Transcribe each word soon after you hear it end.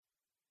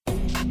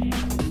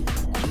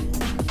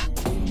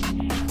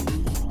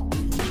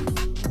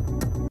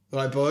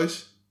Alright,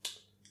 boys.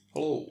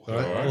 Hello.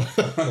 Alright.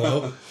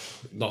 Hello.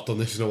 Not done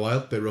this in a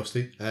while, bit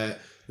rusty.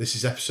 This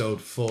is episode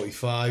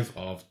 45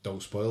 of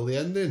Don't Spoil the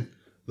Ending,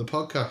 the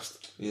podcast.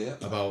 Yeah.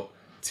 About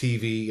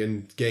TV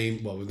and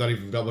game. Well, we've not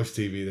even got much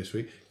TV this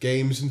week.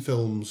 Games and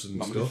films and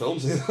Not stuff. many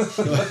films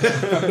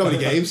either. Not many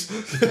games.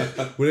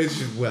 We're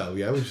just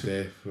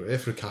here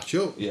for a catch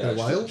up Yeah, in a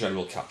while.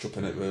 general catch up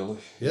in it, really.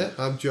 Yeah,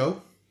 I'm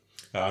Joe.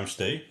 I'm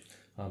Steve.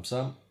 I'm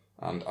Sam.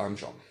 And I'm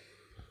John.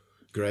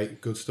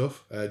 Great, good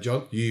stuff.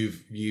 John,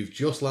 you've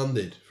just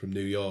landed from New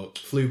York.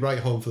 Flew right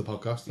home for the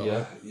podcast.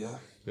 Yeah.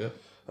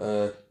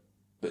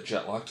 Bit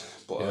jet lagged,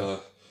 but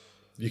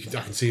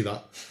I can see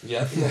that.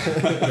 yeah.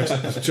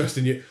 Dressed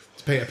in your,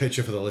 to paint a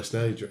picture for the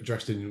listener, you're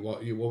dressed in what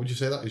would you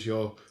say that is,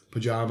 your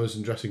pyjamas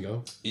and dressing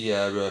gown?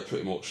 Yeah,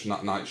 pretty much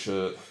night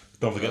shirt.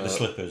 Don't forget the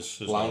slippers.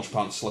 Lounge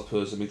pants,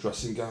 slippers, and my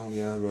dressing gown.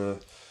 Yeah.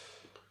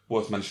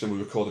 Worth mentioning,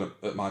 we're recording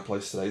at my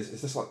place today.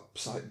 Is this like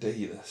site D?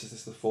 Is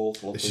this the fourth?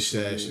 This is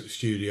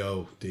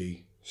Studio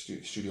D.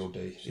 Studio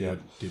D. Yeah.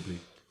 Dibley.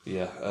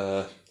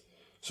 Yeah.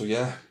 So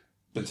yeah,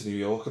 been to New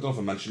York. I don't know if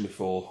I mentioned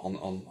before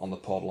on the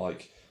pod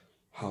like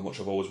how much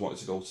I've always wanted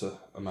to go to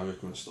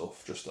America and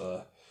stuff. Just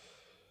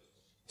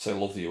say I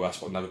love the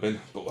US, but I've never been.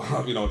 But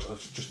I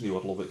just knew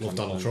I'd love it. Love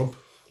Donald Trump.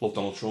 Love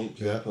Donald Trump.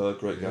 Yeah.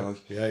 Great guy.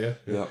 Yeah.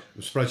 Yeah.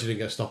 I'm surprised you didn't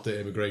get stopped at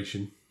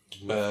immigration.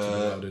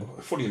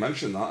 Funny you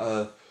mention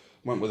that.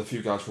 Went with a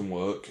few guys from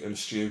work, and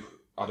Stu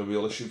had a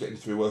real issue getting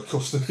through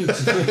customs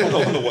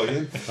on the way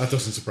in. That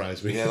doesn't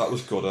surprise me. Yeah, that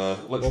was good.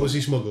 What was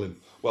he smuggling?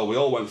 Well, we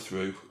all went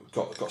through,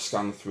 got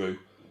scanned through,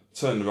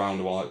 turned around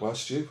and were like, "Where's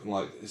Stu?" And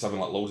like he's having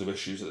like loads of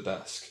issues at the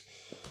desk.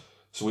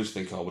 So we just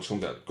think, we're just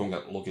go and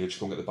get luggage,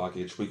 go and get the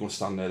baggage. We're going to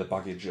stand near the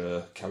baggage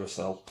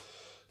carousel,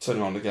 turn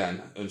around again,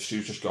 and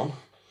Stu's just gone.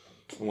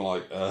 And we're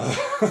like,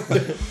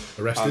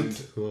 Arrested?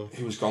 And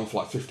he was gone for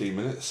like 15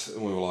 minutes,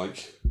 and we were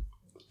like,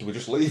 do we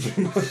just leave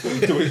him?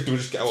 do we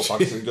just get our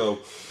bags and go?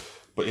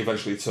 But he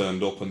eventually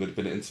turned up and they'd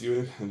been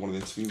interviewing him in one of the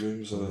interview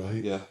rooms.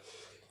 Right. Yeah.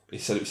 He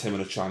said it was him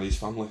and a Chinese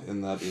family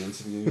in there being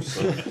interviewed.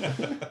 So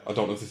I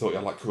don't know if they thought he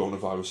had like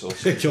coronavirus or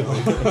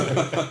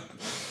something.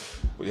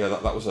 But yeah,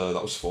 that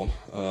was fun.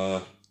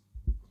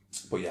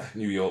 But yeah,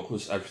 New York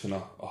was everything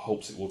I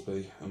hoped it would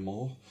be and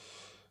more.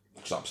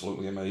 Which is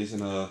absolutely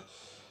amazing. I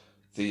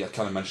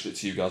kind of mentioned it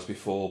to you guys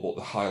before, but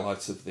the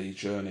highlight of the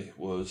journey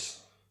was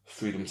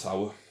Freedom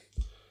Tower.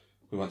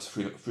 We went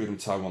to Freedom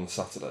Tower on the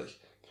Saturday.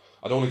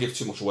 I don't want to give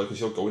too much away because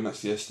you're going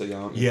next year, Steve,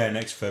 aren't you? Yeah,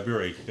 next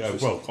February.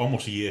 Well,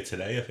 almost a year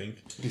today, I think.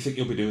 Do you think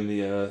you'll be doing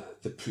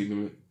the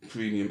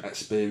premium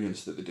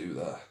experience that they do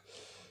there?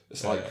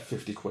 It's like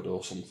 £50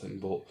 or something,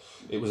 but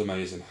it was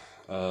amazing.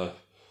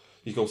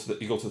 You go to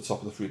the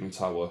top of the Freedom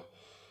Tower,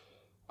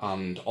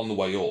 and on the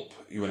way up,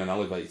 you're in an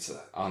elevator,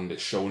 and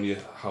it's showing you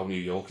how New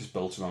York is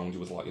built around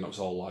you with like it's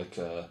all like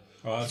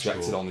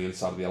projected cool. on the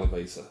inside of the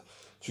elevator.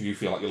 So you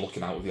feel like you're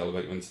looking out of the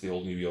elevator into the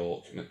old New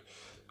York, and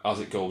as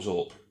it goes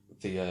up,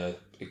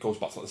 it goes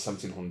back to like the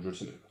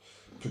 1700s, and it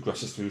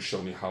progresses through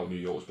showing you how New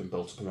York's been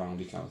built up around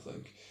you, kind of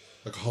thing.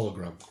 Like a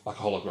hologram. Like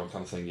a hologram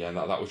kind of thing, yeah. And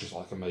that was just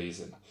like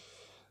amazing.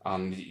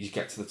 And you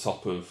get to the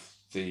top of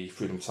the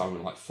Freedom Tower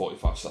in like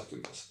 45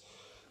 seconds,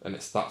 and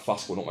it's that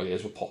fast going up. My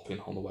ears were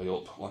popping on the way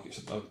up. Like it's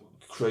a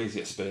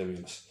crazy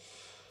experience.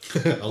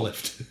 A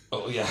lift.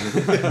 Oh yeah.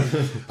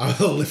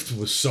 The lift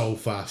was so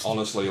fast.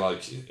 Honestly,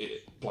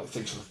 it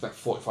takes like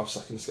 45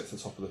 seconds to get to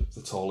the top of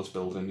the tallest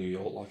building in New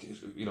York. Like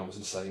it was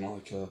insane.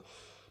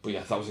 But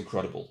yeah, that was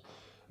incredible.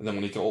 And then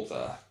when you get up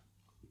there,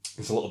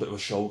 there's a little bit of a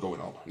show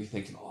going on, and you're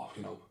thinking,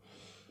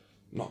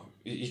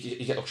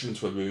 you get ushered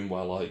into a room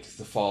where like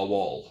the far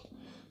wall,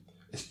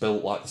 it's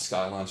built like the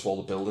skyline, so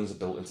all the buildings are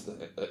built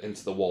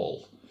into the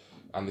wall,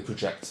 and they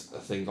project a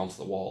thing onto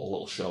the wall, a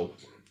little show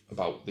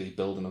about the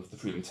building of the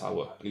Freedom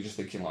Tower, and you're just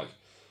thinking like,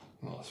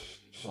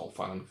 it's all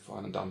fine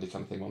and dandy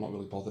kind of thing. I'm not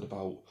really bothered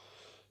about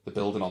the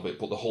building of it,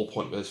 but the whole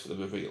point is for the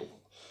reveal.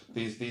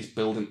 This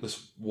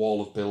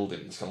wall of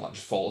buildings kind of like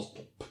just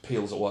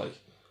peels away,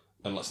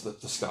 and lets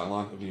the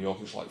skyline of New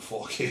York is like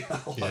fucking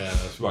hell.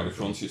 That's right in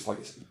front of you.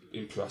 It's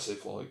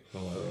impressive.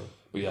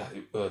 But yeah,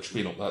 just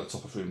being up there at the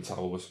top of Freedom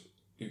Tower was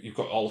you've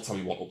got all the time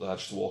you want up there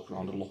just to walk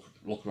around and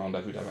look around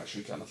every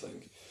direction kind of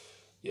thing.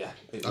 Yeah.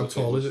 How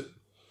tall is it?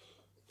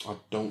 I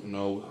don't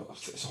know.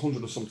 It's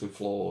 100 or something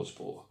floors,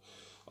 but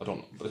I don't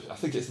know. But I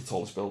think it's the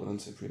tallest building in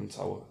Freedom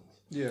Tower.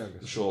 Yeah,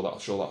 I'm sure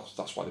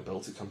that's why they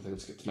built it, kind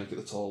of thing, to make it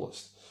the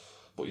tallest.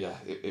 But yeah,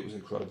 it was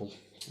incredible.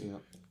 Yeah.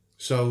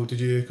 So, did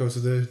you go to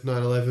the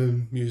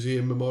 9/11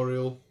 Museum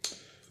Memorial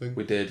thing?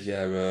 We did,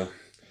 yeah.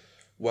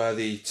 Where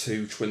the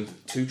two twin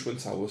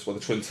towers, where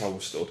the twin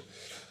towers stood,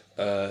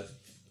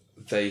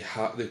 they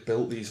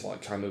built these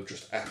like kind of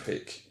just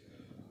epic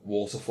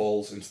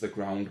waterfalls into the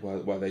ground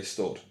where they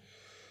stood.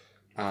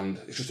 And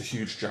it's just a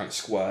huge giant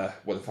square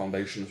where the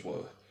foundations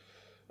were,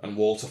 and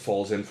water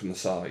falls in from the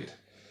side,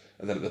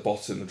 and then at the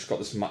bottom they've just got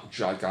this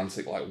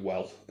gigantic like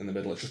well in the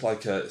middle. It's just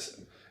like it's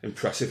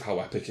impressive how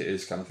epic it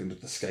is, kind of thing,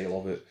 the scale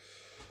of it,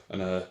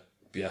 and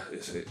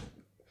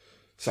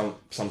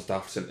sounds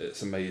daft.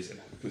 It's amazing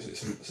because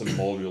it's a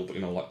memorial, but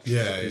like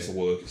Yeah, piece of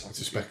work. It's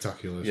a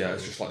spectacular. Yeah,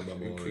 it's just like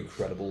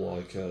incredible.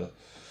 Like,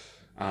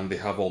 and they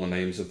have all the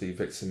names of the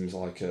victims.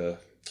 Like,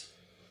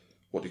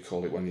 what do you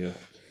call it when you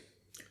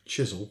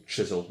chisel?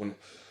 When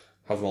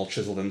have them all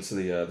chiseled into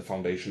the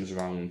foundations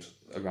around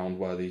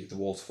where the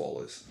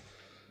waterfall is.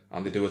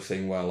 And they do a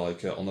thing where,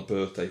 like, on the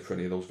birthday for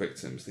any of those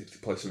victims, they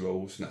place a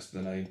rose next to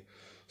the name.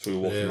 So we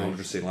were walking around and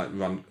just seeing, like,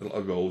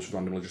 a rose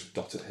randomly just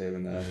dotted here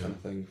and there, kind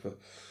of thing,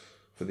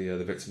 for the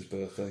victim's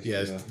birthday.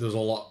 Yeah, there's a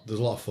lot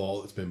of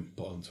thought that's been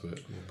put into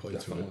it.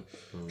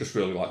 Just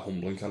really, like,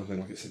 humbling kind of thing.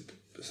 Like, it's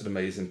an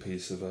amazing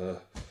piece of,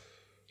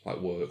 like,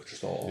 work,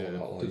 just all that.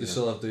 Like, Did they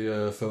still have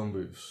the phone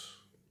booths?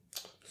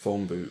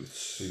 Phone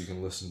booths. So you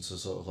can listen to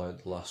sort of,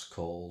 like, the last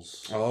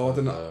calls. Oh, I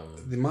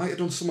didn't. They might have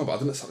done some, but I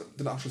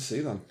didn't actually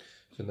see them.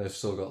 I think they've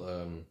still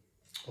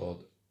got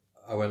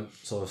I went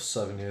sort of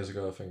 7 years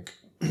ago, I think,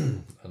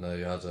 and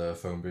they had a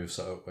phone booth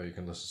set up where you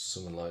can listen to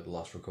something like the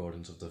last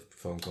recordings of the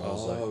phone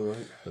calls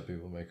that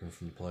people were making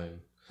from the plane.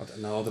 I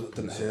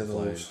didn't hear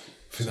those.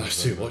 I think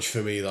that's too much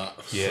for me.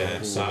 That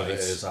some of it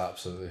is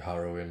absolutely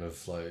harrowing.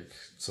 Of like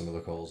some of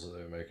the calls that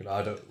they were making.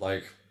 I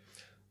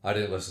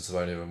didn't listen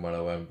to any of them when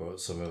I went,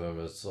 but some of them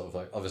are sort of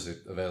like obviously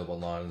available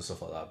online and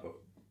stuff like that. But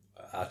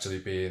actually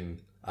being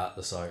at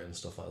the site and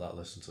stuff like that,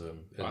 listen to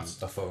them in a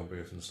phone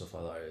booth and stuff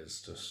like that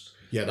is just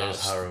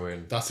that's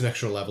harrowing. That's an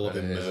extra level of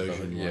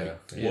immersion.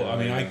 Well, I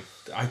mean,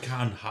 I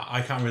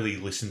can't really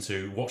listen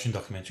to watching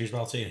documentaries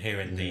about it and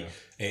hearing the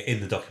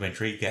in the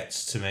documentary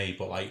gets to me,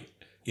 but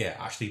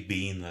actually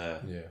being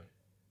there. Yeah.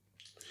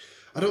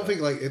 I don't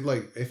think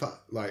if I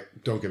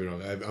don't get me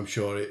wrong, I'm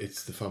sure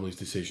it's the family's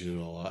decision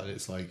and all that, and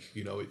it's like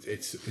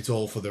it's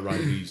all for the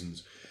right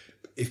reasons.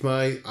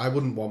 I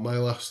wouldn't want my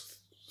last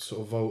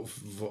sort of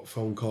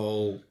phone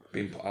call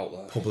being put out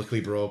there,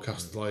 publicly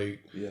broadcast,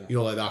 like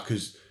that,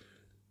 because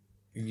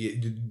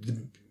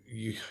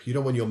you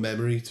don't want your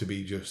memory to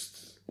be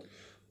just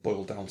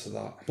boiled down to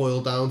that.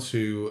 Boiled down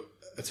to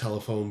a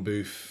telephone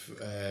booth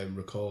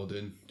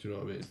recording. Do you know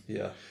what I mean?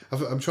 Yeah.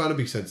 I'm trying to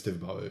be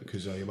sensitive about it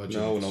because I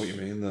imagine. No, I know what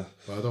you mean.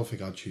 But I don't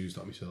think I'd choose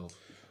that myself.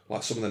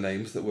 Like some of the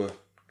names that were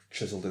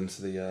chiselled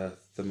into the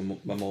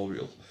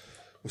memorial.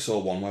 We saw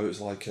one where it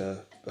was like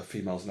a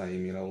female's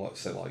name. Like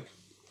say like.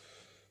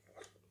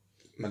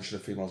 Mention a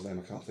female's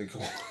name, I can't think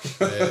of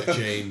one.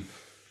 Jane.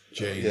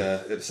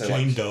 Yeah, it'd say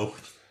Jane like, Doe.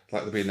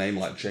 Like there'd be a name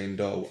like Jane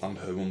Doe and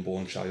her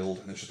unborn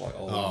child, and it's just like,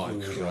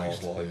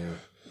 Christ,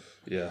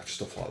 like,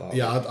 stuff like that.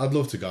 Yeah, I'd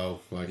love to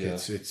go. Like it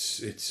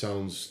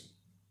sounds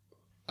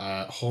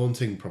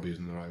haunting. Probably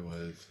isn't the right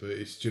word, but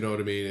it's. Do you know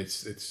what I mean?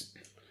 It's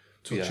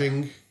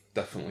touching. Yeah.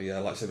 Definitely, yeah.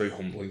 Like it's a very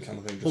humbling kind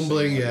of thing.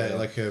 Humbling,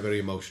 like a very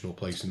emotional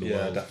place in the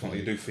world. Yeah,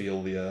 definitely. You do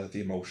feel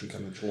the emotion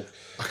kind of look.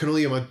 I can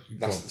only imagine.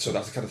 That's the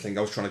kind of thing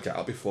I was trying to get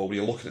at before. When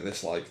you're looking at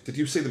this, like, did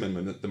you see them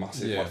in the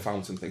massive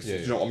fountain things? Do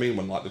you know what I mean?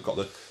 When like they've got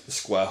the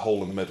square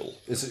hole in the middle.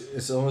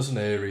 It's almost an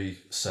eerie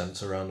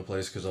sense around the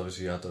place because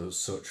obviously you had those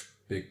such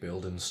big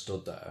buildings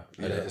stood there,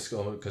 and it's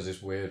because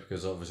it's weird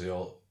because obviously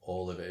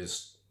all of it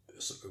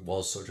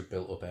was such a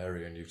built up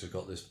area, and you've just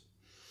got this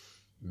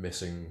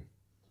missing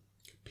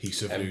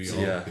piece of New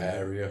York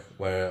area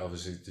where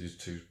obviously these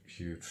two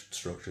huge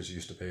structures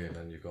used to be, and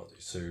then you've got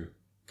these two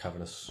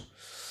cavernous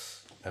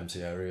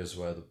empty areas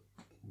where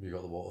you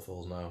got the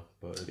waterfalls now.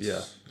 But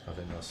I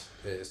think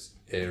it's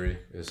eerie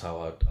is how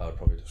I'd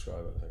probably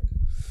describe it.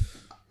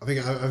 I think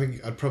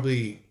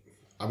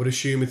I would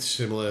assume it's a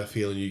similar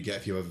feeling you get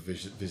if you ever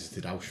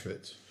visited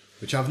Auschwitz,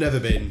 which I've never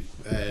been.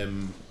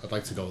 I'd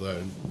like to go there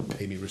and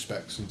pay me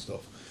respects and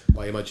stuff,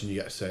 but I imagine you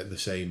get the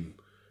same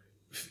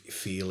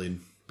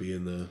feeling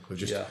being there, or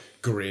just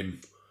grim.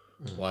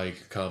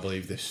 Like, can't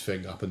believe this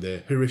thing happened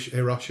there.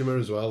 Hiroshima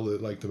as well,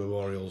 like the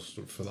memorials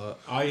for that.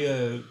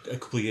 A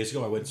couple of years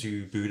ago I went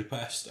to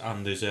Budapest,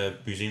 and there's a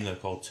museum there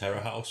called Terror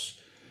House,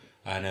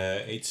 and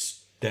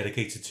it's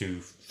dedicated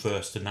to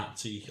first the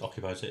Nazi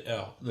occupation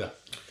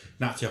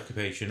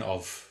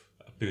of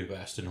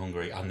Budapest and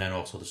Hungary, and then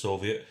also the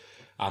Soviet.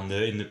 And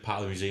in the part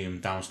of the museum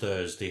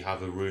downstairs they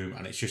have a room,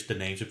 and it's just the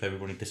names of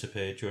everyone who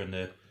disappeared during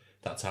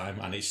that time,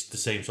 and it's the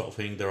same sort of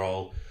thing. They're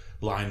all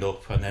lined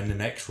up, and then the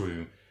next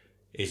room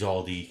is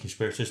all the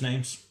conspirators'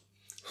 names,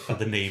 and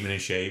the naming and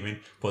shaming.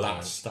 But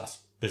that's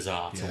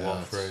bizarre to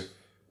walk through.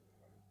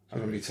 I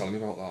remember you telling me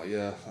about that.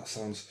 Yeah, that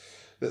sounds.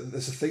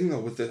 There's a thing though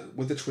with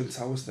the Twin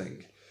Towers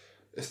thing.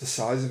 It's the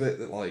size of it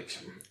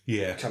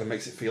that kind of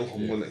makes it feel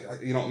humbling.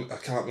 Yeah. I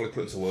can't really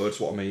put into words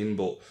what I mean,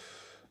 but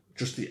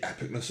just the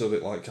epicness of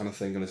it, like kind of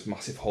thing, and this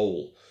massive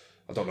hole.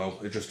 I don't know.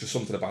 It just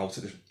something about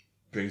it just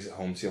brings it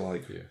home to you,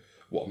 like. Yeah.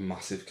 What a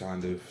massive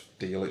kind of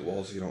deal it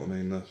was, you know what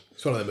I mean?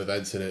 It's one of them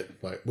events, isn't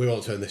it? Like, we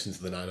won't turn this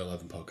into the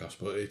 9/11 podcast,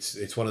 but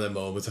it's one of them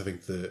moments, I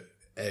think, that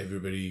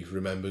everybody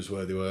remembers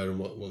where they were and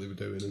what they were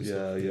doing and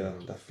stuff. Yeah,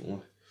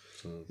 definitely.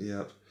 So,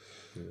 yeah.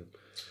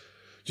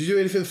 Did you do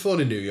anything fun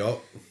in New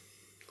York?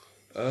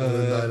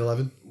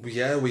 9/11?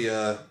 Yeah, we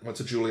went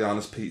to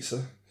Giuliana's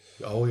Pizza.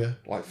 Oh, yeah.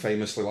 Like,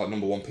 famously, like,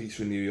 number one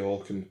pizza in New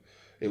York, and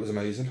it was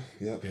amazing.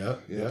 Yeah.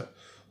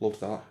 Loved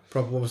that.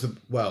 What was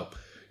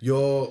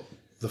your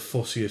the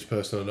fussiest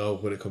person I know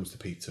when it comes to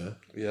pizza.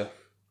 Yeah.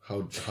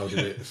 How did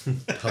it?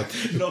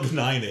 Not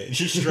denying it,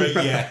 just straight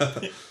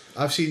yeah.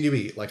 I've seen you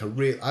eat like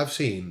I've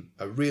seen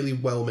a really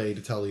well made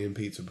Italian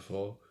pizza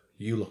before.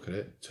 You look at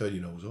it, turn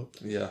your nose up.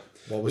 Yeah.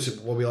 What was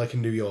it? What were you like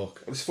in New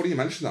York? It's funny you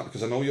mention that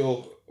because I know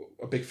you're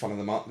a big fan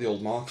of the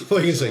old market. Well,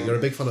 you can say you're a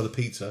big fan of the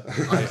pizza.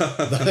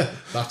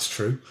 That's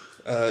true.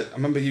 I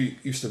remember you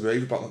used to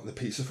rave about the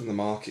pizza from the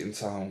market in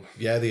town.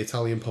 Yeah, the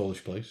Italian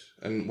Polish place.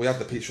 And we had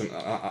the pizza,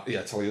 the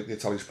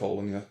Italian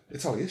Poland, yeah.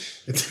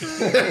 Italian-ish?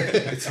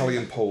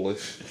 Italian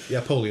Polish.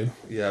 Yeah, Polian.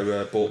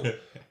 Yeah, but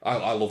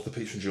I love the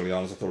pizza from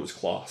Giuliano's, I thought it was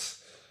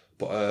class.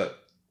 But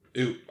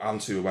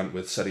Antu went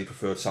with said he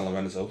preferred San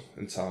Lorenzo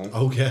in town.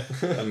 Okay.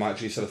 And Mike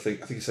G said, I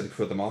think he said he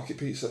preferred the market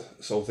pizza.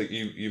 So I think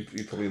you're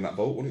probably in that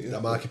boat, wouldn't you?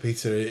 That market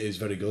pizza is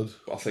very good.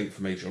 But I think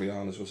for me,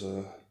 Giuliano's was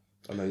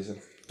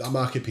amazing. That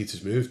market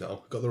pizza's moved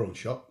now. Got their own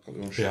shop. Got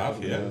their own They shop,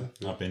 have,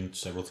 yeah. I've been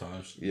several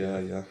times.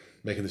 Yeah.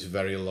 Making this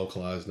very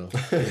localised now.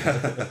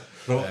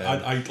 But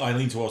I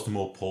lean towards the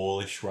more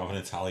Polish rather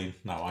than Italian.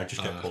 No, I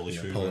just get Polish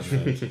food. Polish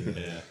food.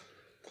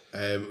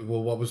 Yeah.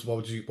 Well, what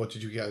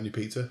did you get on your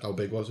pizza? How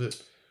big was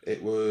it?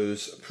 It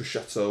was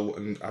prosciutto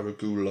and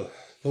arugula.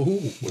 Oh,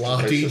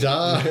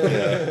 la-dee-da.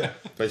 Yeah,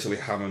 basically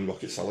ham and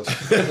rocket salad.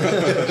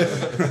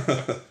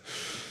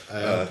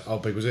 How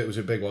big was it? Was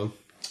it a big one?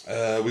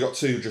 We got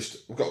two.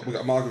 We got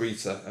a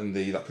margarita and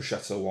that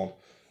prosciutto one,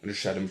 and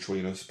just shared them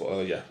between us.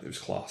 But yeah, it was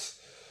class.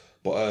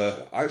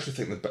 But I actually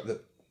think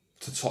that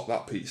to top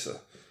that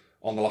pizza,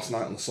 on the last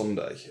night on the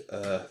Sunday,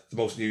 the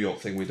most New York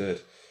thing we did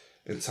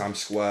in Times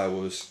Square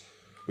was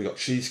we got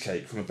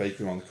cheesecake from a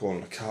bakery around the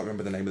corner. I can't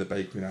remember the name of the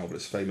bakery now, but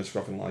it's famous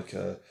for having like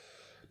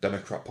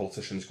Democrat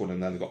politicians going in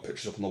there. They've got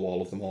pictures up on the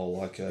wall of them all,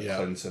 like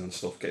Clinton and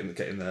stuff,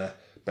 getting their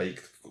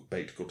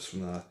baked goods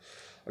from there.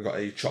 I got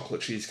a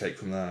chocolate cheesecake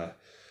from there.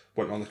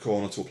 Went around the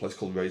corner to a place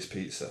called Ray's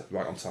Pizza,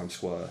 right on Times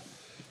Square.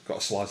 Got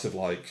a slice of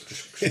like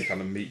just some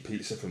kind of meat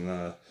pizza from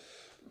there,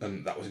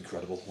 and that was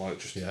incredible. Like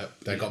just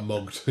they got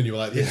mugged, and you were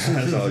like,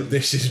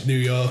 "This is New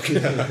York."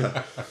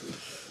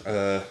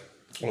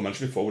 Well, I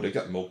mentioned before we did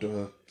get mugged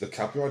the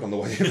cab ride on the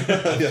way in.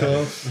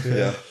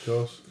 Of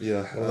course.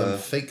 Yeah. One of them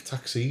fake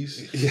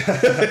taxis.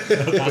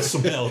 That's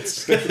something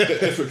else.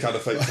 Different kind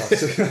of fake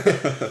taxi.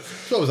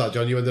 So what was that,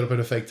 John? You ended up in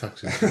a fake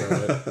taxi.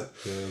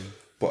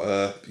 But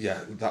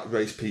that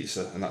Ray's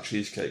Pizza and that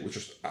cheesecake was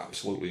just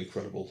absolutely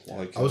incredible.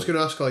 Like I was going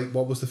to ask, like,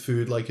 what was the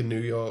food like in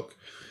New York?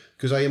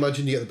 Because I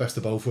imagine you get the best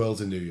of both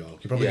worlds in New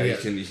York. You probably you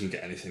can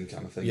get anything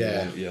kind of thing.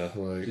 Yeah. You want,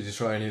 Like, Did you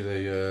try any of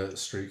the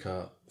street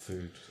cart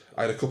food?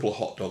 I had a couple of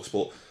hot dogs,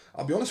 but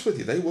I'll be honest with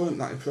you, they weren't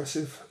that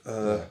impressive.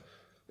 Well,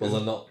 they're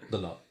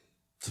not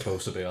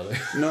supposed to be, are they?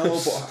 No,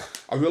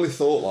 but I really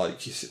thought,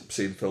 like, you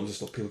see in films and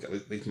stuff, people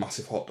get these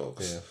massive hot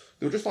dogs. Yeah.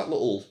 They were just like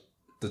little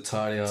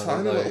tiny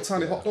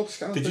hot dogs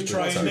kind of Did thing. you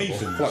try for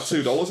Nathan's? like $2,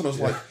 and I was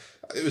like,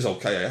 it was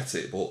okay, I ate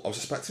it, but I was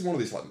expecting one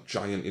of these like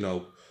giant,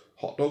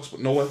 hot dogs,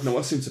 but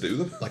nowhere seemed to do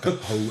them. like a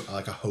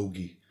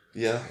hoagie.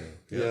 Yeah.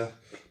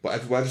 But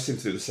everywhere just seemed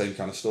to do the same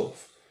kind of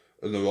stuff,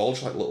 and they were all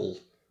just like little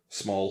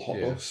small hot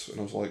dogs, and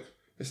I was like,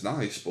 it's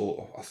nice, but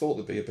I thought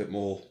there'd be a bit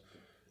more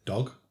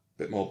Dog.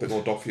 bit more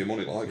dog for your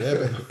money, like Yeah,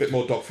 a bit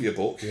more dog for your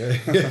buck. Yeah.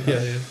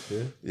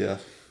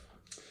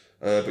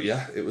 But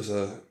yeah, it was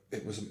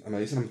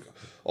amazing.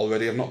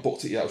 I've not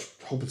booked it yet. I was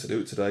hoping to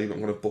do it today, but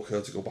I'm going to book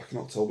her to go back in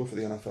October for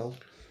the NFL.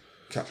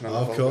 Catch an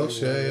NFL. Of course,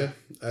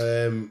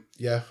 game,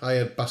 yeah. I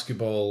had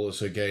basketball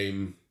as a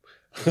game,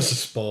 as a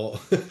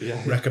sport.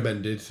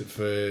 Recommended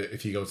for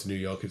if you go to New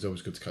York. It's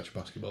always good to catch a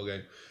basketball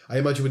game. I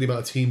imagine with the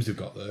amount of teams they've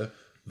got there,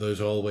 there's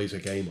always a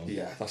game on.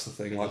 Yeah, that's the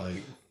thing.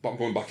 But I'm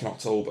going back in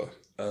October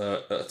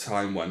at a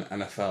time when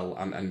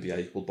NFL and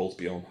NBA will both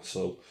be on,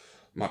 so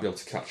might be able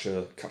to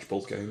catch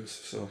both games.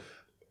 So,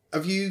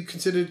 have you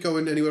considered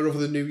going anywhere other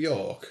than New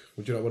York?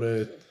 Would you not want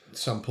to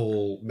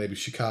sample maybe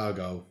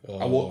Chicago?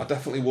 Or... I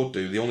definitely would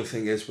do. The only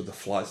thing is with the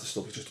flights and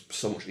stuff, it's just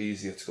so much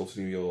easier to go to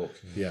New York.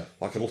 Yeah.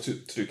 Like I'd love to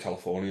do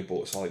California,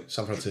 but it's like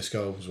San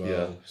Francisco as well.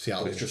 Yeah,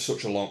 Seattle. but it's just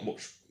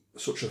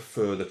such a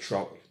further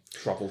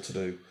travel to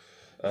do.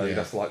 You'd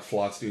have to like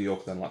fly to New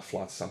York, then like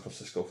fly to San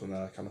Francisco from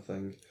there, kind of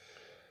thing.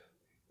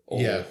 Or,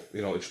 it'd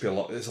just be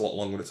it's a lot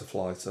longer to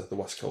fly to the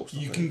West Coast.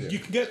 You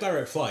can get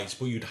direct flights,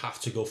 but you'd have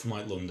to go from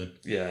like London.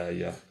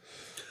 Yeah.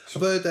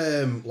 I've heard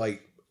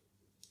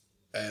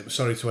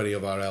sorry to any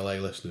of our LA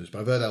listeners, but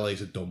I've heard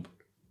LA's a dump.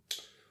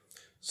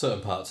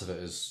 Certain parts of it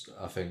is,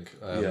 I think,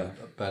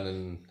 Ben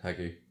and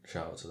Heggie,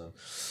 shout out to them.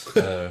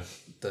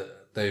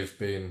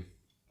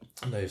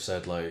 They've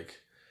said, like,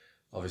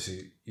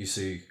 obviously you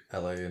see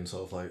LA in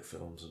sort of like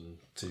films and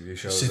TV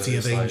shows. City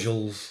of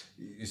Angels.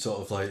 Like, you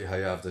sort of like how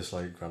you have this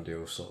like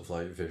grandiose sort of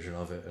like vision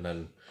of it, and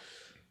then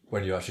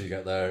when you actually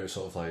get there, it's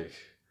sort of like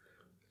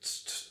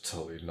it's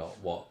totally not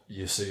what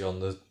you see on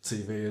the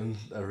TV and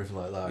everything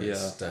like that.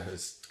 Yeah.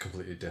 It's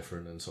completely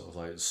different, and sort of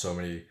like so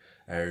many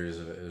areas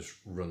of it is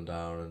run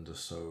down and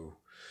just so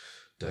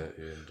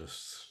dirty and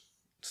just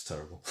it's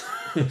terrible.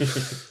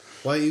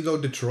 Why don't you go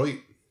Detroit?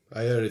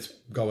 I heard it's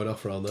going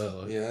off around there.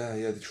 Like.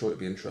 Yeah, Detroit would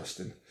be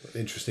interesting.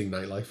 Interesting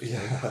nightlife. Yeah.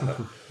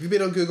 Have you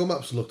been on Google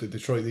Maps and looked at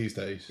Detroit these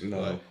days?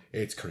 No. Like,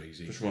 it's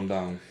crazy. Just run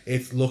down.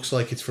 It looks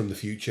like it's from the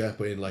future,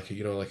 but in like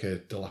a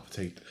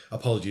dilapidated.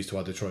 Apologies to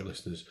our Detroit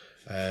listeners.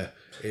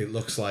 It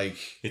looks like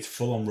it's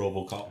full on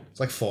RoboCop. It's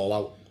like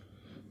Fallout.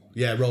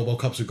 Yeah,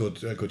 RoboCop's a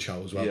good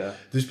shout as well. Yeah.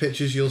 There's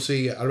pictures you'll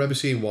see. I remember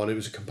seeing one. It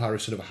was a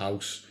comparison of a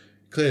house.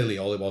 Clearly,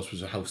 all it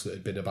was a house that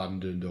had been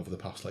abandoned over the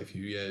past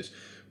few years.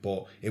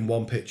 But in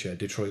one picture,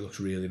 Detroit looks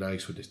really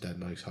nice with this dead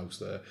nice house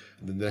there.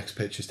 And then the next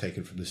picture's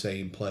taken from the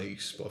same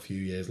place, but a few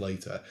years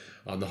later,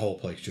 and the whole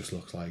place just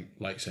looks like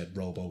I said,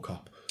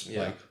 RoboCop.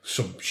 Yeah. Like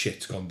some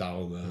shit's gone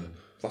down there.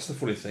 That's the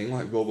funny thing.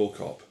 Like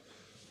RoboCop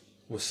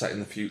was set in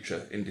the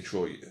future in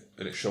Detroit,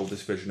 and it showed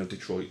this vision of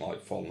Detroit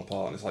like falling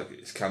apart, and it's like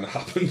it's kind of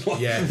happened. Like,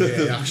 Yeah,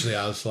 it actually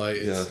has. Like,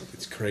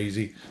 it's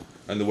crazy.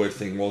 And the weird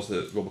thing was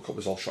that RoboCop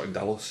was all shot in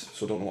Dallas,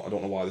 so I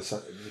don't know why they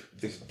said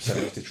it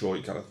was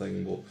Detroit kind of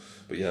thing,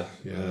 but yeah,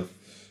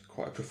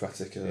 quite a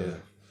prophetic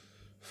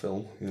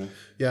film. Yeah,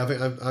 yeah. I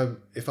think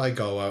if I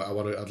go,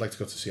 I'd like to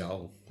go to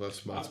Seattle.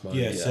 That's mine.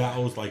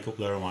 Seattle's like up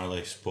there on my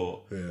list, but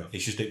Yeah.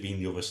 it's just it being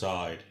the other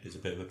side is a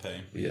bit of a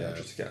pain. Yeah,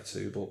 just to get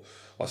to. But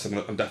like I said,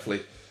 I'm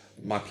definitely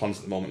my plans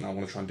at the moment now. I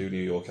want to try and do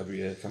New York every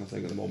year, kind of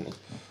thing. At the moment,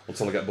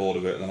 until I get bored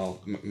of it, and then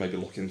I'll maybe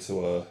look into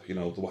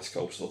the West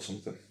Coast or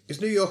something. Is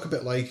New York a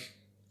bit like?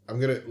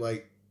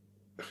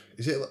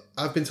 Is it?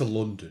 I've been to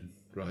London,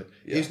 right?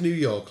 Yeah. Is New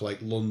York like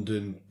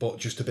London, but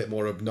just a bit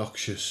more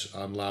obnoxious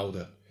and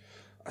louder?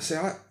 I say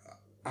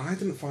I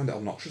didn't find it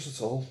obnoxious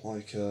at all.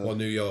 Like Well,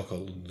 New York or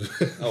London?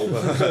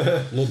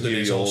 New London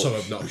is York. also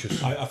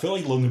obnoxious. I feel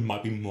like London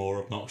might be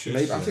more obnoxious.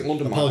 Maybe I think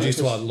London.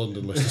 Apologies might to our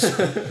London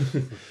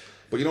listeners.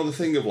 But you know the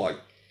thing of like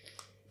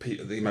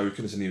the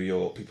Americans in New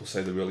York, people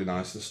say they're really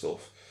nice and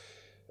stuff.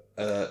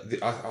 I Do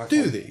find-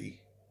 they?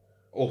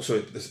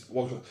 Also,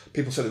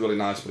 people say they're really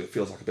nice, but it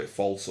feels like a bit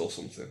false or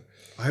something.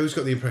 I always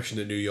got the impression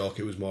that New York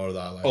it was more of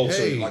that. Like, Also,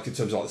 hey, like in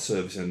terms of like the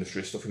service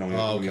industry stuff, when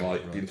you're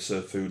like being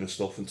served food and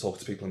stuff and talk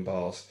to people in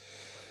bars.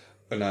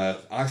 And I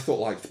thought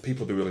like the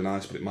people would be really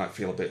nice, but it might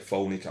feel a bit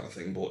phony kind of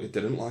thing. But it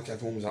didn't. Like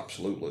everyone was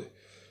absolutely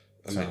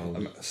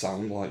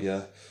sound like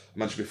I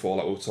mentioned before,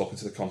 like we were talking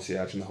to the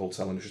concierge in the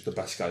hotel, and he was just the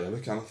best guy ever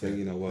kind of thing.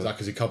 You know, is that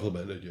because he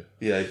complimented you?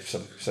 yeah, he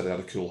said he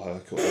had a cool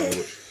haircut,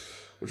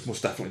 which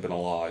must definitely been a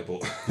lie,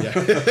 but Yeah.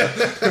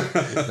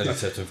 Then you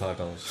tipped him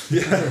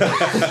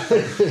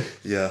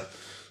 $5. yeah,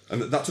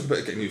 and that took a bit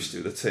of getting used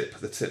to the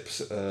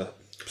tips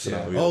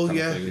scenario. Oh kind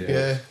of yeah, thing,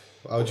 yeah.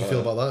 How would you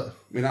feel about that? I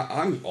mean,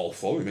 I'm all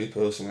for it, me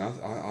personally.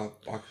 I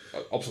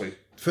obviously.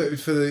 For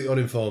the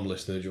uninformed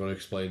listener, do you want to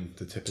explain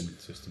the tipping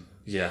system?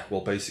 Yeah,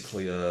 well,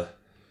 basically,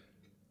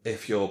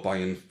 if you're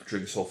buying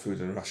drinks or food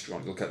in a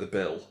restaurant, you'll get the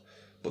bill,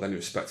 but then you're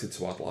expected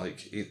to add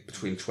like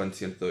between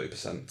 20 and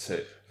 30%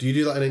 tip. Do you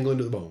do that in England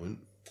at the moment?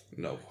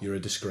 No, You're a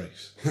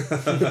disgrace.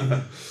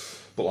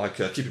 but like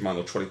keep in mind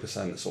though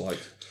 20%. So like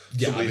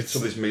Yeah,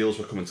 some of these meals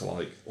were coming to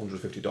like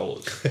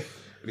 $150,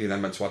 and you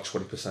then meant to add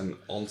 20%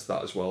 onto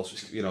that as well. So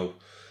it's, you know,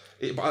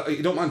 but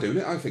you don't mind doing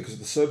it. I think because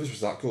the service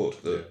was that good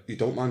that you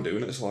don't mind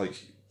doing it. It's like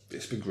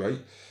it's been great.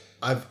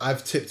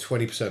 I've tipped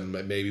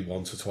 20% maybe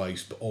once or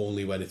twice, but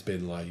only when it's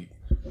been like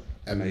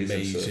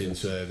amazing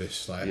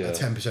service. Like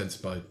 10%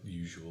 is my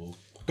usual.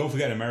 Don't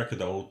forget in America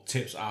though,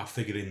 tips are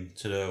figured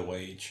into their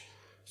wage.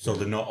 So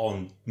they're not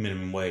on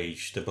minimum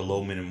wage, they're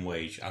below minimum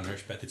wage, and they're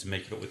expected to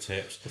make it up with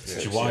tips.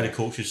 Which is why the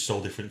culture is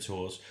so different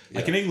to us.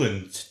 Like in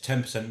England,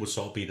 10% would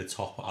sort of be the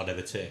top I'd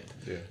ever tip,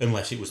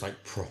 unless it was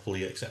like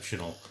properly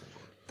exceptional.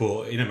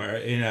 But in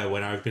America,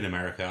 when I've been in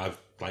America,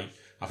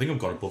 I think I've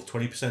got above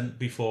 20%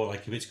 before,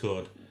 like if it's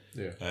good.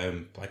 Yeah.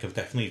 Like I've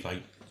definitely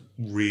like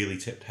really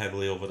tipped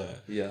heavily over there.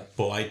 Yeah.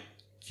 But like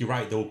you're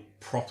right, they'll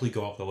properly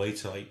go out their way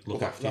to like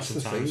look after you That's the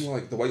sometimes. thing.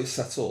 Like the way it's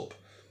set up,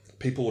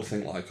 people would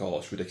think like, oh,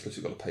 it's ridiculous.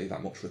 You've got to pay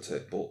that much for a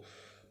tip, but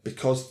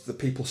because the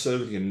people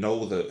serving you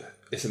know that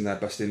it's in their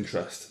best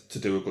interest to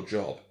do a good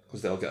job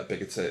because they'll get a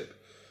bigger tip,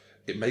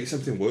 it makes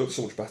everything work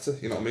so much better.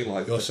 You know what I mean?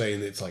 Like You're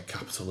saying it's like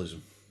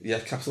capitalism. Yeah,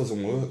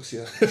 capitalism works.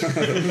 Yeah,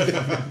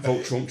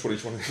 vote Trump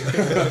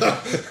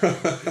 2020.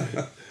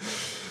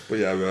 But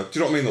yeah, do you know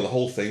what I mean? Though the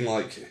whole thing,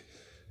 like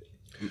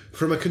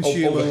From a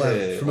consumer over level,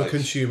 here, from a like-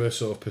 consumer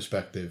sort of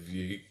perspective,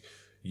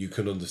 you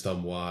can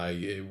understand why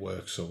it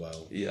works so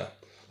well. yeah,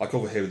 like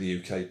over here in the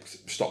UK.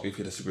 Stop me if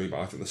you disagree, but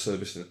I think the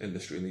service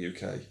industry in the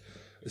UK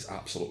is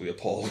absolutely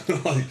appalling.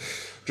 Like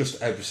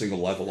just every single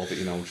level of it.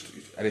 You know, just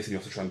anything you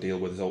have to try and deal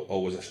with is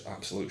always an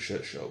absolute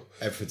shit show.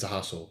 Everything's a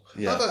hassle.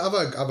 Yeah.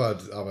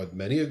 I've had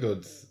many a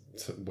good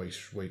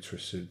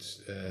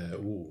waitresses.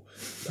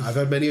 I've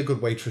had many a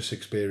good waitress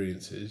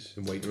experiences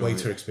and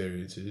waiter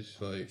experiences.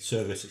 Like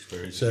Service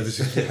experience.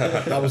 services.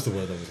 That was the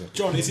word I was looking.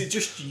 John, is it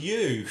just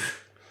you?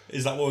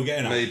 Is that what we're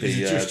getting at? Maybe, is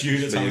it just you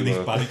that's me, having these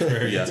bad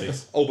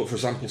experiences? Oh, but for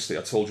example, Steve,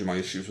 I told you my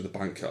issues with the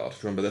bank card. Do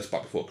you remember this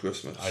back before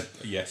Christmas?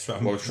 Yes,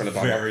 I'm Well, I was trying to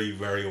buy very,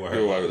 very aware.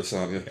 You're aware of this,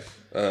 aren't you?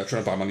 Trying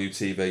to buy my new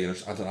TV and I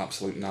just had an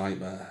absolute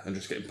nightmare and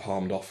just getting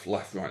palmed off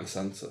left, right, and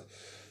centre.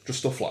 Just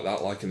stuff like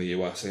that, like in the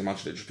US. I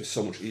imagine it'd just be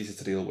so much easier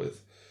to deal with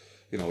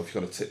you know, if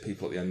you've got to tip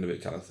people at the end of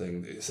it kind of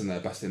thing, it's in their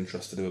best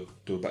interest to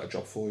do a better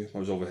job for you.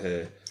 Whereas over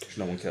here,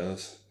 no one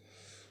cares.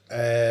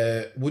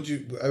 Would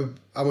you?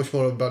 How much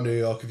more about New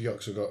York have you got?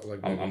 'Cause I've got like.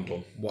 I'm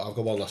done. Well, I've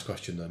got one last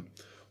question then.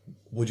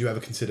 Would you ever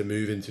consider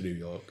moving to New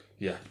York?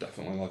 Yeah,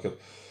 definitely. Like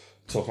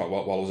talking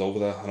about while I was over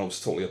there, I know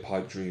it's totally a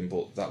pipe dream,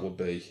 but that would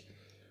be,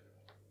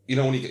 you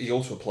know, when you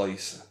go to a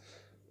place,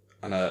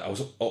 and I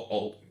was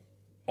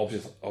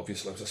obviously I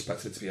was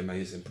expecting it to be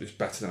amazing, but it's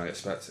better than I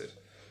expected,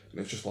 and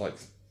it was just like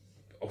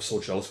I was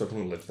so jealous of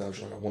everyone who lived there. I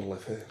was like, I want to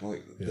live here.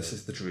 Like this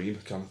is the dream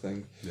kind of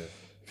thing. Yeah.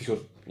 If you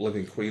could live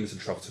in Queens and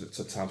travel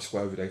to Times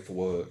Square every day for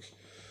work,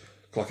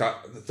 like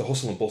the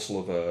hustle and bustle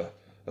of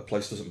a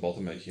place doesn't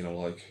bother me. You know,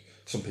 like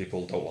some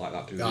people don't like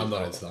that, do they? I'm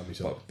not into that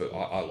myself. But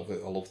I love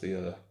it. I love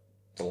the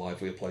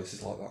livelier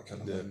places like that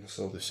kind of thing.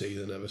 So the sea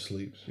that never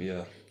sleeps.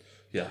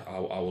 Yeah,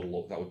 I would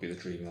love that. Would be the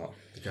dream. That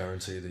The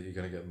guarantee that you're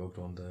going to get mugged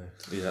one day.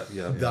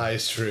 yeah. That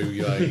is true.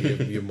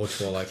 You're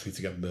much more likely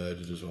to get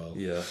murdered as well.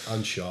 Yeah,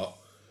 and shot.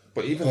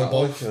 But even that,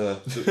 like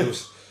there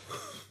was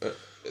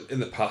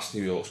in the past,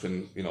 New York's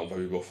been, you know,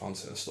 very rough on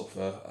it and stuff.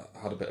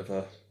 Had a bit of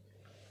a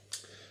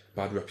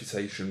bad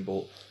reputation,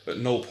 but at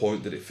no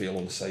point did it feel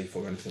unsafe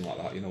or anything like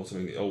that. You know what I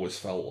mean? It always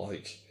felt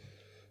like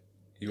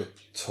you were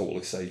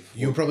totally safe.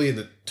 You were probably in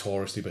the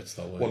touristy bits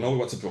though, weren't Well, you? no, we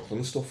went to Brooklyn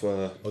and stuff.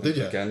 Did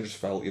you? Again, just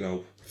felt, you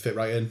know, Fit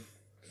right in?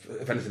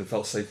 if anything, it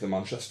felt safer than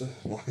Manchester.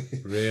 Like,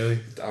 Really?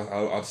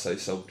 I'd say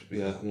so.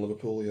 Yeah, and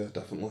Liverpool, yeah,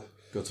 definitely.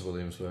 Go to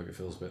Williamsburg, it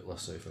feels a bit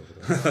less safe over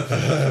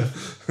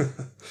there.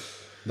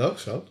 No,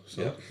 so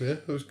yeah,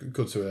 it was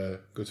good to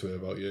hear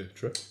about your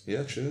trip.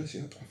 Yeah, cheers.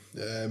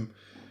 Yeah.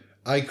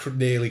 I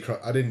nearly cried.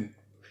 I didn't.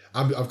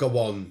 I've got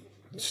one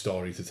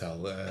story to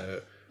tell.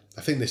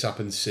 I think this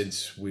happened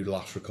since we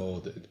last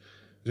recorded.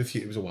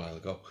 It was a while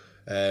ago.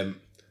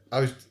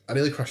 I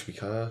nearly crashed my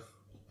car.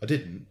 I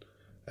didn't.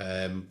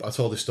 I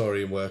told this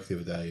story in work the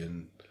other day,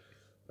 and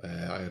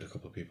I had a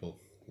couple of people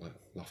like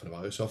laughing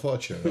about it, so I thought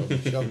I'd share it on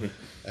the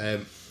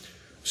show.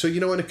 So you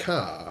know, in a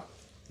car,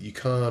 you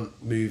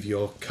can't move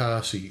your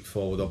car seat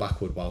forward or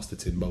backward whilst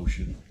it's in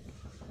motion.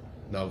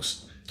 Now,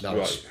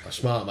 Right. a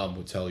smart man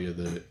would tell you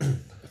that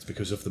it's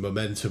because of the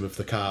momentum of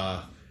the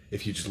car.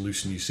 If you just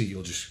loosen your seat,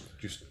 you'll just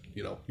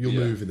you'll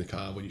move in the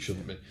car when you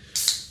shouldn't be.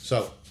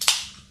 So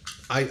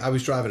I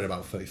was driving at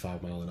about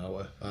 35 mile an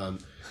hour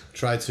and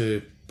tried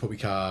to put my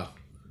car.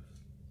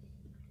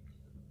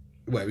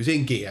 Well, it was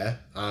in gear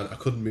and I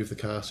couldn't move the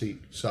car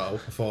seat. So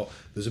I thought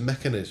there's a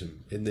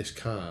mechanism in this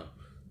car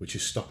which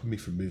is stopping me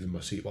from moving my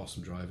seat whilst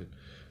I'm driving.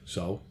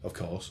 So, of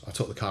course, I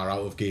took the car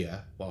out of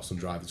gear whilst I'm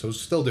driving. So I was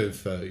still doing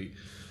 30.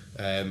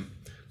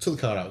 Took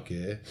the car out of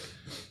gear,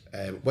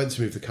 went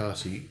to move the car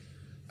seat,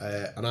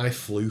 and I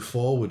flew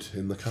forward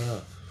in the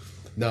car.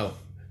 Now,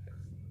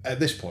 at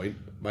this point,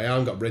 my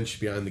arm got wrenched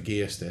behind the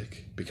gear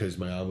stick because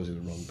my arm was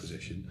in the wrong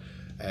position.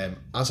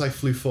 As I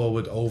flew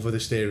forward over the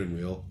steering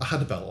wheel, I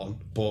had a belt on,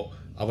 but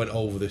I went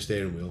over the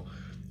steering wheel.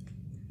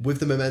 With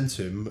the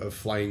momentum of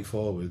flying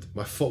forward,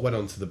 my foot went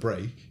onto the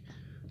brake,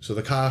 so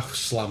the car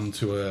slammed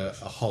to a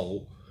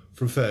hole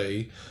from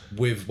 30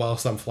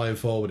 whilst I'm flying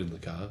forward in the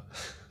car,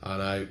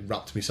 and I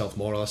wrapped myself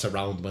more or less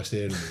around my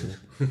steering wheel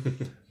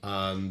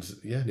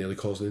and nearly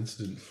caused an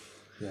incident.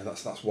 Yeah,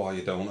 that's why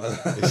you don't.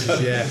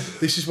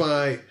 This is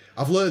why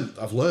I've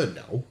learned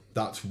now.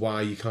 That's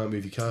why you can't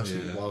move your car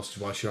seat whilst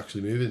you're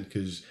actually moving,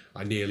 because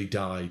I nearly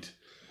died.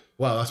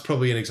 Well, that's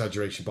probably an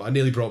exaggeration, but I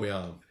nearly broke my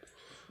arm.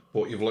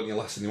 But you've learnt your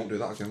lesson. You won't do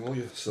that again, will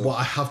you? So. Well,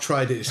 I have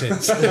tried it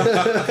since.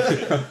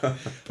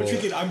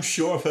 I'm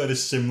sure I've heard a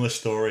similar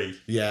story.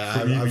 Yeah,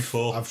 from you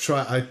before. I've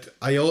tried.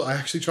 I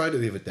actually tried it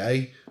the other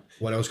day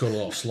when I was going a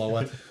lot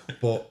slower,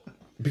 but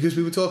because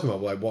we were talking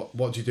about like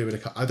what do you do in a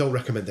car? I don't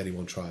recommend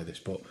anyone try this,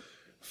 but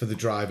for the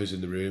drivers in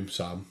the room,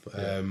 Sam,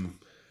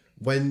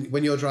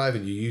 when you're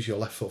driving, you use your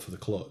left foot for the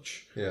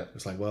clutch. Yeah,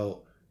 it's like,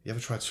 well, you ever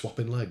tried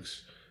swapping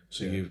legs?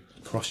 So you're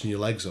crossing your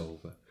legs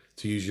over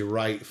to use your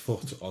right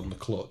foot on the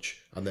clutch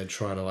and then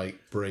trying to like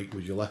brake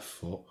with your left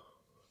foot.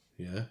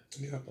 Yeah.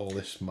 All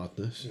this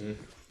madness.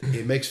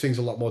 It makes things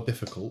a lot more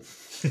difficult.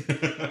 Like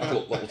a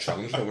little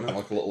challenge, though, isn't it?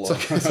 Like a little.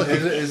 It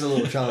is a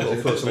little challenge. A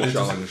little personal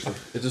challenge.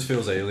 It just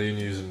feels alien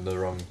using the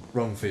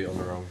wrong feet on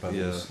the wrong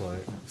pedals. Yeah. Like.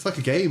 It's like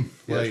a game.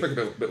 Yeah, like, just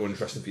make it a bit more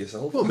interesting for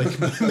yourself. Well, make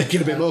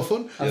it a bit more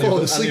fun.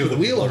 Falling asleep at the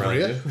wheel over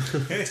here.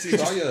 It's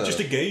just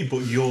a game, but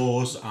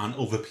yours and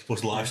other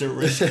people's lives are at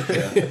risk.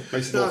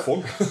 Makes it more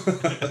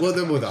fun.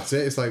 Well, that's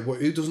it. It's like,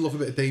 who doesn't love a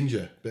bit of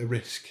danger, a bit of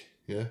risk?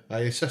 Yeah, I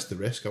assessed the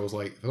risk. I was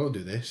like, if I don't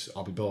do this,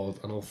 I'll be bored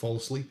and I'll fall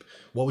asleep.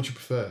 What would you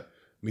prefer?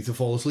 Me to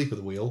fall asleep at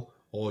the wheel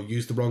or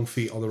use the wrong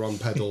feet on the wrong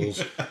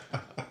pedals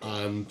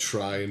and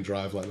try and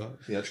drive like that?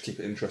 Yeah, just keep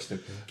it interesting.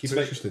 Keep it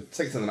interesting.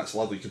 Take it to the next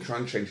level. You can try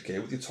and change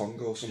gear with your tongue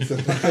or something.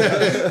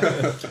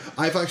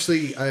 I've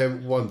actually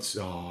once.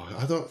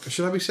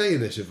 Should I be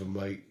saying this if I'm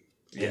like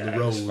on the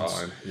roads? It's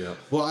fine. Yeah.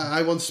 Well,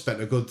 I once spent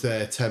a good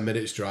 10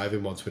 minutes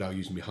driving once without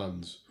using my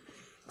hands.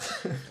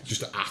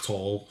 Just at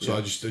all. So I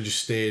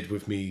just stayed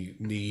with me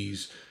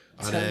knees.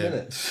 And, 10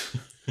 minutes.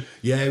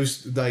 Yeah, it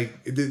was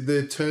like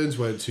the turns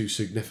weren't too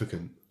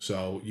significant,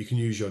 So you can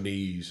use your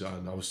knees,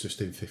 and I was just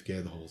in 5th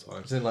gear the whole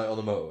time. It's in like on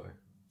the motorway.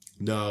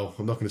 No,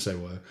 I'm not going to say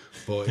where,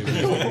 but it was,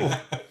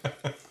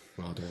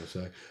 well, I don't want to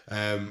say.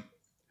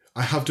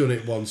 I have done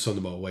it once on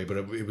the motorway, but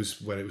it was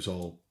when it was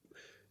all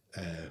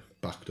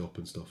backed up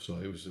and stuff, so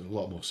it was a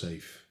lot more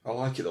safe. I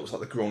like it. That was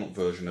like the grown-up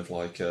version of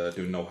like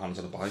doing no hands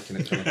on a bike in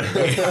it. Kind of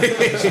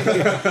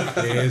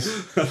It is.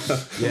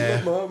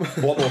 Yeah. a lot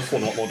more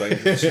fun, a lot more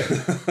dangerous.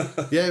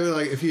 Yeah, but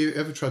like if you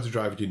ever try to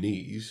drive with your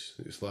knees,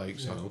 it's like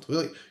sound.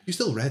 Like you're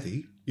still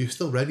ready. You're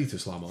still ready to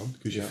slam on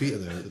because your feet are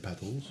there at the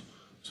pedals.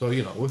 So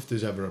if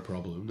there's ever a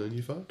problem, then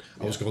you're fine.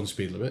 I was going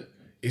speed limit.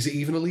 Is it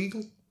even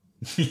illegal?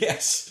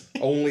 Yes.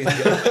 only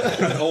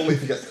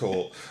if you get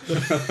caught.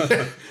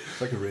 It's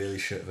like a really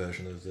shit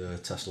version of the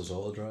Tesla's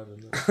auto drive,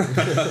 isn't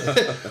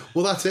it?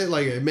 Well, that's it.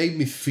 Like it made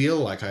me feel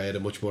like I had a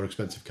much more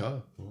expensive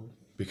car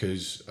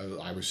because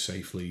I was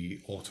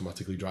safely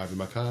automatically driving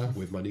my car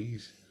with my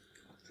knees.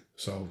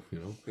 So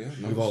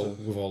we've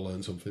all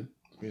learned something.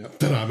 Yeah.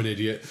 That I'm an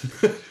idiot.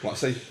 Like I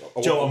say,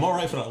 Joe, I'm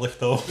alright for that lift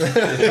though.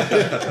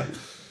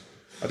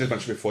 I did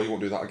mention before you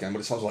won't do that again, but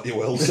it sounds like you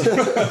will. So.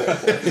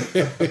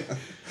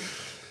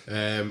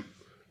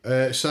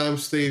 Sam,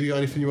 Steve, you got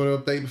anything you want to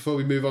update before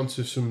we move on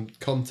to some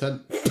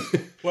content?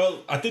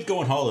 Well, I did go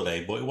on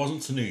holiday, but it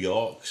wasn't to New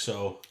York,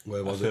 so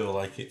Where was I feel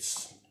like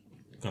it's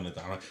gonna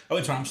down. I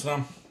went to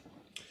Amsterdam,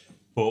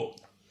 but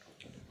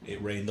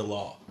it rained a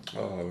lot.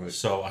 Oh, right.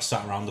 So I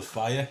sat around the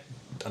fire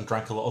and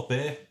drank a lot of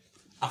beer.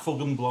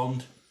 Affelgen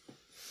Blonde.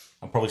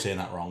 I'm probably saying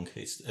that wrong.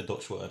 It's a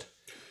Dutch word.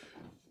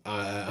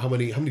 How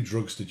many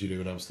drugs did you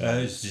do in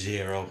Amsterdam?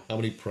 0. How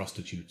many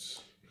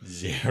prostitutes?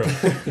 0.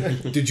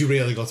 Did you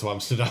really go to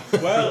Amsterdam?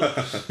 Well,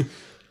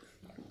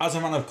 as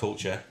a man of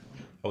culture,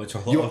 I went to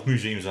a lot of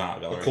museums and art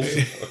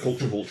galleries. A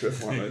culture vulture,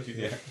 like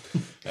me.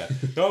 Yeah.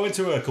 No, I went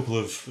to a couple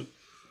of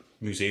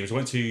museums. I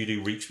went to the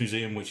Rijksmuseum,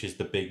 Museum, which is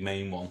the big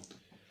main one.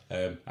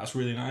 That's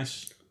really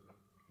nice.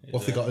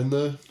 What have they got in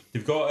there?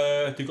 They've got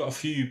a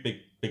few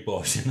big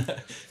boys in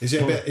there. Is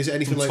it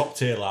anything like top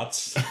tier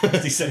lads?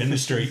 They sit in the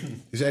street.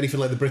 Is it anything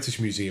like the British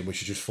Museum,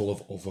 which is just full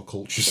of other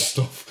culture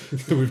stuff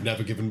that we've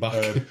never given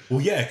back? Well,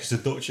 yeah, because the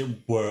Dutch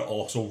were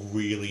also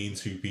really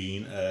into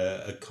being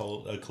a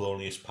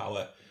colonialist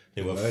power.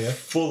 They were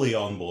fully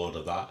on board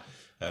of that.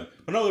 But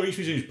no, the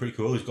Rijksmuseum is pretty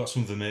cool. It's got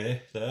some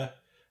Vermeer there.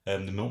 The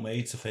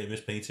Milkmaid's a famous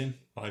painting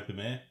by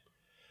Vermeer.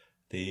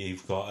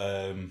 They've got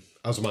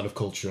As a man of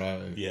culture,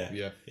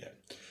 yeah.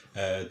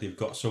 They've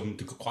got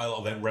quite a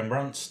lot of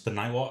Rembrandts. The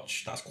Night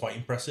Watch, that's quite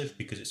impressive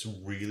because it's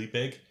really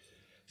big.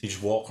 So you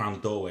just walk around the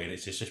doorway and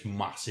it's just this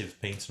massive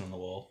painting on the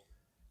wall.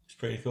 It's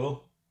pretty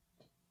cool.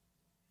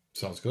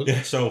 Sounds good.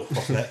 Yeah. So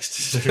what's next?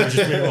 Should we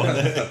just move on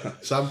there?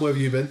 Sam, where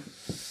have you been?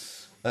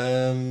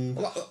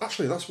 Well,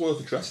 actually, that's worth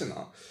addressing.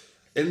 That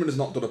Inman has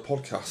not done a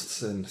podcast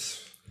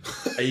since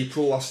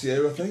April last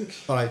year, I think.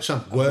 All right, Sam,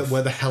 where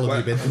the hell have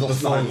you been? For the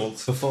last 9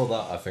 months. Before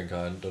that, I think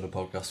I hadn't done a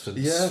podcast since.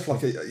 Yeah, for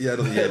like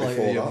another year Like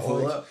before a year that. before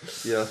like.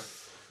 Yeah.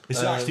 This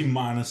is actually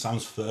mine and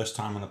Sam's first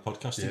time on a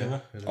podcast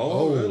together.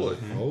 Oh, really?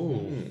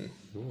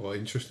 Oh,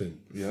 interesting.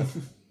 Yeah.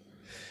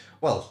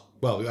 Well,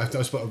 I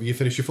suppose you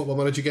finished your Football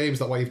Manager game. Is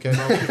that why you've came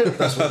out?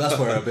 that's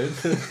where I've been.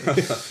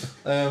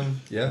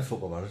 Yeah,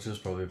 Football Manager's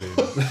probably been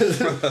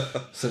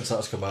since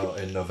that's come out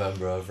in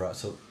November. I've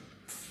racked up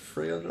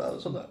 300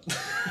 hours on that.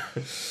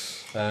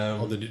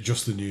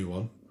 Just the new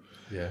one.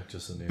 Yeah,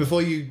 just the new.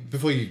 Before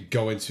you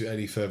go into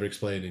any further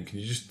explaining, can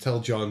you just tell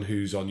John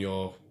who's on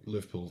your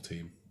Liverpool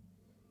team?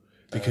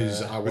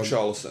 Because I want.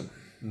 Richarlison.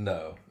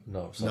 No.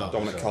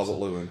 Dominic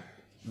Calvert-Lewin.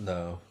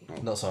 No,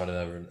 not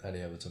signing any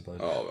Everton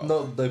players. Oh, right.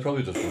 No, they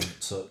probably just won't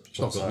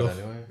sign enough.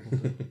 anyway.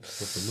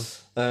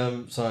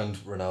 Signed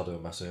Ronaldo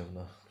and Messi, haven't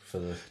they?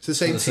 It's the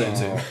same team.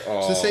 team.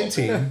 It's the same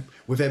team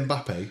with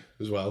Mbappe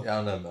as well. Yeah,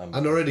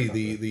 and already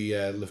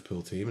the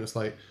Liverpool team, and it's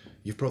like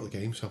you've brought the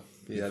game, so.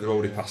 Yeah, they're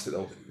already past it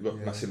though.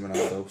 Messi and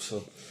Ronaldo,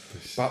 so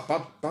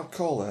bad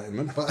call there,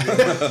 man.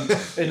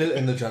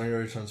 in the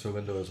January transfer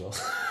window as well.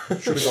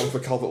 Should have gone for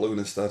Calvert-Lewin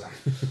instead.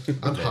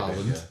 And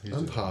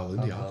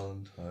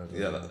Haaland.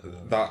 Yeah,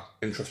 that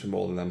interests me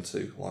more than them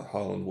two. Like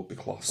Haaland would be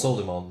class.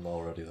 Sold him on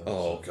already though.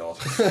 Oh god.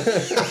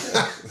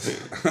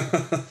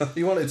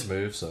 He wanted to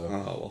move,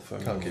 so fair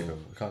can't keep him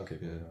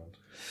around.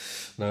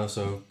 No,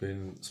 so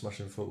been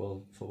smashing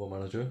football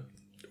manager.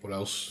 What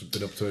else?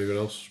 Been up to anyone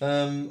else?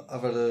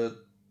 I've had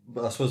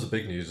I suppose the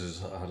big news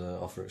is I had an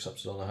offer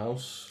accepted on the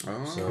house.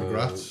 So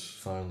congrats.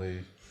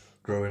 Finally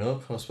growing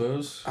up, I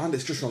suppose. And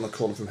it's just around the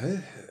corner from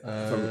here.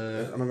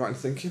 Am I right in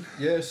thinking?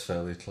 Yeah, it's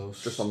fairly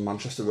close. Just on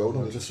Manchester Road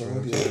on the other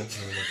side.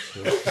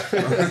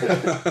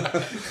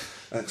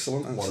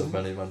 Excellent. One of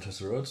many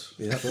Manchester roads.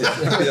 Yeah.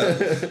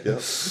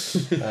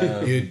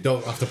 You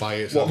don't have to buy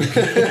it.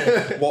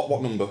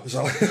 What number?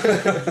 Sorry.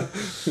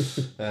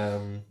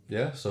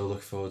 Yeah, so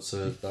looking forward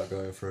to that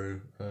going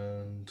through,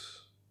 and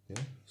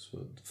yeah, so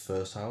the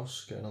first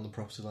house, getting on the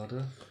property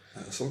ladder.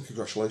 Excellent,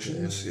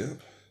 congratulations. Yeah.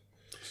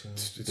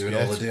 It's doing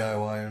all the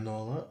DIY and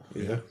all that.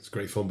 Yeah, it's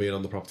great fun being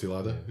on the property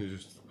ladder.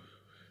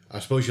 I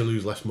suppose you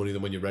lose less money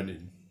than when you're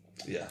renting.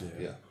 Yeah.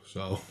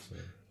 So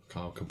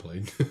Can't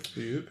complain.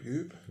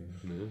 Yep.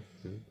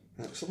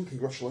 Excellent,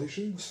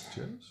 congratulations.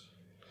 Cheers.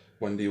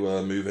 When do you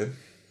move in?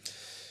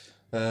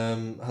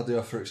 Had the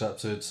offer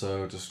accepted,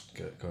 so just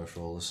go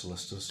through all the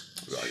solicitors.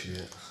 Right.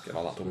 Yeah. Get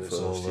all that done It's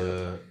first.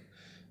 all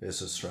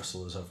it's as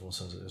stressful as everyone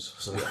says it is.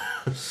 So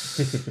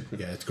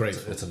Yeah, it's great.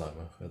 it's a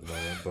nightmare at the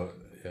moment, but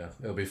yeah,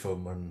 it'll be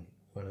fun when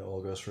it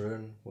all goes through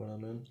and when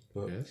I'm in.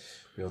 But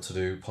be able to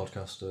do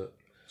podcast at I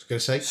was going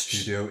to say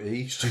Studio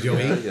E. Studio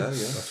E. Yeah.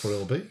 That's what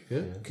it'll be.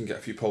 Yeah. Can get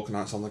a few poker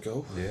nights on the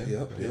go.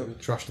 Yep.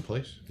 Trash the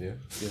place. Yeah.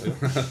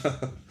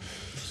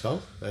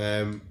 So,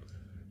 do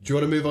you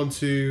want to move on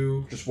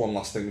to? Just one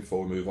last thing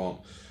before we move on.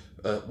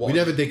 We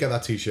never did get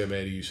that T-shirt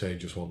made. Are you saying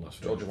just one last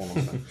thing? Just one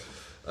last thing.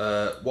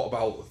 What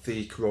about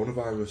the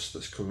coronavirus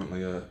that's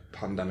currently a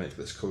pandemic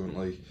that's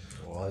currently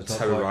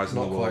terrorising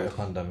the world? Not quite a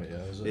pandemic yet,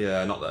 is it?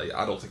 Yeah, not that.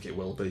 I don't think it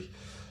will be.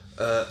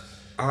 I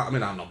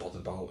mean, I'm not bothered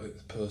about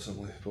it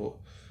personally, but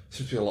there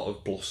seems to be a lot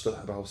of bluster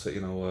about it.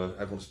 You know,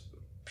 everyone's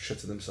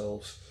shitting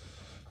themselves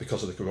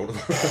because of the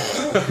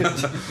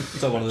coronavirus.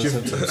 Is that one of the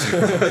symptoms?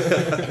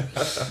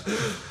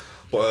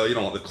 But you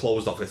know, like they've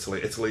closed off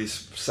Italy. Italy's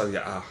Serie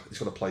A is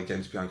going to play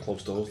games behind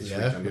closed doors this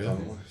weekend,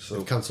 apparently. So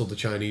they've cancelled the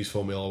Chinese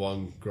Formula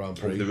One Grand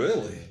Prix. they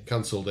really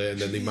Cancelled it, and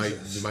then they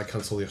might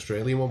cancel the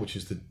Australian one, which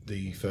is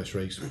the first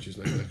race, which is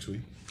next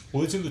week.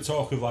 Well, isn't the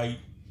talk of like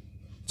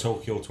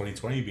Tokyo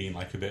 2020 being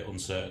like a bit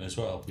uncertain as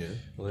well? Yeah.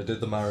 Well, they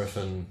did the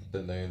marathon,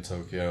 didn't they, in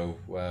Tokyo,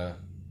 where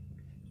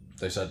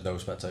they said no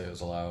spectators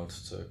allowed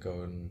to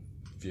go and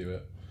view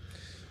it,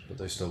 but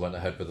they still went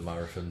ahead with the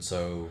marathon.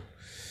 So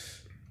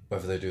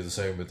whether they do the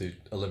same with the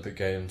Olympic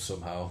Games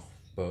somehow,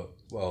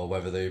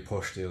 whether they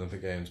push the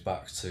Olympic Games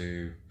back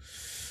to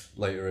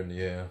later in the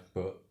year,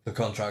 but the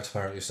contract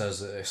apparently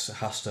says that it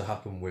has to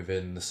happen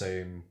within the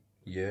same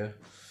year.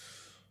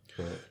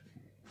 But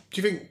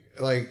Do you think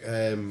do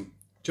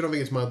you not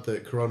think it's mad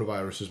that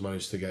coronavirus has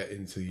managed to get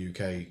into the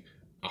UK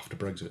after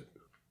Brexit?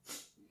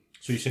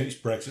 So you say it's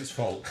Brexit's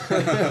fault?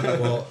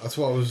 Well, that's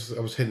what I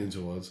was hinting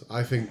towards.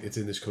 I think it's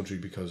in this country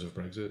because of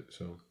Brexit,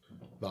 so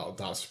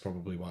that's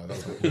probably why.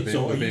 So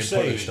are you being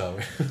saying punished, are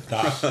we?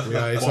 that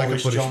Yeah, it's like a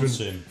Boris punishment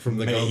Johnson from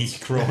the made gods.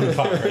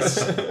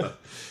 coronavirus?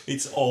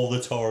 It's all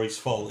the Tories'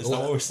 fault. Is that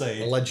what we're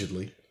saying?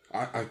 Allegedly.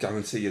 I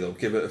guarantee you, though,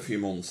 give it a few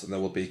months and there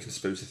will be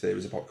conspiracy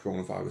theories about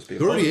coronavirus being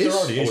There already is. There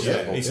already is,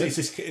 Yeah.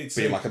 yeah. It's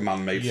being like a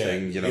man-made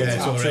thing, you know. Yeah,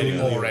 it's absolutely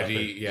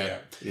already. Yeah.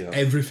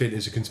 Everything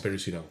is a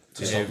conspiracy now.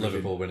 To stop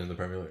Liverpool winning the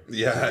Premier League.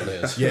 Yeah. It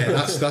is. Yeah,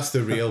 that's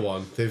the real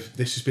one. This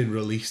has been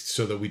released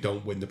so that we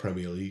don't win the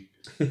Premier League.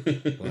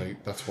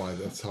 That's how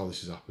this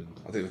has happened.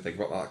 I didn't even think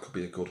about that. That could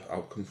be a good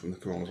outcome from the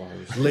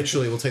coronavirus.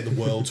 Literally, it will take the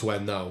world to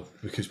end now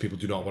because people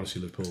do not want to see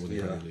Liverpool win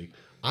the Premier League.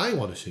 I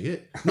want to see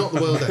it, not the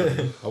world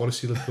end. I want to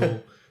see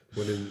Liverpool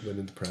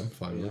winning the Prem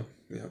finally.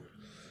 Yeah.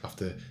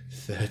 After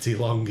 30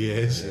 long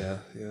years. Yeah.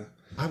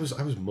 I was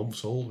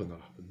months old when that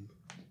happened.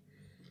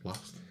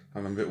 Last. I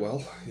remember it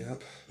well,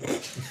 yep.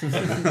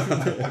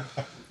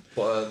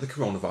 But the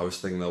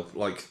coronavirus thing, though,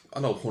 like, I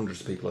know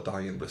hundreds of people are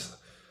dying, but it's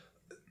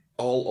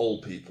all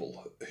old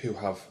people who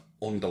have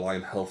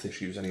underlying health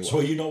issues anyway. So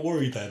are you not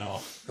worried then,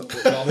 or? No,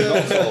 I mean,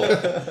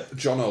 also,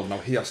 John O, now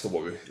he has to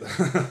worry.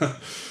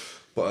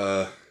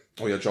 But,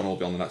 John will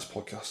be on the next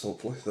podcast,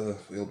 hopefully.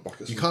 He'll be back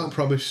at You can't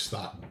promise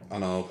that. I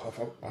know,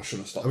 I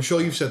shouldn't have stopped. I'm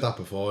sure you've said that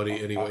before, and you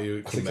I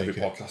couldn't think every make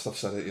it. podcast I've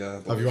said it, yeah.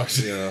 But, Have you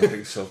actually? Yeah, I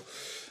think so.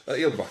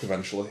 He'll be back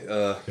eventually.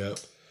 Yeah.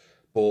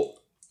 But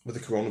with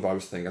the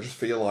coronavirus thing, I just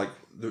feel like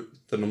the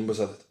numbers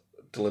are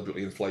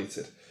deliberately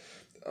inflated.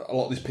 A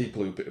lot of these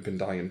people who've been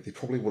dying, they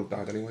probably would have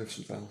died anyway of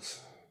something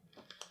else.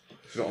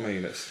 Do you know what I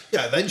mean?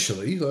 Yeah,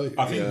 eventually.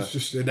 I think it's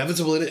just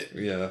inevitable, isn't it?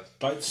 Yeah.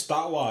 Like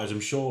stat-wise, I'm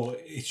sure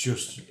it's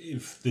just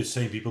if the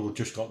same people have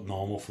just got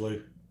normal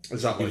flu.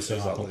 Exactly. You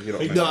know what I mean? You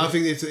know No, I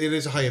think it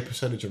is a higher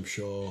percentage, I'm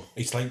sure.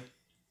 It's like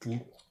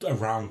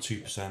around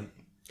 2%.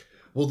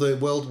 Well, the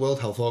World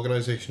Health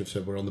Organization have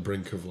said we're on the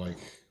brink of like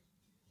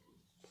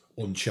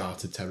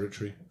uncharted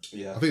territory.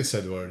 Yeah. I think they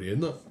said we're already in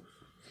that.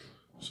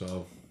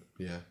 So,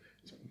 yeah,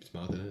 it's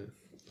mad, isn't it?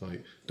 It's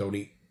like, don't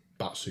eat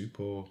bat soup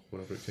or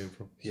whatever it came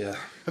from. Yeah.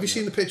 Have you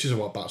seen the pictures of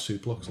what bat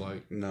soup looks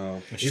like?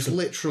 No. It's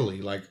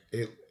literally like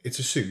it's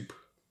a soup,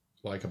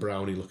 like a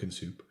brownie looking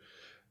soup.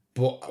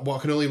 But what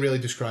I can only really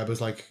describe as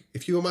like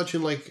if you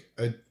imagine like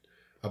a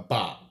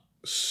bat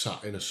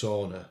sat in a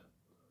sauna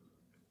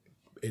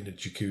in a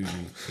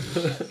jacuzzi.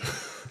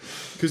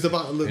 Because the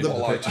bat, the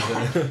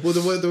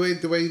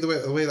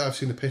way that I've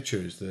seen the picture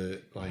is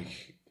that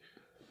like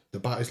the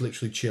bat is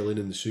literally chilling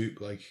in the soup.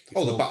 Like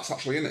the bat's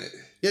actually in it.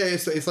 Yeah,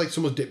 it's like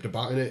someone's dipped a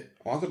bat in it.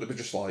 Oh, I thought it'd be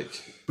just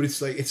like. But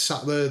it's like it's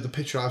sat there. The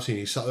picture I've seen,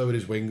 he's sat there with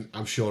his wings.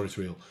 I'm sure it's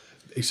real.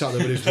 He sat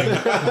there with his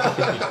wings.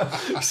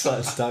 You're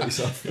starting to start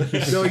yourself.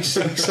 No, he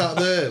sat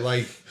there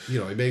like he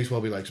may as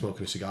well be like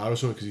smoking a cigar or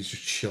something because he's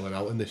just chilling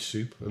out in this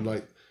soup. And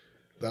like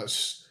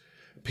that's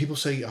people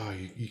say,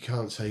 you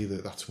can't say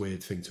that that's a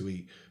weird thing to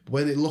eat. But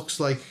when it looks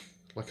like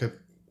a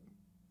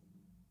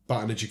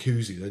bat in a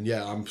jacuzzi, then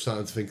yeah, I'm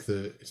starting to think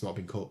that it's not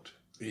been cooked.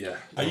 Yeah.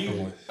 Are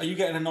you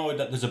getting annoyed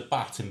that there's a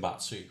bat in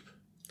bat soup?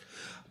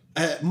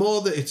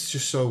 More that it's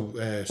just so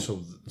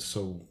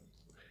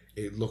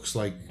it looks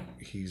like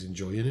he's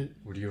enjoying it.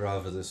 Would you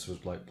rather this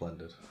was like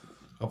blended?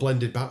 A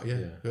blended bat,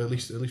 yeah. At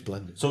least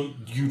blended. So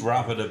you'd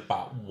rather the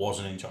bat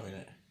wasn't enjoying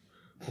it?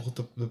 Well,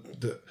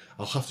 the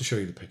I'll have to show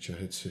you the picture.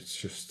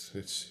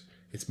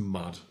 It's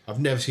mad. I've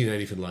never seen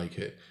anything like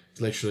it.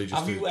 It's literally just.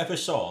 Have you ever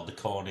saw the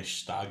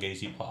Cornish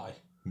stargazy pie?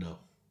 No.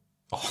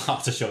 I'll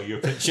have to show you a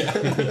picture.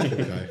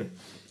 Okay.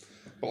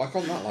 But like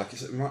on that, like it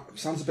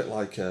sounds a bit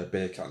like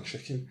beer can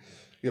chicken.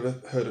 You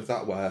ever heard of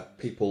that where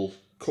people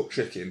cook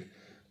chicken,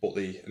 but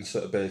they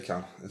insert a beer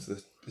can into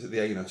is it the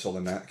anus or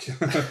the neck?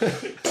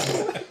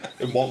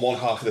 In one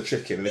half of the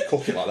chicken, and they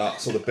cook it like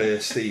that, so the beer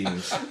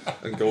steams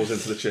and goes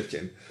into the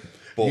chicken.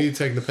 But Are you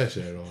taking the piss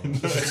here, or?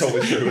 it's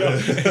totally true.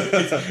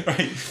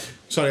 Right.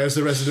 Sorry, as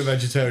the resident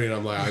vegetarian,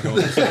 I'm like, I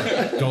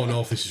don't know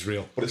if this is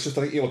real. But it's just,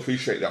 I think you'll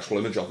appreciate the actual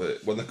image of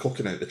it. When they're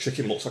cooking it, the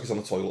chicken looks like it's on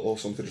the toilet or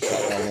something, just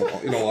sat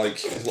down, like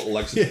his little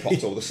legs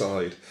propped over the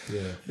side.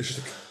 Yeah. It's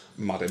just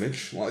a mad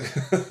image. Like,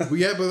 Well,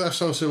 yeah, but that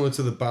sounds similar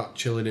to the bat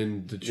chilling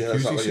in the yeah, jacuzzi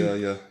exactly,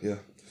 scene. yeah.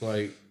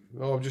 Like,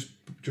 oh, I'm just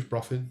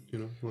brothing, you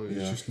know. Like,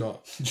 It's just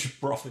not. Just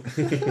profit.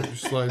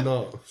 Just like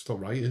not. It's not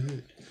right, is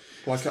it?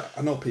 Like,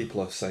 I know people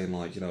are saying,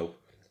 like,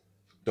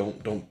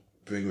 don't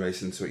bring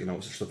race into it,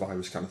 it's just a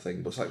virus kind of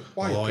thing. But it's like,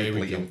 why are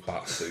people eating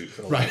bat soup?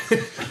 Right.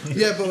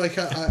 Yeah, but like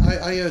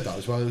I heard that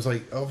as well. It was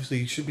like, obviously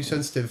you should be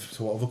sensitive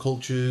to what other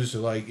cultures are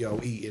like,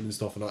 eating and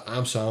stuff, and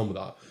I'm sound with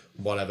that,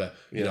 whatever,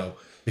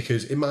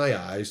 because in my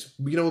eyes,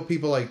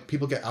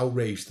 people get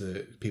outraged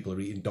that people are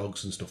eating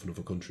dogs and stuff in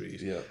other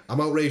countries. Yeah. I'm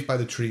outraged by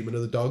the treatment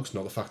of the dogs,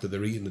 not the fact that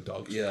they're eating the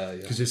dogs. Yeah.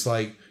 Because it's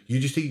like, you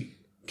just eat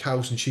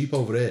cows and sheep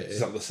over here. It's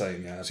not the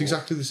same, yeah. It's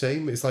exactly the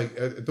same. It's like,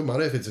 it doesn't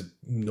matter if it's a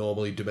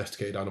normally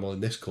domesticated animal in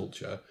this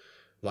culture.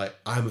 Like,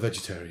 I'm a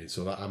vegetarian,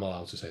 so that I'm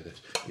allowed to say this.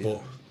 Yeah.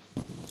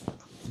 But,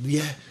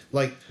 yeah,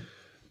 like,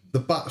 the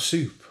bat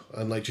soup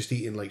and, like, just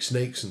eating, like,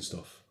 snakes and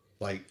stuff.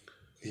 Like...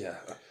 Yeah.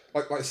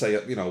 Like I say,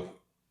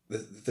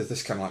 there's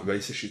this kind of, like,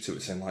 race issue to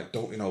it, saying, like,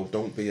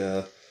 don't be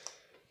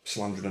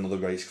slandering another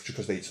race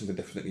because they eat something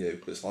different than you.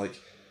 But it's like,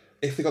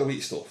 if they've got to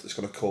eat stuff that's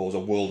going to cause a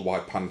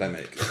worldwide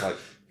pandemic, it's like,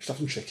 just have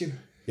some chicken.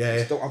 Yeah.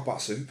 Just don't have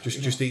bat soup.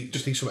 Just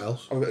eat something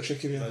else. Have a bit of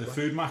chicken, yeah. The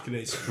food market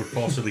it's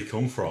reportedly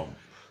come from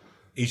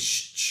is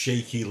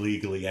shaky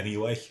legally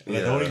anyway. And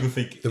I don't even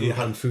think... The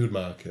Wuhan food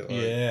market.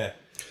 Like. Yeah.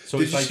 So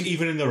Did it's you like, see-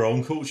 even in their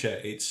own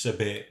culture, it's a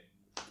bit...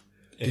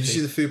 Did you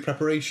see the food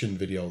preparation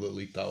video that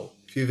leaked out?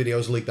 A few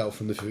videos leaked out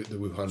from the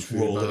Wuhan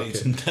food rolling market.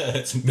 it in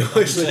dirt and No,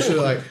 it's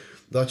literally like...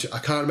 I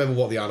can't remember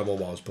what the animal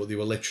was, but they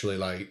were literally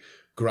like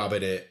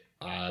grabbing it,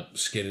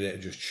 skinning it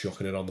and just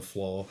chucking it on the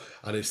floor,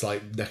 and it's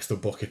like next to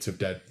buckets of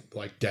dead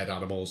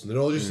animals, and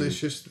they're all just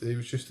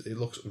it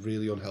looks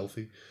really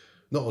unhealthy.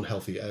 Not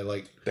unhealtly,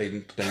 like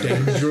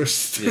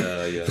dangerous.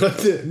 Yeah.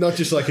 Not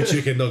just like a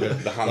chicken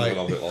nugget. The handling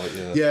of it,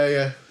 like,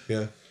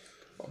 Yeah.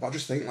 But I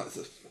just think, like,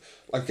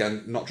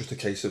 again, not just a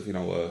case of,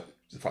 the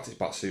fact it's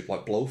bat soup,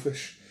 like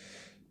blowfish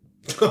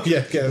Oh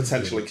yeah,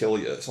 potentially kill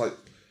you. It's like,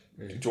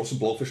 do you want some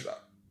blowfish?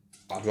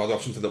 I'd rather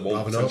have something that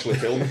won't potentially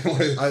kill me.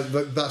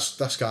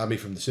 That scarred me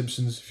from The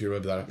Simpsons, if you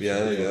remember that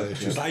episode. Yeah.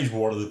 It's just, That is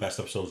one of the best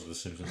episodes of The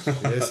Simpsons.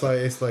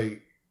 it's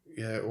like,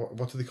 yeah.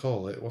 What do they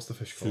call it? What's the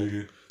fish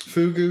called?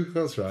 Fugu.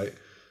 That's right.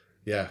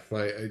 Yeah,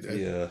 like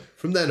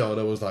from then on,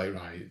 I was like,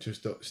 right,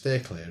 just stay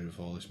clear of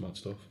all this mad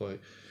stuff. Like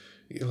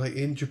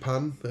in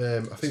Japan, I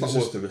think it's not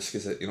worth the risk,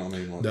 is it? You know what I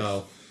mean? Like,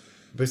 no,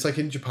 but it's like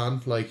in Japan,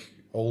 like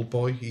Old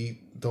Boy,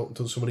 don't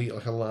someone eat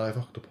like a live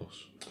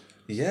octopus?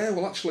 Yeah,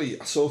 well,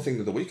 actually, I saw a thing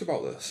the other week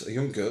about this. A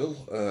young girl,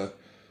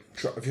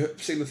 have you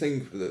seen the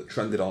thing that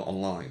trended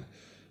online?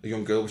 A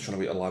young girl was trying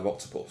to eat a live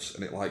octopus,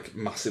 and it like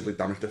massively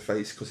damaged her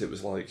face because it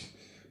was like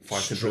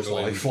fighting for its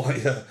life,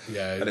 like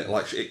and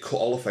it cut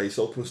all her face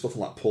open and stuff,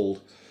 and like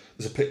pulled.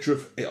 There's a picture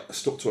of it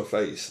stuck to her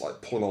face,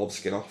 like pulling all the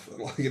skin off, and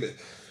like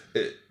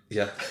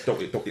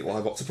don't eat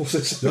live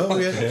octopuses.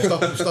 No,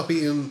 stop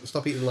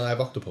eating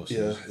live octopus.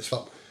 Yeah,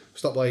 stop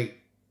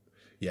like,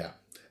 yeah.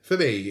 For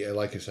me,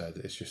 like I said,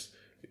 it's just.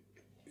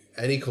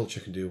 Any culture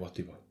can do what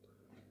they want,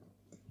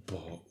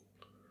 but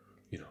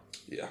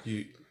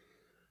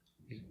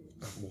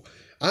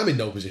I'm in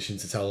no position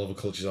to tell other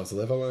cultures how to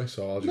live, am I?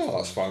 So I'll just. No,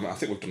 that's fine. I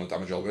think we've done the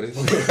damage already.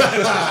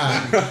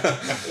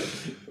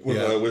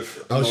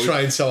 I was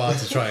trying so hard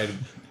to try and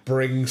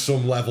bring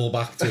some level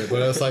back to it,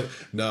 but I was like,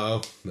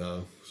 no.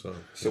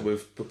 So we're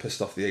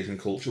pissed off the Asian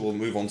culture. We'll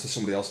move on to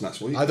somebody else next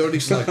week. I'd already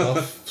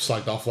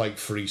slagged off like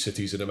 3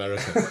 cities in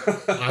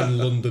America and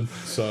London.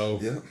 So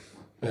yeah.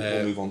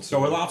 We'll move on to... So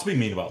we're allowed to be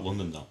mean about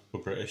London, though.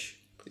 We're British.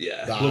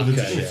 Yeah. London's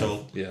a okay,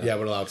 shithole. Yeah,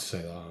 we're allowed to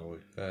say that, aren't we?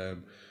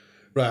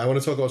 Right, I want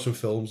to talk about some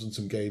films and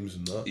some games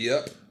and that.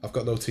 Yep. I've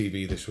got no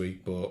TV this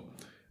week, but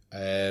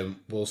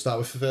we'll start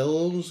with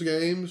films,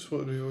 games.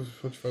 What do you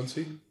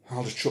fancy?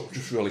 I'll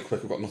just really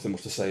quick. I've got nothing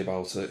much to say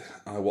about it.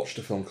 I watched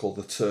a film called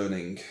The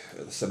Turning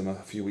at the cinema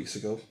a few weeks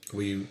ago.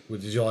 Did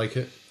you like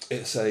it?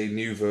 It's a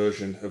new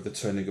version of The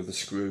Turning of the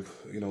Screw.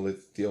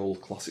 The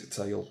old classic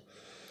tale.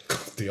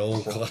 The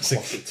old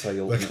classic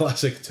tale. The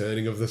classic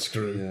turning of the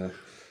screw. Yeah.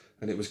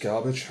 and it was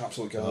garbage,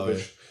 absolute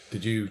garbage.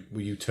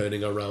 Were you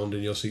turning around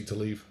in your seat to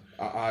leave?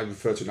 I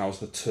refer to it now as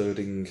the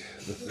turding.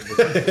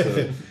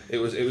 The it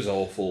was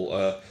awful.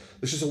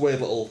 There's just a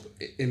weird little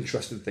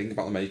interesting thing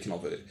about the making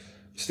of it.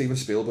 Steven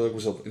Spielberg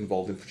was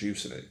involved in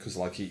producing it because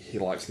like he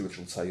likes the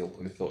original tale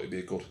and he thought it'd be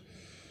a good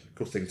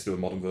thing to do a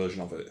modern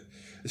version of it.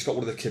 It's got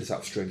one of the kids out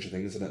of Stranger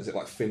Things in it. Is it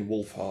like Finn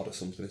Wolfhard or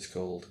something? It's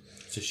called.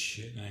 It's a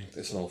shit name.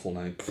 It's an awful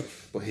name,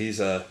 but he's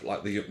like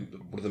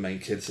one of the main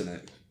kids in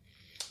it,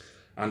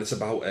 and it's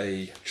about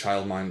a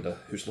childminder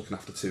who's looking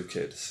after two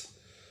kids.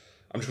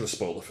 I'm just going to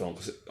spoil the film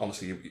because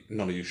honestly,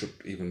 none of you should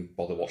even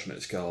bother watching it.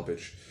 It's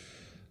garbage.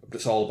 But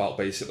it's all about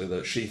basically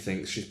that she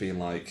thinks she's being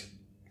like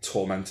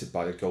tormented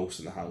by a ghost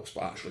in the house,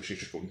 but actually she's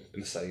just going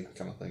insane,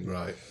 kind of thing.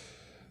 Right.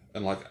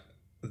 And like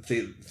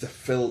the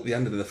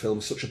end of the film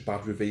is such a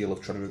bad reveal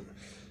of trying to.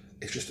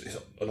 It's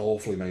an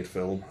awfully made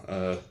film.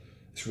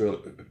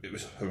 It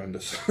was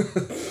horrendous.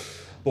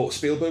 But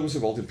Spielberg was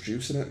involved in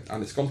producing it,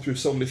 and it's gone through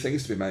so many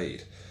things to be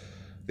made.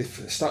 They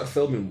started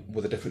filming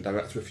with a different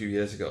director a few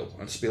years ago,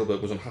 and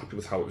Spielberg was unhappy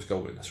with how it was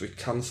going, so he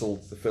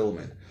cancelled the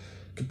filming,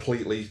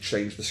 completely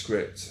changed the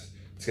script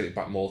to get it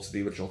back more to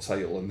the original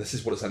tale, and this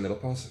is what it's ended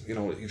up as. You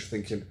know, you're just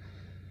thinking,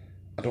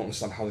 I don't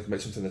understand how they can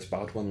make something this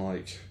bad when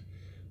like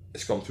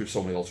it's gone through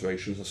so many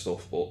alterations and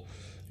stuff. But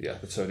yeah,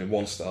 they're turning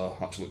 1 star,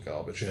 absolute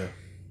garbage. Yeah.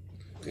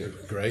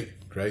 Great.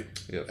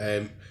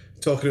 Yeah.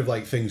 Talking of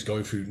like things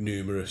going through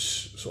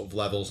numerous sort of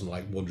levels and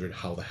like wondering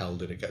how the hell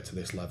did it get to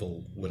this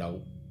level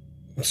without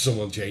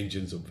someone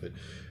changing something.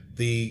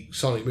 The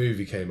Sonic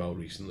movie came out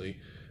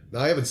recently. Now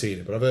I haven't seen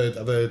it, but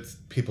I've heard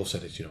people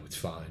said it's it's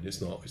fine.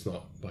 It's not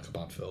like a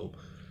bad film.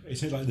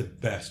 It's like the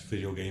best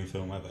video game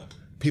film ever.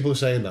 People are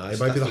saying that it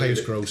might be the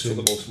highest grossing. It's the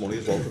most money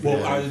as well.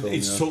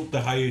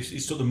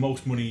 It took the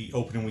most money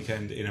opening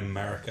weekend in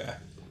America,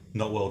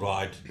 not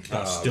worldwide.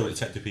 That's still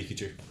Detective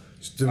Pikachu.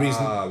 The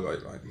reason,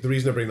 right. The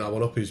reason I bring that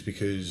one up is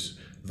because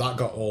that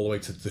got all the way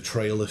to the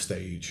trailer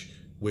stage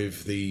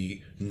with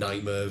the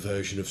Nightmare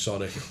version of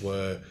Sonic,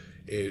 where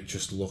it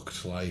just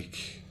looked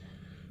like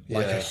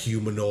a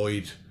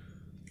humanoid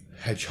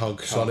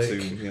hedgehog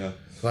Cartoon, Sonic. yeah.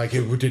 Like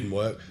it didn't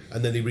work,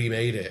 and then they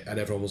remade it, and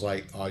everyone was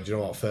like, "Oh, do you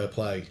know what? Fair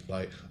play."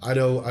 Like I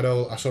know.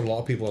 I saw a lot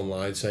of people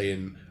online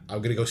saying, "I'm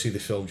going to go see the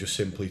film just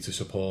simply to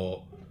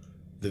support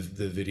the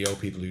video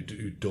people who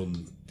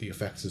done the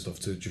effects and stuff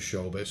to just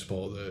show a bit of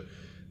support that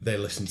they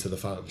listen to the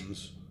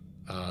fans."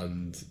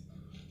 And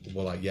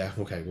we're like, "Yeah,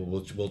 okay,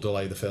 we'll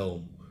delay the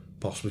film,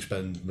 possibly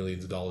spend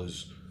millions of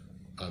dollars,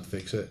 and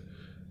fix it."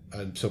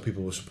 And so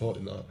people were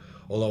supporting that.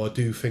 Although I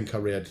do think I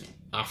read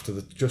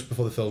just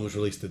before the film was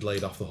released, they'd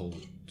laid off the whole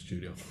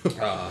studio.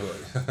 Right.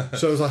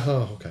 So I was like,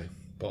 oh, okay.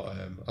 But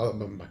I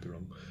might be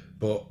wrong.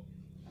 But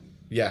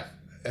yeah,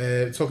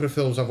 talking of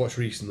films I've watched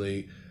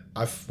recently,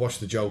 I've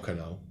watched The Joker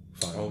now.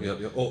 Finally. Oh,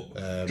 yeah.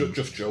 Oh,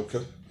 just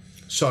Joker.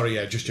 Sorry,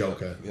 yeah, just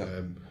Joker.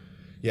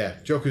 Yeah.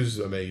 Joker's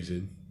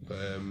amazing. Me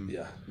and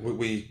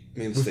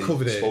We've Steve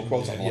covered it, spoke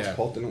about it on the last yeah.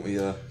 pod, didn't we?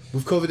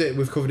 We've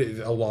covered it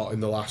a lot in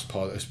the last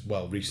pod as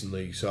well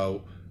recently,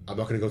 so I'm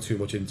not going to go too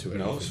much into it.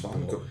 No, it's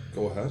fine.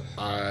 Go ahead.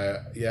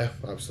 Yeah,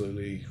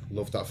 absolutely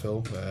loved that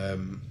film. Are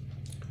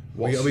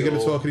we What's going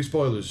to talk any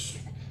spoilers?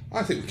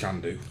 I think we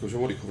can do, because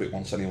we've already covered it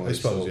once anyway. I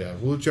suppose, yeah.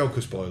 Well,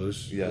 Joker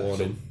spoilers, Yeah,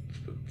 warning.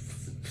 so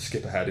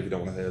skip ahead if you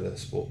don't want to hear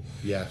this, but...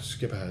 Yeah,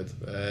 skip ahead.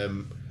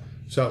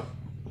 So...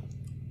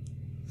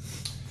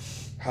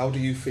 How do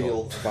you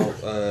feel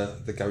about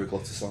the Gary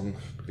Glitter song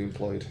being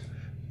played?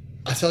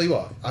 I tell you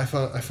what, I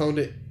found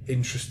it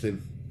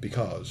interesting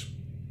because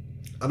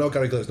I know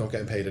Gary Glitter's not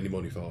getting paid any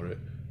money for it.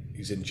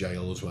 He's in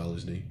jail as well,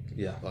 isn't he?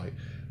 Yeah.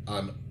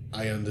 And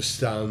I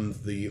understand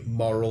the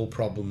moral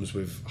problems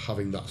with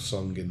having that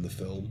song in the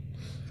film.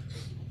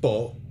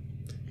 But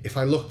if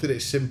I looked at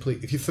it simply,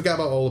 if you forget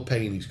about all the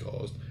pain he's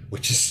caused,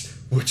 which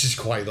is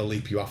quite the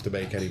leap you have to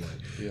make anyway.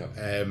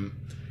 Yeah.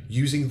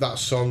 Using that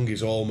song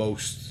is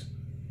almost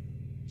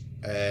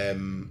what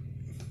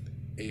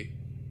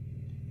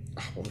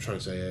I'm trying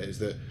to say here is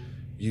that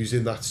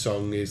using that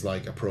song is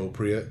like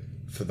appropriate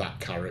for that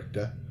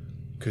character,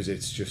 because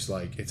it's just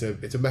like it's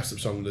a messed up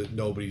song that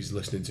nobody's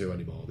listening to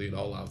anymore, that you're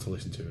not allowed to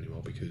listen to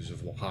anymore because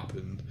of what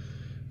happened.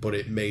 But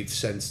it made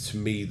sense to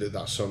me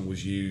that song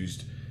was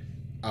used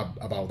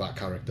about that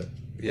character.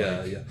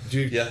 Yeah,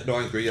 yeah. No,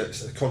 I agree. Yeah,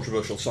 it's a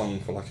controversial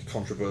song for like a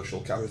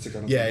controversial character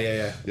kind of Yeah, thing.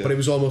 yeah. But it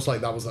was almost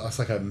like that's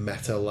like a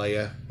meta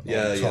layer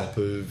on top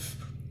of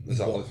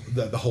exactly.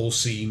 The whole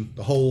scene.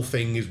 The whole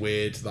thing is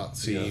weird. That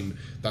scene.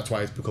 That's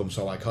why it's become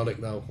so iconic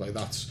now. Like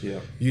that's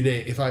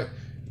if I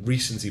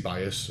recency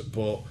bias,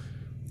 but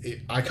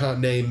I can't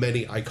name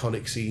many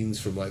iconic scenes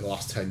from like the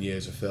last 10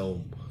 years of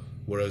film,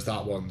 whereas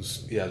that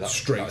one's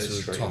straight to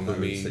the top of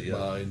my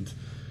mind.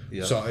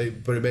 Yeah. So,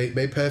 but it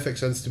made perfect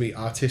sense to me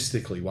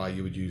artistically why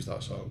you would use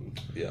that song.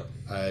 Yeah.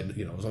 And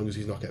as long as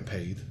he's not getting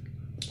paid,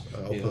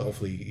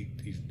 hopefully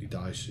he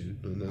dies soon.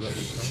 And then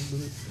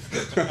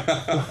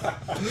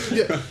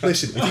yeah.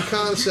 Listen, if you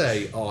can't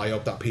say, "Oh, I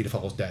hope that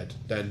paedophile's dead,"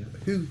 then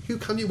who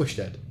can you wish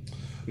dead?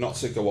 Not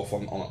to go off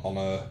on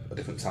a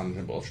different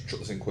tangent, but I'll chuck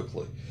this in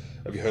quickly.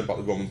 have you heard about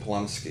the Roman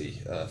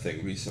Polanski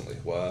thing recently,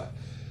 where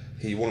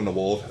he won an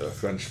award at a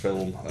French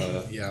film,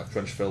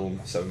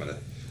 7 minute,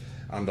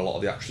 and a lot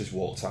of the actors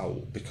walked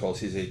out because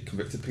he's a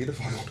convicted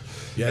paedophile.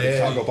 He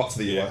can't go back to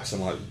the US,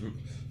 and I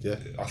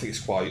think it's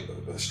quite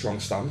a strong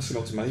stance,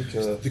 to make.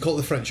 They call it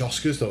the French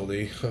Oscars, don't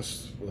they?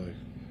 That's like,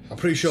 I'm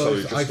pretty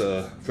sure. Sorry,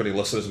 for any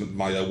listeners,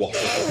 my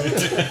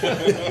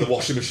the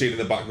washing machine in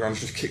the background's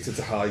just kicked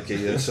into high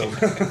gear, so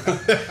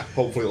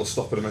hopefully it'll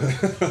stop in a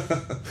minute.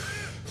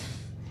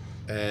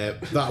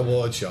 That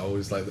award show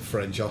is like the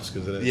French Oscars,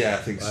 isn't it? Yeah, I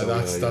think so.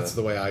 That's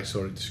the way I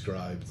saw it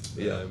described.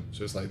 Yeah.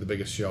 So it's like the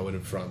biggest show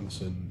in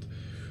France, and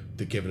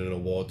they're giving an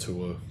award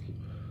to a.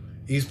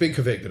 He's been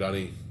convicted, hasn't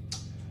he?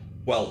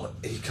 Well,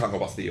 he can't go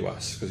back to the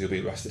US because he'll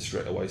be arrested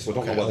straight away. So I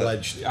don't know whether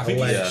alleged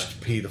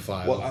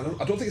paedophile. Well, I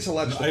don't think it's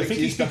alleged. I think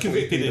he's been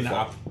convicted in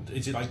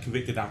is it like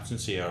convicted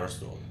absence or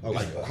stuff?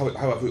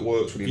 However it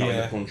works when you're not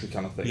in the country,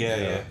 kind of thing.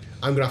 Yeah.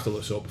 I'm gonna have to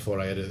look this up before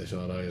I edit this,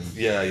 aren't I? And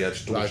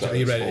Just double check. Are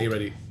you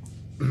ready?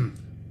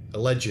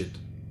 Allegedly.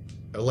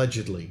 You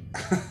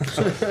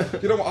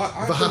know what?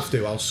 If I have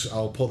to,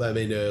 I'll put them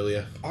in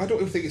earlier. I don't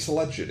even think it's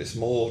alleged. It's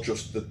more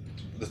just the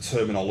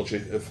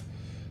terminology of,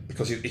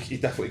 because he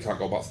definitely can't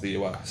go back to the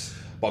US.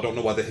 But I don't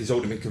know whether he's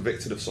already been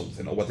convicted of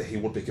something or whether he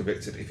would be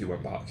convicted if he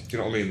went back. Do you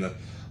know what I mean?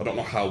 I don't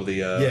know how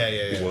they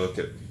work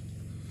it.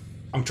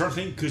 I'm trying to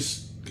think,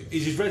 because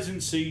is his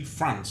residency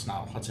France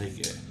now? I take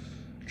it.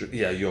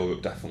 Yeah,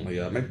 Europe definitely.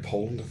 Maybe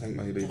Poland, I think,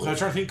 maybe. I'm trying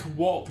to think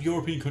what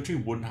European country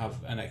wouldn't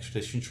have an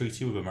extradition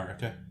treaty with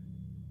America.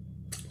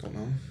 Don't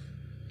know.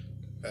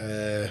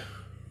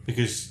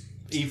 Because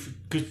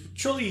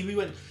surely if he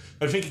went,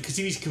 I'm thinking because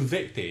if he's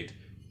convicted,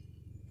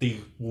 they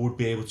would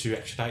be able to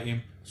extradite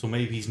him. So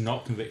maybe he's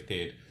not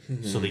convicted,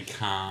 so they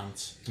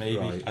can't. Maybe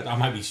Right. I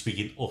might be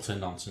speaking utter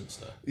nonsense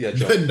there. Yeah,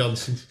 Joe.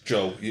 Nonsense.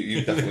 Joe,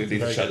 you definitely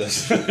need to check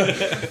this.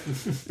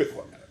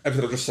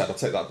 Everything I've just said, I'll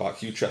take that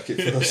back. You check it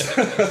first.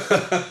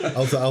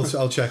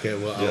 I'll check it.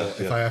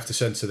 If I have to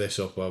censor this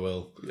up, I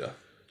will. Yeah.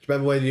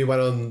 Remember when you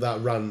went on that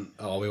rant?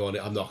 Oh, we want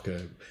it. I'm not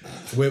gonna.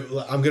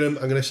 I'm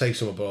gonna say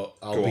something, but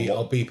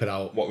I'll beep it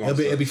out.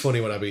 It'll be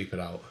funny when I beep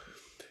it out.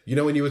 You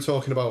know when you were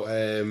talking about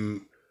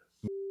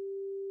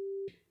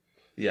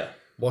yeah.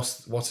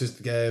 What's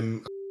his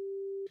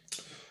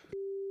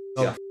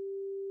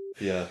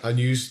Yeah. And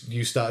you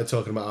started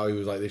talking about how he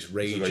was like this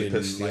raging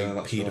rapist,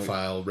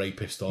 paedophile,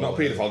 rapist, or not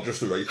paedophile,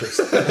 just a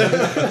rapist.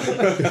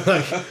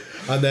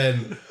 and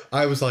then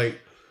I was like,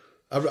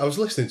 I was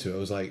listening to it. I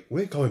was like,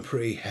 we're going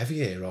pretty heavy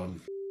here on.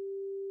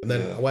 And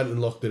then I went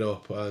and looked it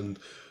up, and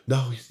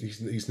no,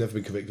 he's never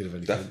been convicted of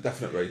anything.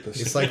 Definite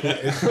rapist. It's like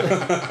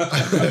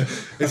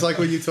it's like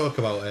when you talk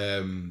about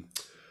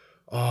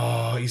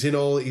he's in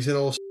all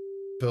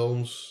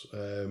films.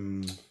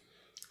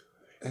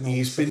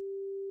 He's been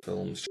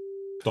films.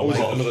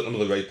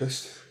 Another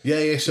rapist.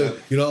 Yeah. So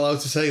you're not allowed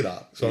to say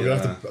that. So I'm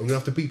gonna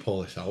have to beep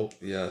all this out.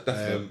 Yeah,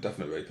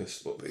 definite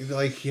rapist. But he's.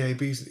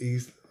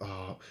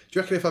 Oh, do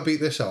you reckon if I beat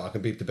this out, I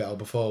can beep the bit out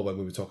before when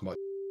we were talking about?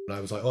 And I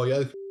was like, oh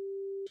yeah.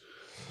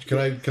 Can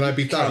I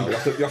beep that out?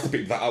 You have to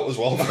beep that out as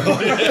well.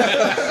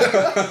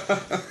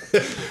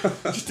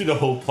 Just did a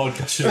whole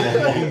podcast with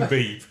a long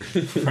beep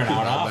for an hour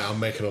and a half. I'm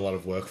making a lot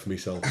of work for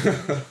myself.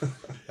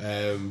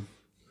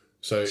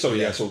 So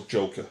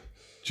Joker.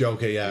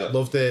 Joker,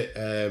 loved it.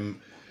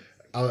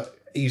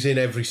 He's in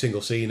every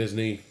single scene, isn't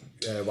he?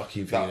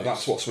 Joaquin Phoenix.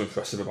 That's what's so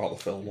impressive about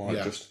the film.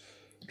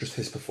 Just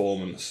his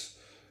performance.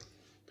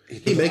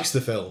 He makes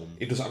the film.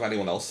 He doesn't have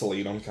anyone else to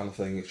lean on, kind of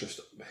thing. It's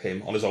just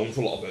him on his own for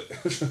a lot of it,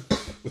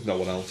 with no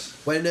one else.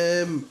 When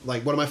one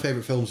of my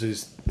favourite films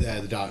is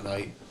The Dark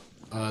Knight,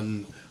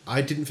 and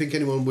I didn't think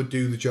anyone would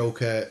do the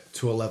Joker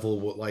to a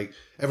level like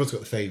everyone's got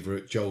the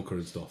favourite Joker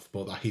and stuff,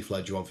 but that Heath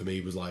Ledger one for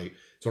me was like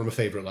it's one of my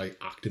favourite like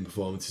acting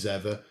performances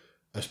ever,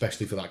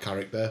 especially for that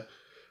character.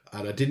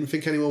 And I didn't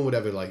think anyone would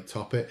ever like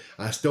top it.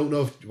 And I still don't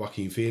know if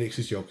Joaquin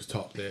Phoenix's Joker's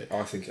topped it.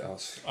 I think it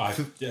has. I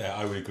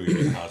would agree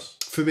it has.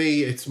 For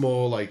me, it's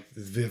more like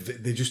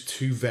they're just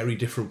two very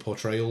different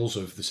portrayals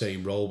of the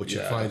same role, which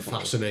I find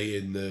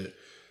fascinating. That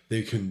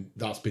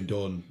that's been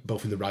done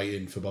both in the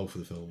writing for both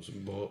of the films,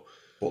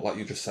 but like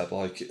you just said,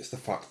 like it's the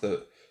fact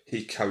that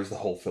he carries the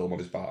whole film on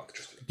his back.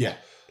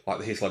 Like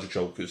the Heath Ledger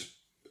Joker's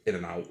in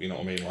and out. You know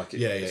what I mean? Like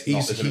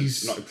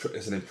he's not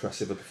as an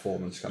impressive a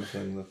performance kind of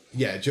thing.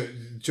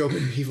 Joker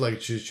Heath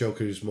Ledger's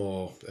Joker is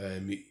more.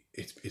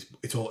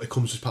 It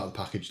comes as part of the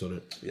package, doesn't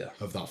it? Yeah.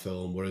 Of that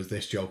film, whereas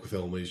this Joker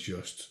film is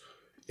just.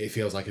 It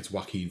feels like it's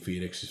Joaquin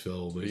Phoenix's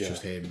film. It's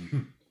just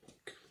him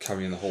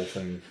carrying the whole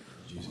thing.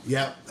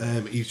 Yeah,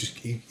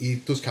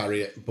 he does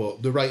carry it,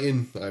 but the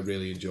writing I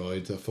really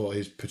enjoyed. I thought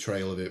his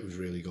portrayal of it was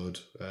really good.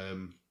 I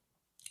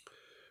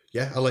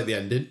like the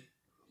ending.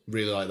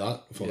 Really like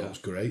that. I thought that was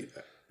great.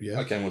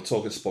 Yeah. Again, we're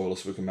talking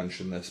spoilers, so we can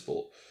mention this,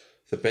 but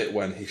the bit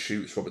when he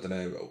shoots Robert De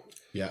Niro.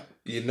 Yeah.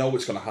 You know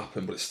it's going to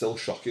happen, but it's still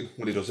shocking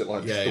when he does it.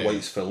 Like the way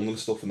it's filmed and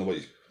stuff, and the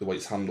way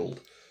it's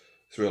handled.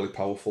 It's really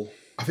powerful.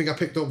 I think I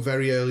picked up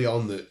very early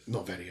on that,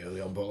 not very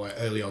early on, but like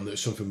early on that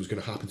something was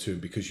going to happen to him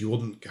because you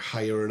wouldn't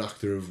hire an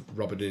actor of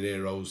Robert De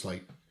Niro's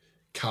like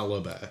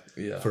caliber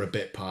Yeah. for a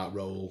bit part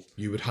role,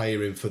 you would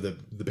hire him for the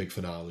big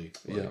finale.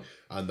 Yeah.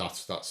 And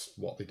that's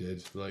what they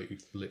did.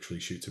 Like, literally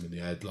shoot him in the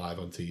head live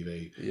on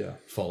TV. Yeah.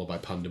 Followed by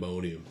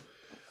pandemonium.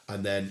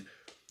 And then,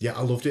 yeah,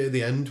 I loved it at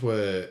the end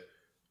where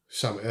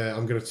Sam.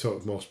 I'm going to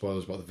talk more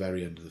spoilers about the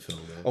very end of the film.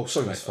 Oh,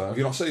 sorry, mate. fine. Have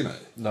you not seen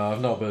it? No,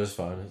 I've not, but it's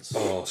fine. It's...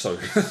 Oh,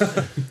 sorry.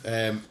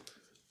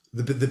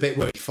 The bit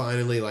where he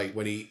finally, like,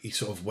 when he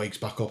sort of wakes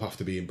back up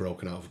after being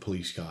broken out of a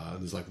police car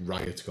and there's, like,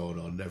 riots going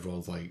on and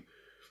everyone's, like,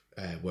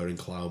 wearing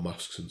clown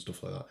masks and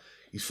stuff like that.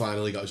 He's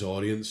finally got his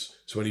audience.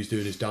 So when he's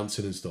doing his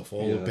dancing and stuff,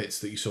 all the bits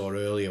that you saw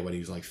earlier when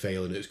he's, like,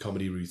 failing at his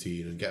comedy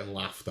routine and getting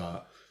laughed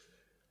at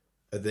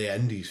the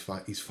end, he's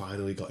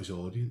finally got his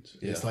audience.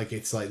 Yeah. It's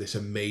like this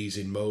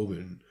amazing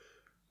moment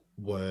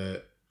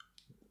where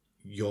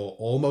you're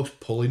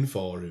almost pulling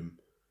for him,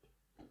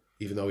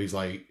 even though he's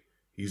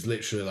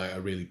literally like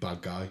a really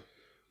bad guy.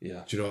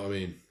 Yeah. Do you know what I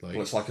mean? Like,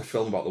 Well, it's like a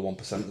film about the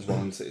 1% as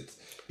well, isn't it?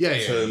 Yeah,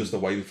 turns the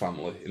Wayne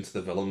family into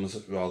the villains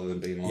rather than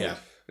being like... Yeah.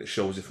 It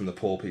shows it from the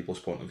poor people's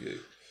point of view.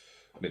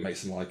 And it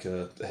makes them like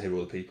a hero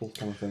of the people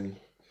kind of thing.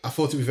 I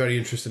thought it was very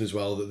interesting as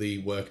well that they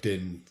worked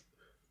in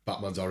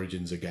Batman's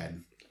origins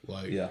again.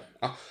 Like, Yeah.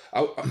 A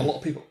lot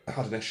of people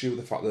had an issue with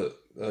the fact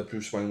that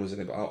Bruce Wayne was in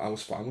it, but I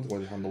was fine with the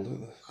way they handled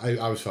it.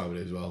 I was fine with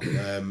it as well.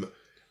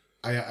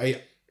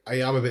 I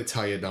am a bit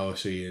tired now of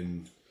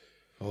seeing,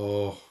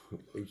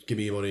 give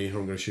me your money, I'm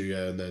going to shoot you,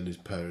 and then his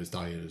parents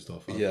dying and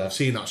stuff. I've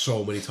seen that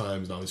so many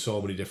times now in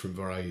so many different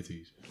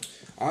varieties.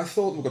 I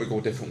thought we were going to go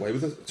a different way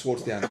with it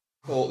towards the end.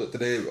 I thought that De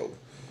Niro,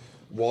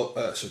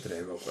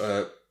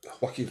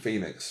 Joaquin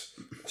Phoenix,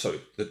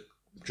 the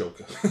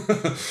Joker.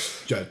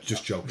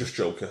 Just Joker. Just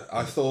Joker.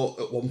 I thought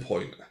at one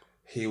point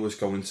he was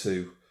going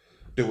to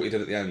do what he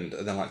did at the end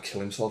and then like kill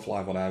himself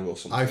live on air or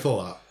something. I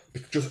thought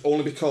that. Just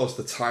only because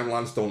the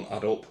timelines don't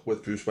add up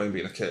with Bruce Wayne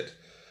being a kid.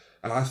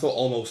 And I thought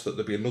almost that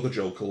there'd be another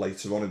Joker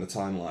later on in the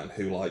timeline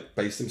who like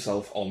based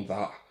himself on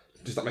that.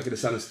 Does that make any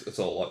sense at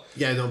all? Like,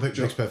 yeah, no, it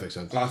makes perfect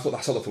sense. and I thought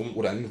that's how the film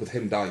would end, with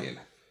him dying. And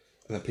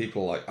then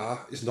people are like,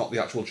 it's not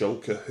the actual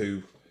Joker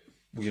who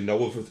we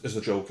know of as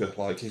the Joker.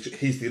 Like,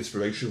 he's the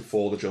inspiration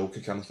for the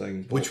Joker kind of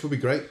thing. Which would be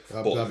great.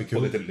 That'd be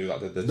cool. But they didn't do that,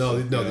 did they? No,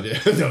 So, they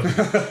didn't. No.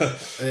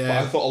 But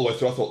I thought all the way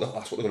through, I thought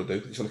that's what they're going to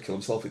do. He's going to kill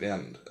himself at the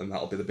end, and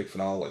that'll be the big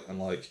finale. And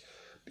like,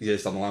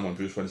 years down the line when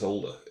Bruce Wayne's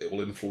older, it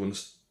will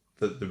influence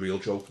the real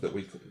Joker that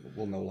we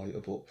will know later.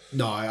 But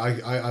no,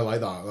 I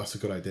like that. That's a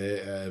good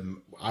idea.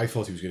 I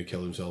thought he was going to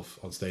kill himself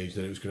on stage.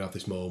 Then it was going to have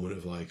this moment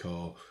of like,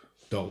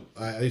 don't.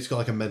 It's got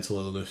like a mental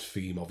illness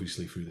theme,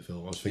 obviously, through the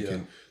film. I was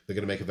thinking they're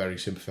going to make a very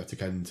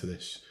sympathetic end to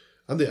this,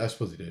 and I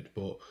suppose they did.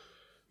 But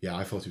yeah,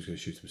 I thought he was going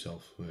to shoot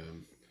himself.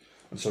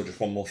 And so,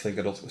 just one more thing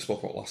I don't think we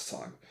spoke about last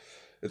time.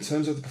 In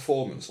terms of the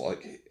performance,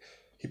 like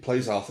he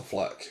plays Arthur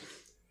Fleck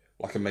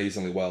like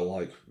amazingly well,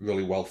 like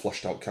really well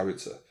fleshed out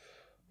character.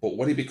 But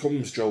when he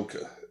becomes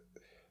Joker,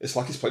 it's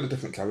like he's playing a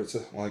different character.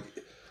 Like,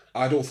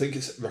 I don't think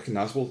it's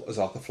recognisable as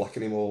Arthur Fleck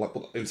anymore. Like,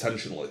 but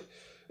intentionally,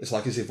 it's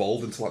like he's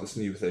evolved into like this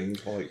new thing.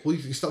 Like, well,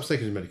 he stops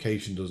taking his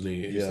medication, doesn't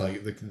he? It's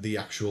like the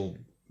actual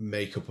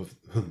makeup of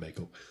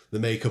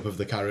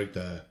the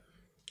character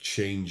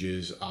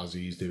changes as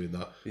he's doing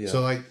that. Yeah.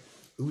 So like,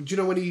 do you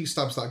know when he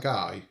stabs that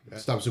guy,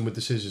 stabs him with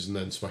the scissors and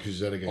then smashes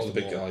his head against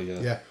the big wall? guy, yeah.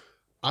 Yeah.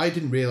 I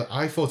didn't realize.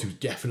 I thought he was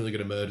definitely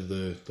going to murder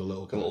the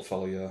little guy. The little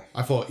fella, yeah.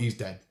 I thought he's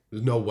dead.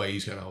 There's no way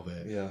he's getting out of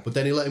it. Yeah. But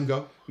then he let him go.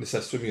 And he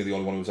says to him, "You're the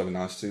only one who was ever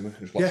nice to me," and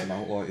just lets him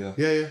out, like, yeah.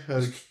 Yeah.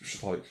 It's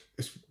just like...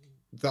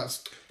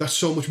 That's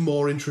so much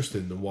more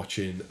interesting than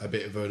watching a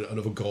bit of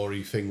another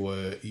gory thing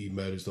where he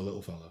murders the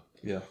little fella.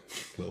 Yeah.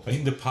 I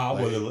think the part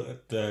where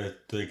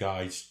the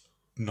guy's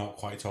not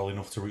quite tall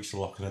enough to reach the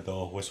lock on the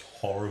door was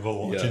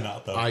horrible watching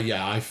that though.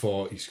 I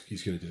thought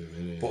he's going to do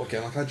it. But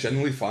again, like, I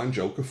genuinely find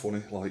Joker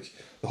funny. Like,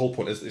 the whole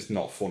point is it's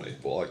not funny,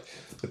 but like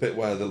the bit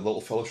where the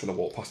little fella's trying to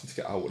walk past him to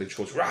get out and he just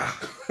goes, rah!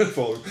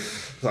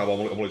 It's like, I'm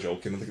only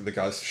joking, and the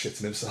guy's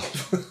shitting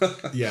himself.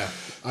 Yeah.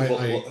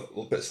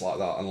 Little bits like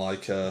that, and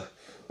like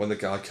when the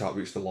guy can't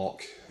reach the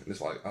lock, and he's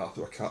like,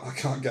 Arthur, I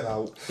can't get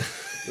out.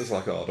 It's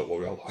like, oh, don't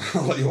worry,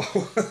 I'll let you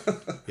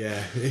out.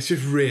 Yeah, it's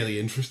just really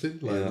interesting.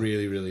 Like,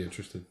 really, really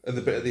interesting. And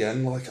the bit at the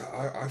end, like,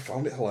 I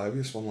found it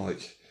hilarious when,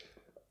 like,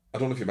 I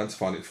don't know if you're meant to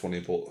find it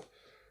funny, but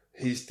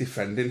he's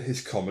defending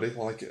his comedy,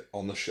 like,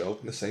 on the show,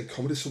 and they're saying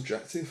comedy's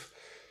subjective.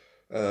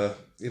 I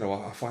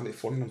find it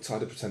funny and I'm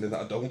tired of pretending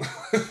that I don't.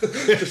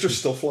 just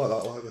stuff like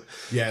that. Like that.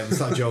 Yeah, there's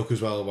that joke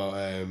as well about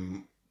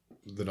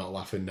they're not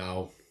laughing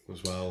now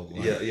as well.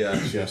 Like,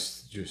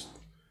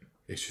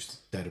 it's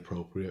just dead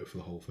appropriate for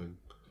the whole thing.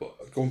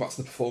 But going back to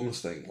the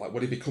performance thing, like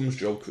when he becomes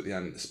Joker at the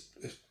end, it's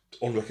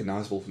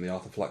unrecognisable from the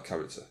Arthur Fleck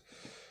character.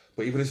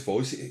 But even his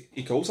voice,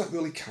 he goes like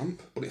really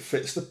camp, but it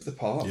fits the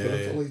part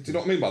perfectly. Do you know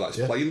what I mean by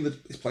that?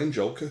 He's playing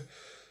Joker.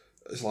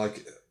 It's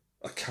like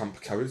a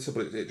camp character,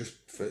 but it just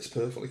fits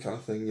perfectly, kind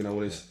of thing. You know,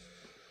 when he's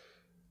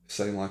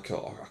saying like,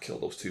 "Oh, I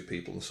killed those two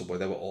people in the subway.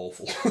 They were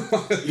awful."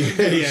 Stuff like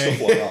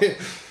that.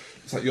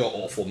 It's like, you're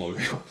awful,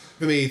 movie.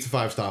 For me, it's a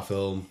 5-star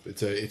film.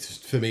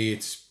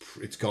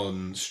 It's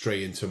gone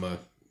straight into my.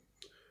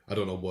 I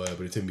don't know where,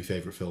 but it's in my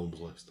favourite films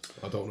list.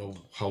 I don't know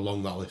how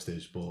long that list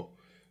is, but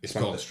it's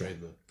gone straight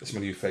in there. It's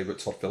my new favourite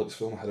Todd Phillips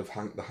film ahead of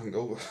The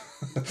Hangover.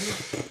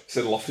 It's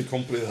in a lofty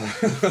company there.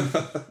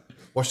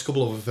 Watched a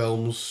couple of other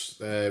films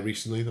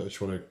recently that I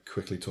just want to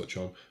quickly touch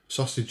on.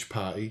 Sausage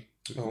Party.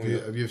 Have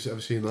you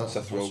ever seen that?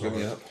 Seth Rogen,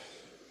 yeah.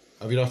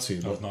 Have you not seen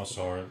I've that? not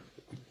saw it.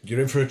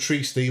 You're in for a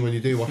treat, Steve, when you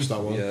do watch that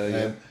one.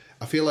 Yeah.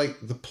 I feel like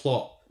the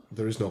plot,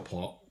 there is no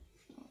plot.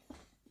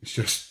 It's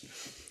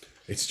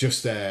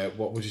just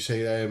what would you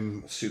say?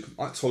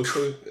 Like Toy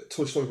Story,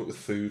 but with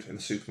food in a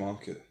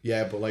supermarket.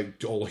 Yeah, but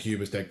like all the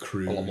humour's dead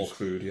crude. A lot more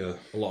food, yeah.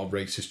 A lot of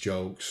racist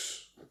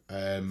jokes.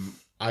 I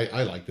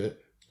liked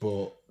it,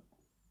 but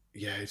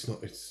yeah, it's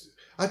not.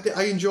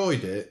 I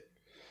enjoyed it.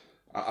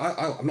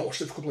 I've not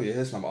watched it for a couple of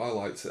years now, but I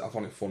liked it. I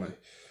found it funny.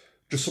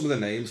 Just some of the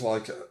names,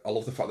 like I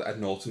love the fact that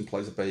Ed Norton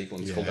plays a bagel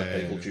and he's called Ed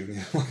Bagel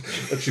Junior, like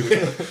a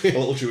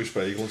little Jewish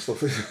bagel and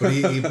stuff. But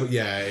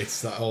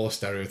it's that all the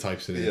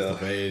stereotypes in it. Yeah.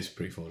 It is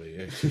pretty funny.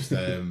 It's just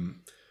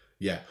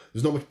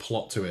there's not much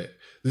plot to it.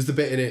 There's the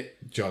bit in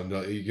it, John.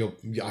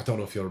 I don't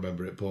know if you'll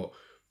remember it, but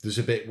there's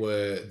a bit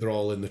where they're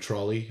all in the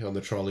trolley, and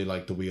the trolley,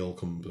 like the wheel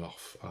comes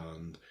off,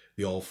 and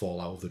they all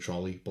fall out of the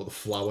trolley, but the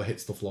flour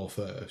hits the floor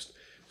first,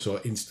 so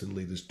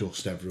instantly there's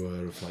dust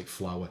everywhere of like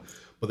flour.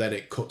 But then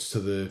it cuts to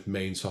the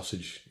main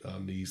sausage,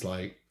 and he's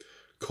like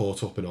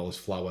caught up in all this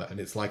flour, and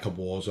it's like a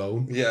war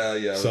zone.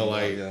 Yeah.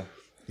 So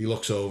he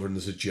looks over and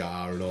there's a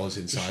jar, and all his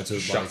insides are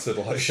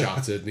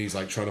shattered, and he's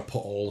like trying to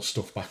put all the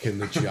stuff back in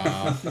the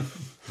jar.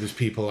 There's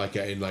people like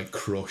getting like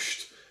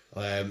crushed.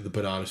 The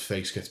banana's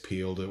face gets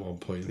peeled at one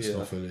point and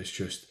stuff, and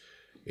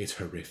it's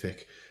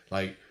horrific.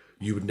 Like,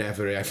 you would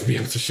never ever be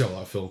able to show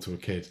that film to a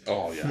kid.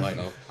 Oh yeah, like,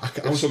 no.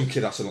 If some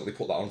kid accidentally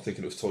put that on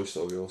thinking it was Toy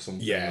Story or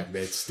something. Yeah,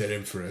 they're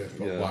in for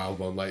a wild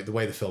one. Like the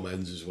way the film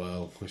ends as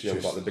well. It's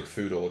just like the big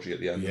food orgy at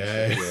the end.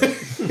 Yeah,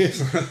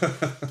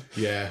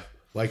 yeah.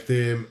 Like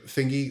the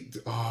thingy.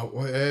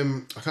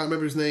 I can't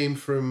remember his name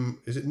from.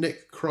 Is it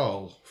Nick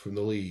Kroll from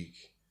The League?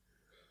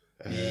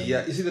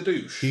 Is he the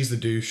douche? He's the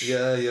douche.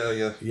 Yeah.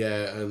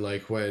 Yeah, and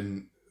like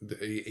when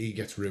he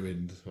gets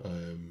ruined,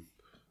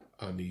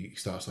 and he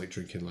starts like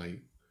drinking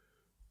like.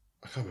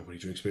 I can't remember what he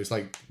drinks, but it's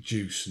like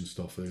juice and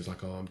stuff. And he's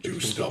like, "Oh, I'm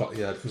juiced up."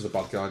 Because the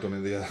bad guy done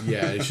in the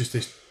Yeah, it's just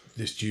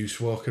this juice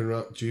walking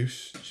around.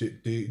 Douche.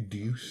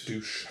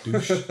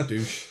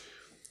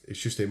 It's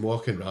just him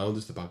walking around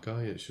as the bad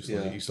guy. It's just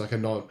like he's like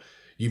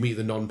you meet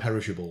the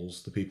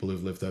non-perishables, the people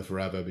who've lived there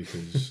forever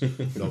because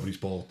nobody's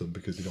bought them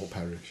because they don't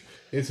perish.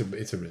 It's a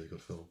really good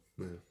film.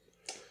 Yeah.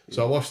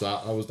 So I watched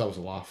that. That was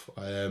a laugh.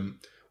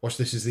 Watched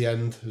This Is the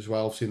End as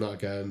well. I've seen that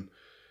again.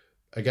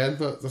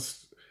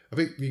 That's. I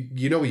think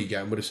you know what you're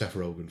getting with a Seth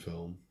Rogen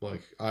film.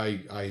 Like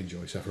I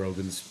enjoy Seth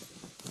Rogen's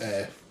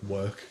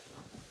work,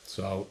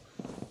 so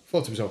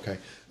thought it was okay.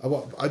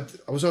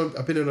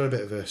 I've been on a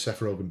bit of a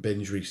Seth Rogen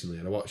binge recently,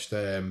 and I watched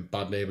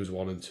Bad Neighbours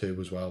 1 and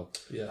 2 as well.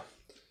 Yeah,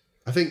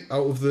 I think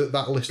out of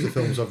that list of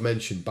films I've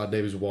mentioned, Bad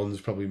Neighbours 1 is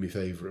probably my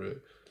favourite.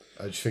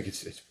 I just think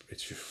it's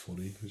just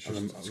funny. I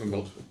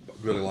remember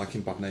really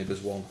liking Bad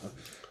Neighbours 1.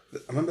 I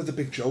remember the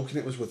big joke in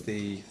it was with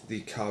the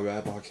car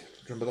airbag. Do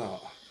you remember that?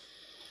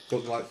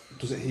 But like,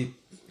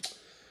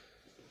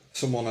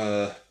 someone,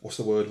 what's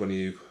the word when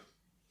you,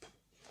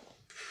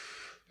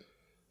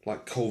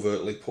 like,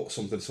 covertly put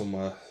something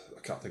somewhere?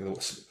 I can't think of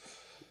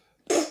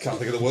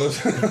the word.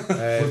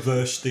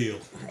 Reverse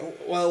steal.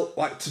 Well,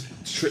 like,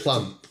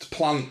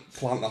 plant,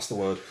 that's the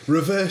word.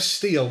 Reverse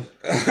steal.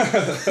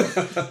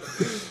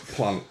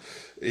 Plant.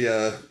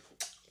 Yeah.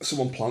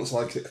 Someone plants,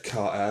 like, a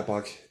car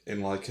airbag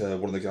in, like,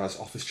 one of the guy's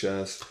office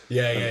chairs.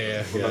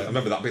 Yeah. I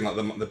remember that being, like,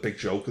 the big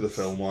joke of the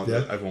film,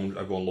 that everyone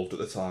loved at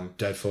the time.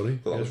 Dead funny.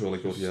 But that was really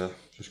good, yeah.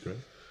 Just great.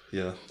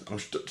 Yeah.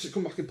 Does it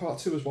come back in part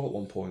 2 as well at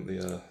one point?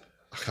 I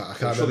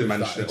can't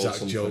remember if that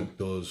exact joke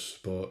does,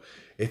 but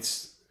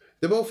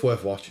they're both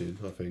worth watching,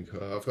 I think.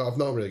 I've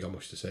not really got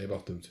much to say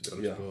about them, to be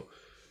honest. Yeah. But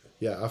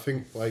yeah, I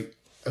think, like,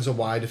 as a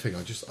wider thing,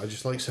 I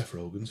just like Seth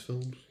Rogen's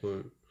films.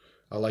 Like,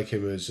 I like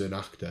him as an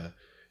actor.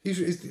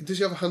 Does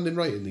he have a hand in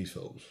writing these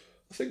films?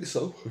 I think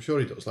so. I'm sure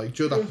he does. Like,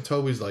 Judd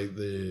Apatow is like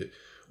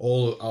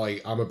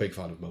I'm a big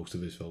fan of most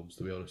of his films,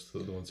 to be honest, the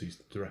ones he's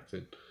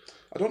directing.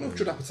 I don't know if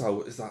Judd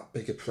Apatow is that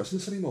big a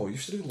presence anymore. He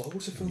used to do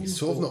loads of films. He's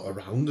sort of not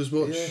around as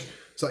much. Yeah.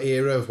 It's that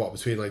era of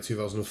between like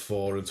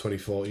 2004 and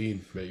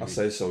 2014, maybe. I'd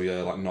say so,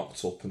 yeah, like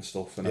Knocked Up and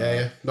stuff. And,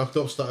 Knocked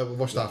Up,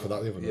 watched that for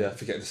that the other night. Yeah,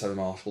 Forgetting Sarah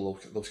Marshall,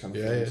 those kind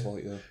of films.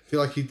 Like, yeah. I feel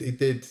like he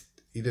did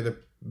a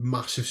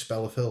massive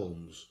spell of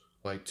films,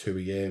 like 2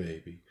 a year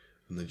maybe,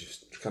 and then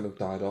just kind of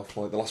died off.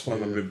 Like the last one I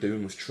remember him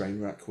doing was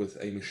Trainwreck with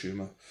Amy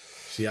Schumer.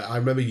 See, I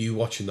remember you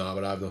watching that,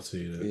 but I've not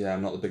seen it. Yeah,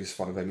 I'm not the biggest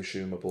fan of Amy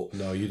Schumer, but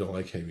no, you don't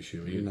like Amy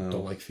Schumer. You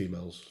don't like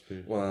females. Do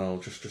you? Well,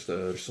 just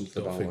something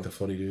don't about. Think they're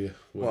funny, do you?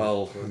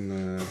 No.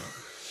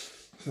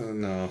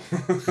 No.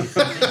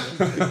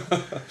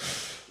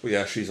 Well,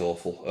 yeah, she's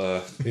awful.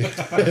 But yeah,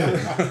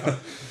 that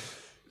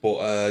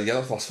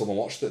was the last film I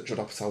watched that Judd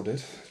Apatow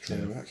did.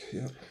 Trainwreck.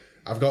 Yeah.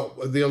 I've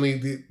got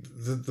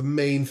the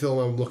main film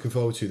I'm looking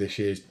forward to this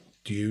year is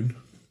Dune.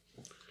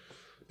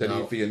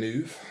 Denis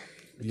Villeneuve.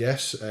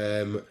 Yes.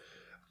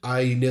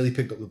 I nearly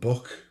picked up the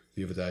book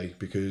the other day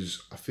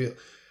because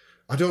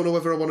I don't know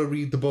whether I want to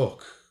read the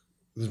book.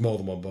 There's more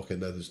than one book in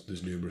there.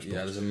 There's numerous books.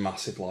 Yeah, there's a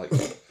massive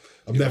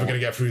I'm never going to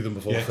get through them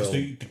before the because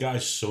film. the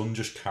guy's son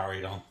just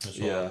carried on as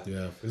well.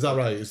 Yeah. Is that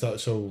right? Is that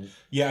so?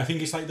 Yeah, I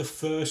think it's like the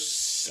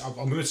first. I'm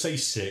going to say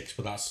 6,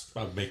 but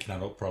I'm making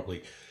that up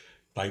probably.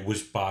 Like,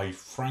 was by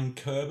Frank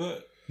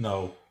Herbert?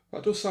 No.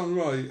 That does sound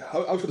right. I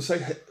was going to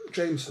say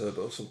James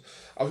Herbert or something.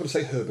 I was going to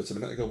say Herbert a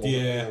minute ago.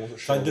 Yeah, I wasn't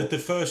sure. like the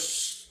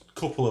first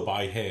couple are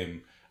by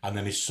him, and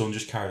then his son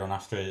just carried on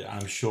after it.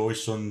 And I'm sure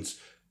his sons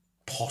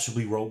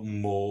possibly wrote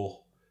more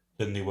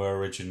than they were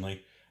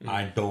originally.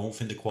 I don't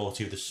think the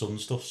quality of the Sun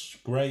stuff's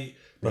great,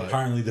 but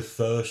apparently the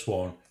first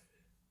one, I'm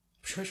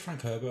sure it's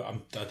Frank Herbert. I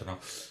don't know.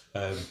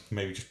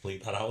 Maybe just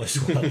bleep that out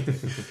as well.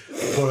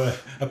 But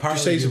apparently,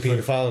 Just say he's a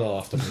paedophile and I'll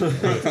have to.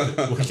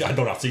 which I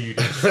don't have to. You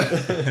do.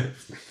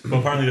 But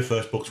apparently, the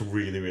first book's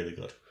really, really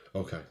good.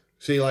 Okay.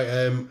 See, like,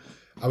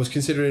 I was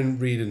considering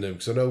reading them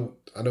because I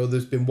know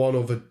there's been one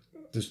other.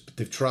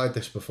 They've tried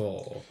this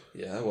before.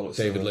 Yeah, well, it's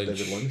David Lynch.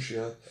 David Lynch,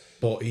 yeah.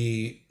 But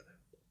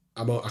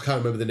I can't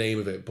remember the name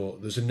of it,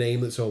 but there's a name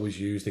that's always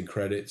used in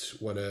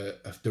credits when a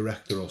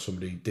director or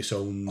somebody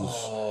disowns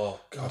a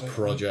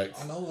project.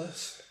 I know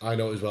this. I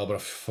know it as well, but I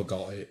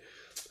forgot it.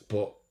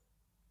 But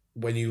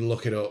when you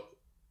look it up,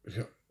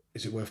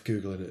 is it worth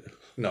Googling it?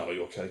 No,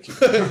 you're okay.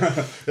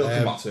 It'll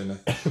come back to me.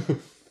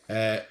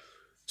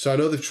 So I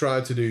know they've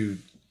tried to do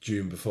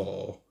Dune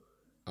before,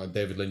 and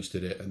David Lynch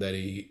did it, and then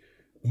he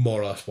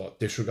more or less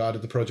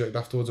disregarded the project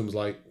afterwards and was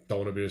like, don't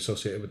want to be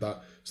associated with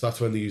that. So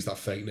that's when they used that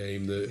fake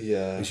name that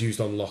is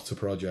used on lots of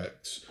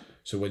projects.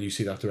 So when you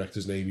see that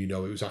director's name, you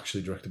know it was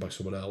actually directed by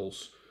someone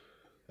else.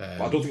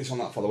 But I don't think it's on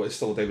that far away. It's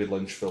still a David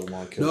Lynch film.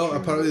 No,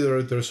 apparently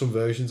there are some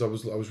versions. I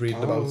was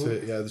reading about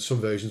it. Yeah, there's some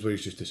versions where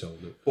he's just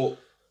disowned it. But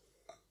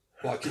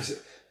like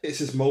it's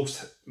his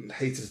most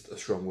hated, a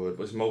strong word,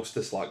 but his most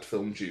disliked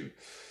film, Dune.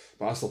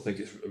 But I still think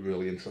it's a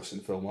really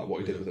interesting film, like what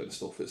he did with it and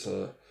stuff. It's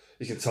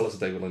you can tell it's a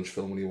David Lynch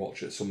film when you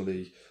watch it. Some of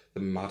the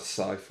mad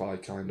sci-fi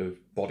kind of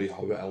body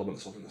horror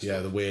elements of it. And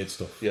stuff. The weird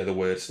stuff. Yeah, the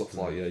weird stuff.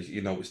 Like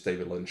you know, it's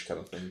David Lynch kind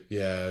of thing.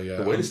 Yeah.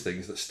 The weirdest thing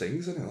is that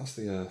Sting's in it. That's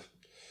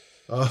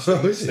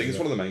the. Sting's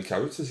one of the main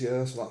characters.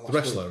 Yeah, so that's the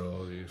wrestler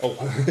or you? Oh.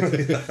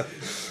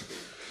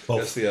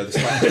 It's the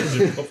start.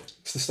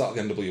 It's the start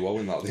of the NWO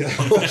in that.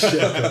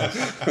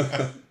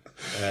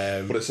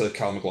 Yeah. But it's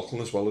Cal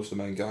McLaughlin as well as the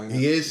main guy.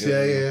 He is.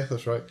 Yeah.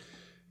 That's right.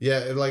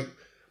 Yeah, like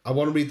I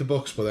want to read the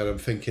books, but then I'm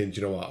thinking,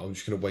 do you know what? I'm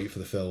just going to wait for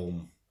the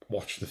film,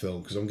 watch the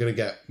film, because I'm going to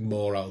get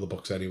more out of the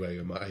books anyway.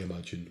 I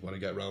imagine when I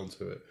get round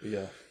to it.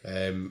 Yeah.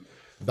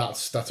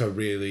 That's a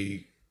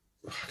really.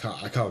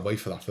 I can't wait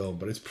for that film,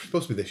 but it's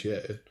supposed to be this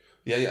year.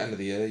 Yeah, end of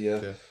the year.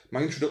 Yeah.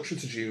 My introduction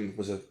to Dune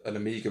was an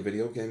Amiga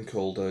video game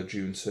called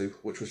Dune 2,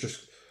 which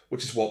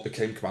is what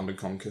became Command and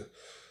Conquer.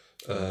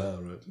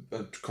 Command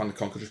and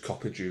Conquer just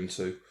copied Dune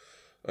 2.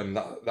 And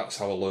that's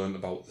how I learned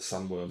about the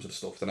sandworms and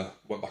stuff. Then I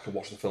went back and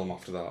watched the film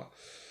after that.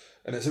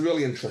 And it's a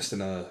really interesting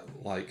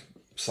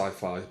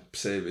sci-fi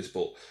series,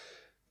 but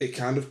it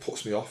kind of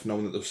puts me off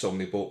knowing that there's so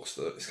many books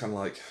that it's kind of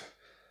like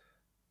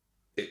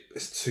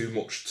it's too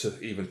much to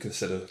even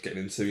consider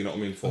getting into, you know what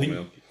I mean? For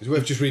me. Is it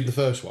worth just reading the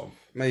first one?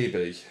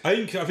 Maybe.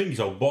 I think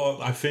so,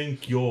 but I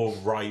think you're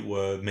right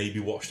where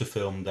maybe watch the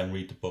film then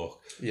read the book.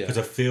 Yeah. Because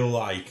I feel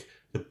like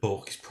the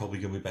book is probably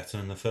going to be better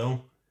than the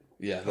film.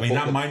 Yeah.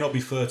 That might not be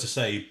fair to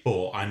say,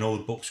 but I know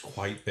the book's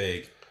quite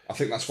big. I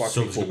think that's why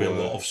so people there's going to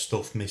be a lot of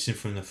stuff missing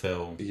from the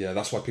film. Yeah,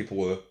 that's why people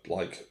were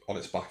like on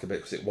its back a bit,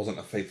 because it wasn't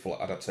a faithful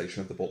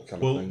adaptation of the book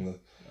kind of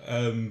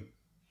thing.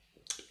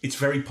 It's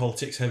very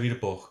politics heavy, the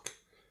book,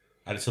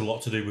 and it's a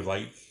lot to do with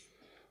like.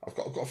 I've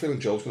got a feeling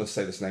Joe's going to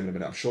say this name in a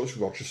minute. I'm sure it's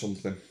Roger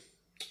something.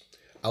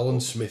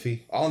 Alan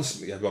Smithy.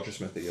 Roger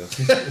Smithy, yeah.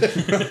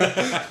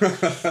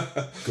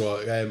 Go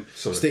on.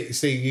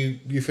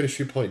 Steve, you finish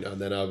your point, and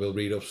then I will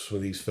read up some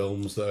of these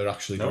films that are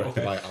actually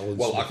directed by Alan Smithy.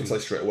 Well, I can say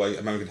straight away,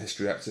 American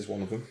History X is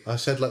one of them. I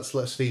said let's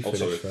Steve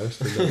finish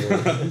first.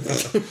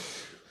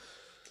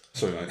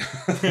 Sorry, mate.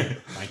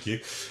 Thank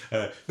you.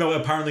 No,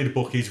 apparently the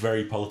book is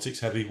very politics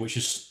heavy, which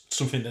is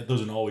something that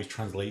doesn't always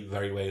translate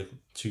very well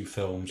to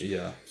films.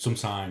 Yeah.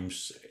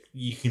 Sometimes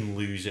you can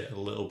lose it a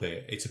little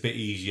bit. It's a bit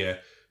easier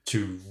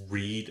to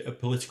read a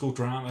political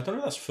drama. I don't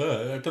know if that's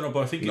fair. I don't know,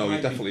 but I think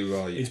you're definitely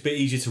right. It's a bit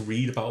easier to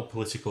read about a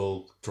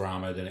political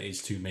drama than it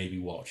is to maybe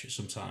watch it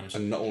sometimes.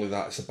 And not only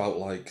that, it's about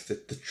like the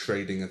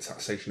trading and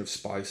taxation of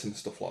spice and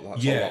stuff like that.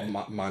 It's all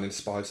about mining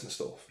spice and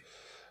stuff.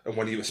 And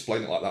when you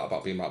explain it like that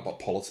about being about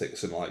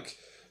politics and like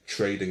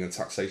trading and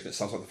taxation, it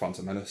sounds like the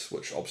Phantom Menace,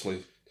 which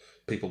obviously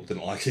people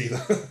didn't like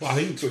either. Well,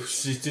 I think the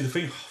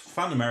thing,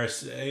 Phantom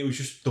Menace, it was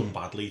just done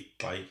badly.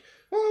 Like,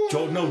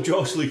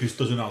 George Lucas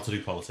doesn't know how to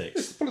do politics.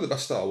 It's probably the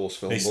best Star Wars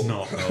film. It's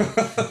not,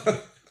 no.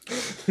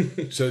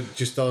 So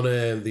just on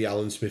the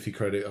Alan Smithy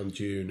credit on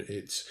Dune,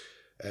 it's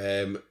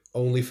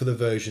only for the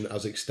version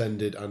as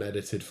extended and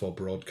edited for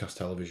broadcast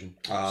television.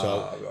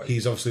 So right.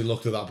 he's obviously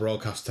looked at that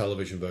broadcast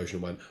television version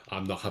and went,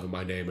 I'm not having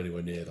my name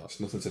anywhere near that. It's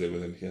nothing to do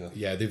with him, yeah.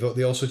 Yeah,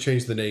 they also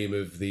changed the name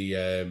of the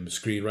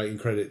screenwriting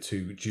credit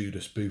to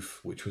Judas Booth,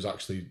 which was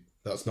actually,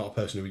 that's not a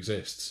person who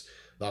exists.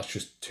 That's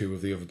just two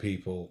of the other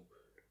people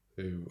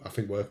who I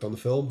think worked on the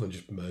film and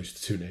just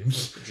merged the two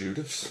names.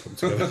 Judas.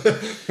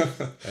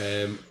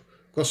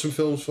 Got some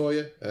films for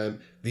you.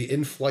 The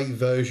in-flight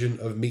version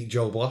of Meet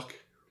Joe Black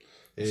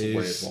It's a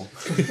weird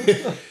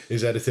one.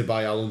 is edited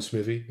by Alan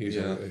Smithy. He's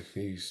Yeah.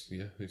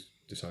 he's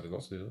decided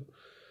not to do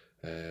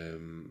that.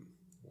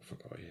 I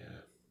forgot. Yeah,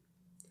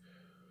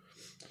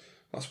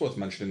 That's worth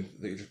mentioning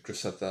that you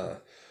just said there.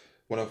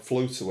 When I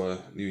flew to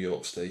New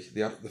York City,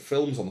 the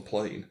films on the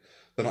plane,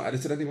 they're not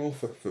edited anymore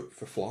for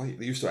flight.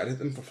 They used to edit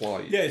them for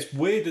flight. Yeah, it's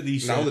weird that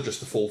these... Now they're just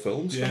the full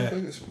films. Yeah. Kind of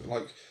thing. It's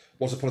like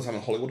Once Upon a Time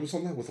in Hollywood was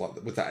on there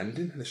with that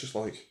ending, and it's just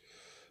like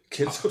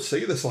kids could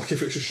see this, like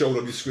if it's just shown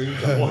on your screen.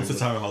 Once Upon a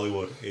Time in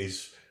Hollywood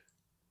is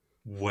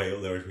way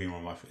up there as being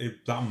one of my...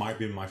 that might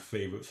be my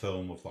favourite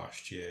film of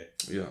last year.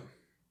 Yeah.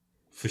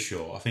 For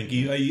sure. I think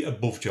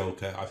above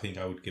Joker, I think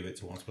I would give it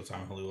to Once Upon a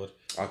Time in Hollywood.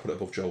 I put it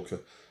above Joker.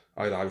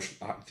 I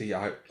had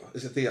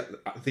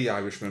the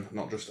Irishman,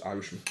 not just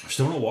Irishman. I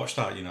still not watched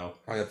that, you know.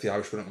 I had the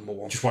Irishman at number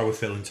 1. Just why we're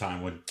filling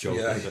time when Joker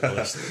is at the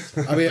list.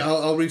 I mean,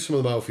 I'll read some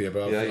of them out for you,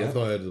 but Yeah, I've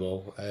not heard of them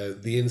all.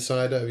 The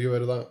Insider, have you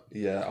heard of that?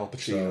 Yeah, Al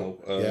Pacino.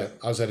 Yeah,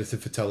 as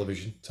edited for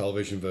television.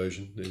 Television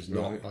version is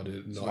not. Right. Not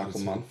It's a Michael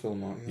edited. Mann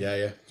film, right?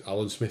 Yeah.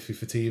 Alan Smithy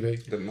for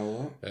TV. Didn't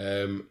know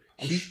that.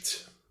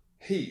 Heat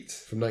Heat.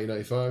 from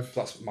 1995.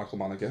 That's Michael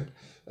Mann again.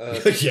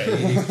 Yeah,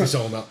 he's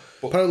on that.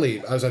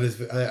 Apparently, as edited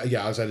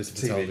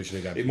for TV. television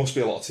again. It must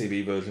be a lot of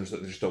TV versions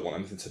that they just don't want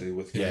anything to do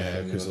with.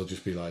 Yeah, because they'll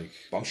just be like...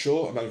 But I'm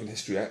sure American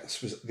History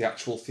X was the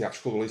actual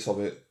theatrical release of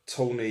it.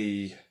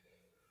 Tony...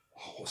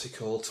 what's he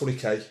called? Tony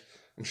K.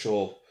 I'm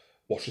sure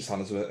washed his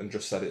hands of it and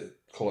just said it,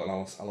 call it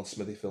an Alan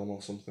Smithy film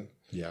or something.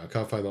 Yeah, I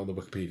can't find that on the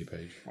Wikipedia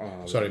page.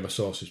 Oh, Sorry, my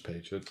sources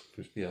page.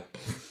 Yeah.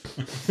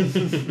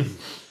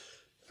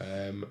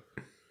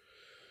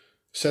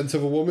 Scent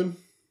of a Woman.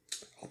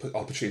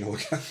 Al Pacino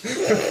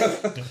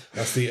again.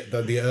 That's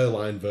the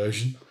airline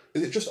version.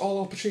 Is it just all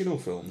Al Pacino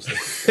films?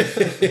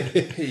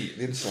 Heat,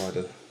 The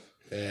Insider.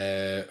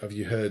 Have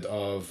you heard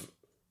of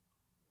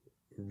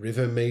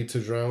River Made to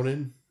Drown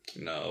In?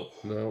 No.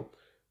 No.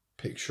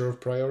 Picture of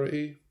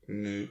Priority?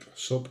 Nope.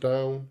 Sub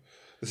Down?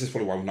 This is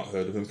probably why we've not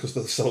heard of him, because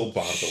they're so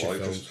bad. Shit They're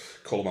like, films.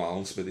 just call them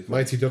Alan Smithy films.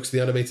 Mighty Ducks,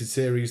 the animated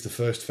series, The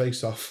First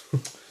Face Off.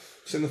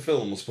 It's in the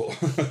films, but...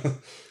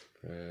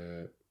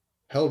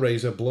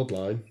 Hellraiser,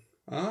 Bloodline.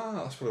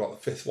 that's probably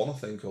like the 5th one, I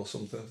think, or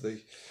something of the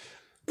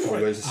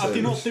Hellraiser Are they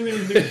not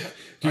series. doing a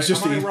new...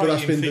 just am I think- but right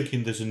that's in been the-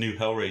 thinking there's a new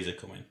Hellraiser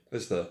coming?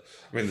 Is there?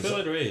 I mean, I feel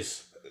like there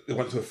is. they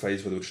went through a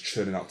phase where they were just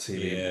churning out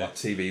TV, Yeah. like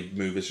TV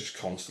movies just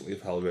constantly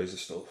of Hellraiser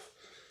stuff.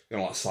 You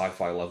know, like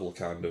sci-fi level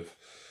kind of.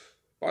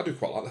 But I do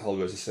quite like the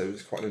Hellraiser series.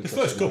 It's quite an The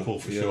interesting first couple,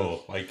 one. for Yeah.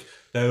 sure. Like,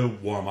 they're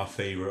one of my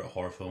favourite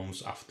horror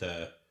films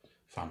after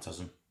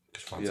Phantasm.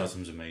 Because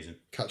Phantasm's amazing.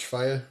 Catch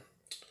Fire?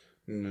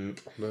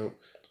 Nope. No.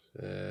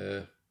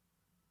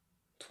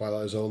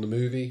 Twilight Zone, the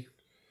movie.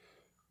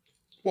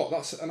 What?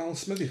 That's an Alan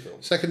Smithy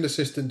film? Second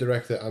assistant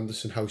director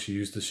Anderson House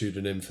used the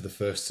pseudonym for the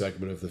first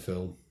segment of the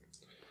film,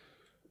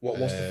 What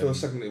was the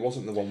first segment? It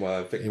wasn't the one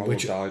where Vic in Morrow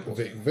which died, was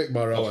Vic, it? Vic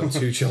Morrow and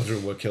 2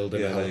 children were killed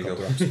in Yeah, a there you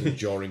helicopter go. accident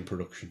during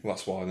production. Well,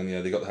 that's why. And then,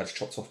 yeah, they got the heads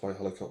chopped off by a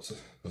helicopter.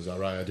 Was that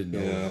right? I didn't know.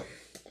 Yeah.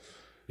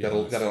 Yeah,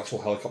 They had an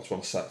actual helicopter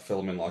on set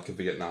filming like a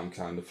Vietnam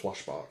kind of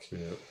flashback.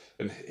 Yeah.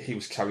 And he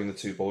was carrying the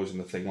 2 boys and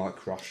the thing like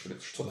crashed and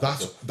it just took the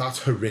heads off.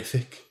 That's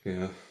horrific.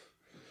 Yeah.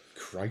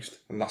 Christ.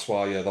 And that's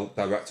why, the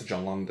director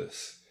John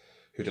Landis,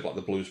 who did like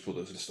the Blues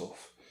Brothers and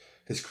stuff,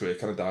 his career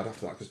kind of died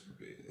after that because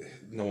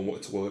no one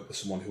wanted to work with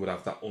someone who would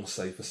have that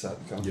unsafe a set.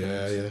 Kind of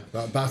Yeah, thing.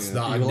 yeah. That's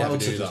that. I You're never allowed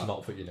do to just that.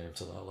 not put your name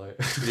to that, like.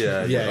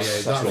 Yeah,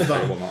 that's that, an okay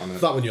that, one, that, isn't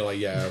it? that one you're like,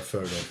 yeah,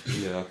 fair enough.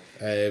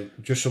 Yeah.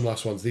 Just some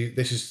last ones.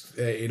 This is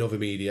in other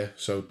media.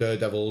 So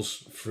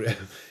Daredevil's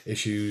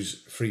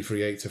issues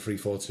 338 to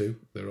 342.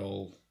 They're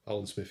all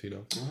Alan Smithy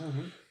now.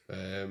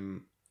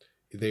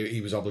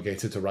 He was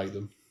obligated to write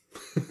them.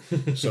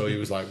 So he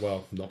was like,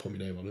 well, not put my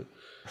name on it.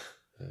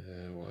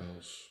 What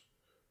else?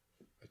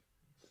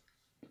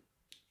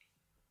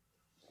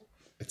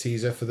 A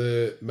teaser for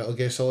the Metal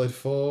Gear Solid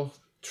 4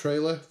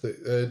 trailer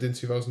that did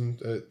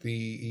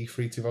the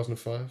E3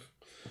 2005.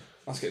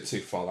 That's getting too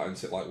far, that,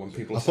 isn't it? Like when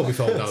people I'll put my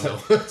phone down now.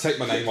 take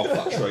my name off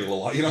that trailer,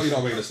 like you know what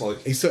I mean? It's like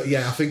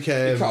I think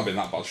it can't have been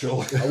that bad,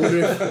 surely. I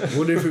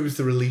wonder if it was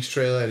the release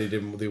trailer and they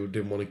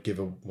didn't want to give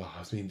a. Well,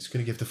 I mean, it's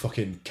going to give the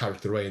fucking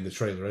character away in the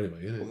trailer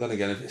anyway, isn't it? Well, then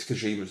again, if it's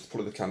Kojima, it's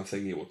probably the kind of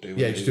thing he would do.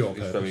 Yeah, just do it on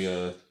He's purpose.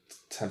 very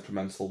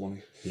temperamental when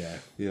he. Yeah.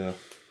 Yeah.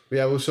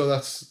 Yeah. Well, so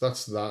that's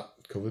that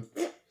covered.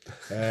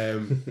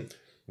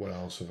 What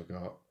else have I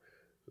got?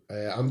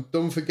 I'm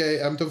done for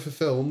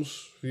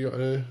films. You got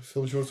any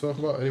films you want to talk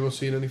about? Anyone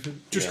seen anything?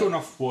 Just going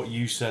off what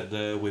you said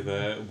there with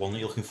one that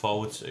you're looking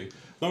forward to.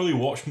 Not really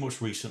watched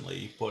much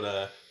recently,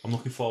 but I'm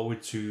looking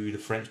forward to The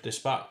French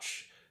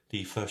Dispatch.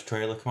 The first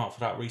trailer came out for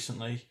that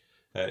recently.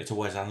 It's a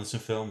Wes Anderson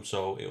film,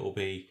 so it will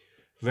be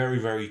very,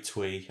 very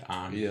twee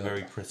and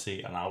very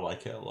pretty, and I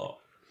like it a lot.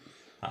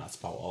 That's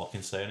about all I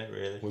can say on it,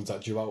 really. When's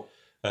that due out?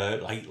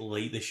 Like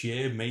late this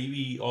year,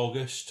 maybe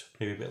August,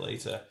 maybe a bit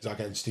later. Is that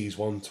getting Steve's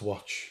one to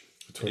watch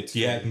for 20?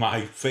 Yeah,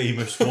 my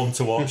famous one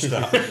to watch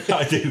that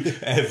I do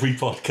every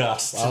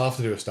podcast. I'll have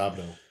to do a stab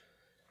now.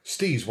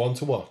 Steve's one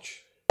to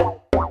watch.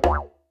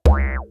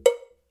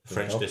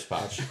 French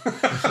Dispatch.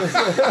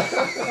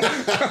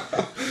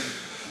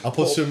 I'll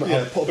put some.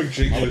 Yeah, put a big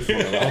jingle in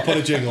front of that. I'll put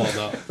a jingle on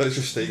that. Then it's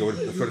just Steve going,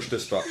 the French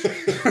Dispatch.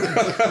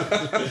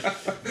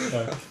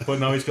 But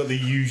now he's got the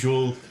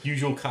usual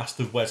cast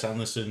of Wes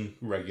Anderson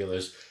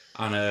regulars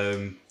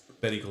and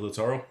Benicio del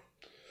Toro,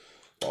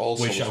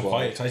 Also which as I'm well.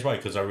 quite excited by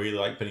because I really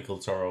like Benicio del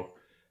Toro,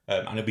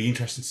 and it'd be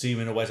interesting to see him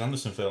in a Wes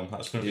Anderson film.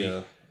 That's going to be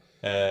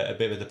a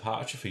bit of a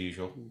departure for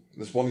usual.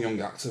 There's one young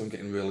actor I'm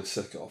getting really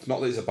sick of.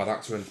 Not that he's a bad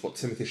actor in it, but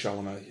Timothy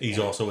Chalamet. He's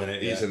also in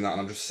it. He's in that,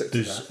 and I'm just sick to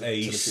There's death.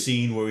 a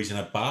scene where he's in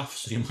a bath,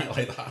 so you might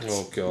like that.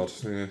 Oh god,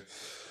 yeah.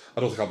 I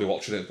don't think I'll be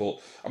watching it,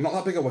 but I'm not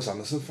that big a Wes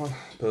Anderson fan.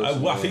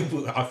 Personally. I think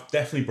I've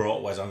definitely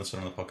brought Wes Anderson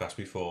on the podcast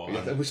before.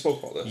 Yeah, we spoke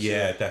about this.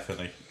 Yeah,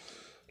 definitely.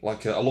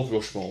 Like I love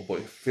Rushmore, but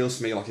it feels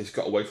to me like he's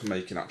got away from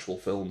making actual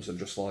films and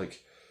just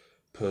like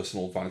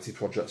personal vanity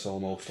projects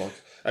almost. Like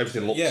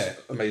everything looks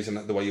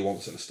amazing the way he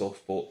wants it and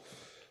stuff, but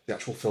the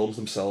actual films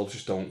themselves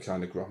just don't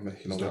kind of grab me.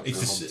 You know,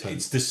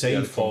 It's the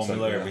same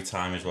formula every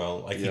time as well.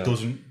 Like he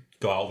doesn't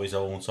go out of his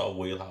own sort of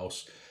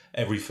wheelhouse.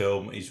 Every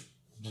film is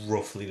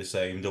roughly the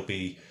same. There'll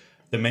be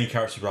the main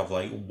characters will have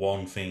like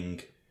one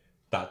thing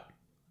that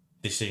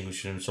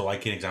distinguishes them. So,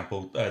 like an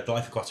example, The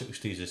Life Aquatic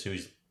with Jesus, who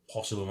is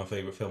possibly my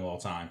favourite film of all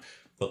time.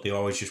 But they're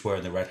always just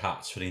wearing the red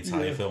hats for the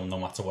entire film, no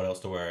matter what else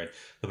they're wearing.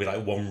 There'll be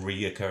like one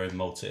reoccurring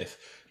motif.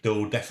 There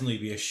will definitely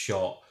be a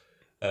shot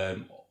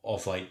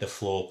of like the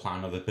floor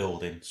plan of a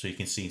building, so you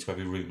can see into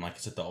every room like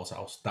it's a doll's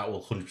house. That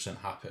will 100%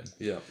 happen.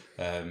 Yeah.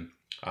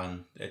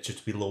 And it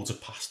just be loads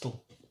of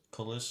pastel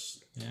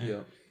colours. Yeah.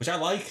 Which I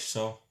like.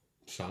 So.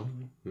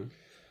 Sam.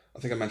 I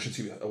think I mentioned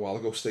to you a while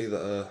ago, Steve,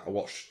 that I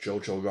watched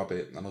Jojo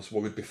Rabbit, and I was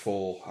worried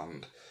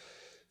beforehand,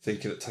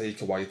 thinking that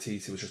Taika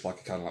Waititi was just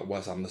like a kind of like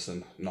Wes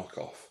Anderson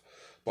knockoff.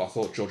 But I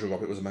thought Jojo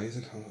Rabbit was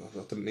amazing. I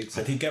didn't need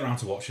to. I didn't get around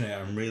to watching it.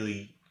 I'm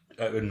really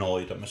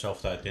annoyed at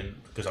myself that I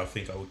didn't, because I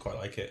think I would quite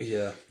like it.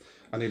 Yeah.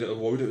 I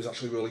worried it was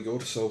actually really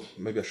good, so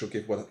maybe I should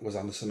give Wes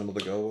Anderson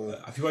another go.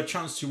 Have you had a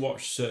chance to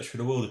watch Search for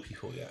the Wilder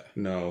People yet?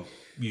 No.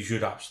 You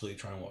should absolutely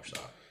try and watch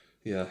that.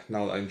 Yeah,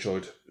 now that I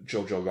enjoyed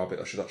Jojo Rabbit,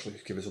 I should actually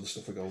give his other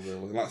stuff a go.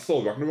 Really, like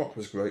Thor Ragnarok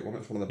was great. It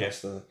was one of the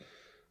best, one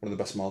of the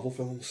best Marvel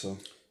films. So,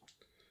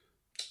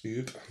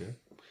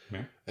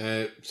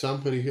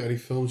 Sam, any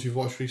films you've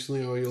watched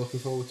recently, or are you looking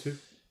forward to?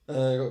 I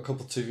got a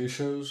couple of TV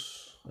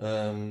shows.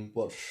 Been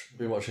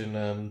watching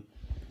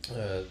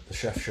The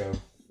Chef Show,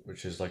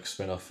 which is like a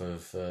spin-off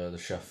of the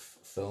Chef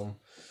film.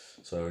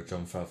 So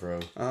Jon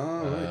Favreau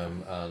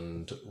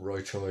and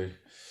Roy Choi,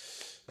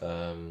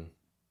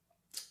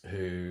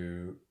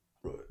 who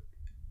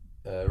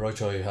Roy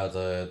Choi had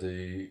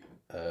the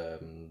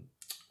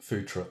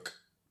food truck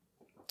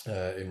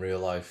in real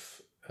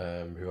life,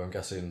 who I'm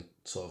guessing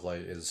sort of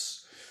like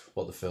is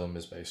what the film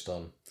is based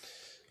on.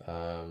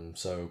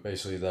 So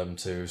basically them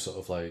two sort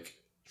of like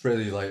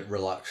really like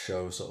relaxed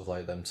show, sort of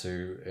like them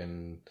two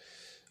in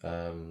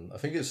I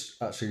think it's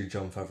actually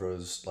Jon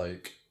Favreau's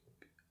like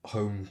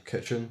home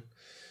kitchen,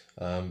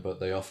 but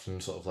they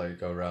often sort of like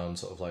go around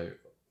sort of like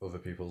other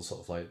people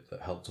sort of like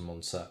that helped him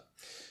on set.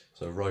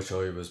 So Roy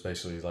Choi was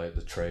basically like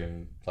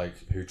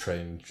who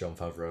trained Jon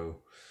Favreau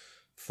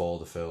for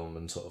the film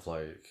and sort of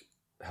like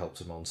helped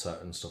him on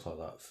set and stuff like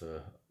that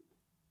for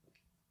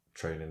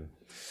training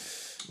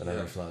and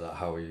everything like that,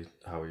 how he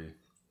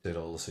did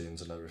all the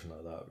scenes and everything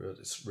like that. But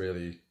it's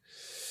really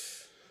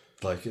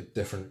like a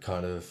different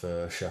kind of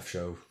chef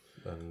show.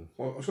 And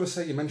well, I was going to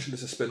say, you mentioned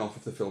it's a spin-off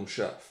of the film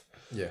Chef.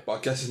 Yeah. But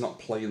I guess it's not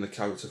playing the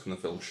character from the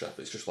film Chef.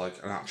 It's just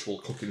like an actual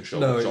cooking show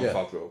No, with Jon yeah.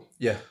 Favreau.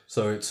 yeah,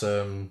 so it's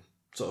sort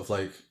of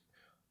like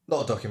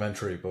not a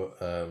documentary, but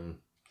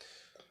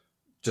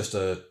just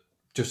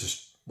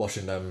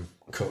watching them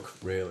cook,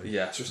 really.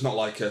 Yeah, so it's not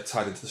like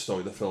tied into the story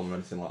of the film or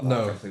anything like that. No.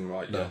 Kind of thing,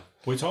 right? No. Yeah.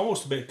 Well, it's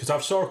almost a bit, because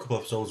I've saw a couple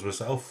of episodes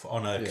myself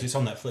on because it's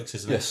on Netflix,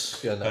 isn't it?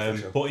 Yes, yeah,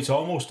 Netflix show. But it's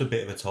almost a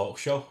bit of a talk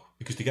show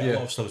because they get a Yeah.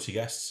 lot of celebrity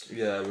guests.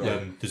 Yeah,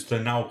 right. There's the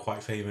now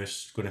quite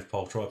famous Gwyneth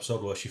Paltrow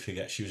episode where she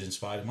forgets she was in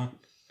Spider-Man.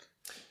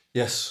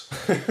 Yes.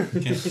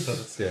 Yeah, so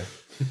that's-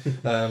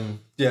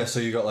 Yeah, so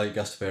you got like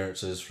guest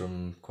appearances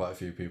from quite a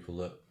few people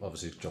that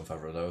obviously Jon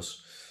Favreau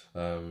knows.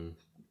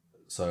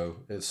 So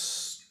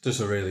it's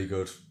just a really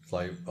good,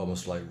 like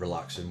almost like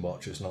relaxing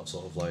watch. It's not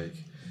sort of like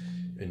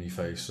in your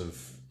face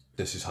of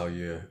this is how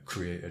you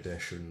create a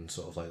dish and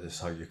sort of like this is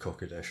how you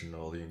cook a dish and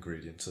all the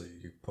ingredients that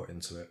you put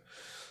into it.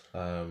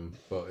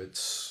 But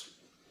it's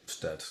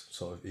dead,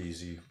 sort of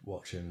easy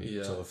watching.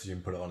 Yeah. Sort of you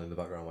can put it on in the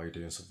background while you're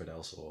doing something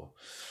else or.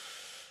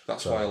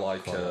 That's why I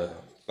like.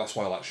 That's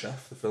why I like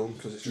Chef, the film,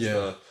 because it's just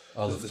Yeah.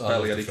 there's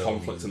barely any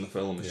conflict in the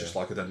film. It's just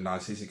like a dead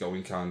nice,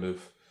 easygoing kind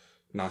of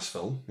nice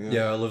film.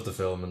 Yeah, I love the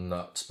film, and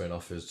that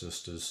spin-off is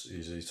just as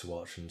easy to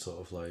watch and sort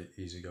of like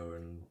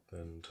easygoing,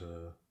 and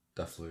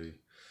definitely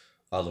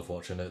I love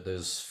watching it.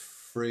 There's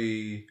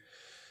 3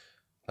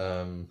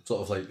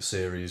 sort of like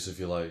series, if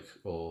you like,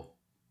 or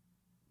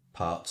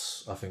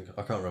parts. I can't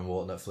remember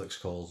what Netflix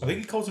calls. I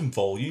think he calls them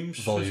volumes.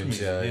 Volumes,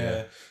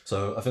 yeah.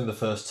 So I think the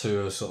first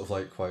 2 are sort of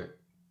like quite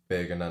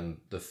big, and then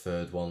the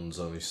third one's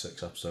only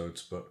 6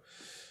 episodes. But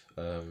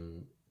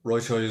Roy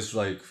Choi is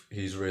like,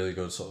 he's really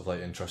good, sort of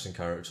like interesting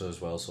character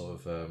as well.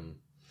 Sort of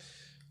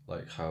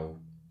like how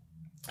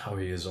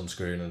he is on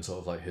screen, and sort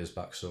of like his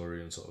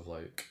backstory, and sort of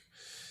like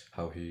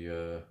how he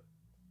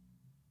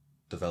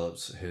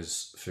develops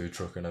his food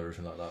truck and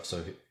everything like that.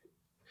 So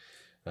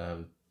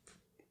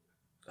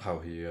how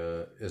he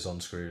is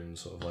on screen,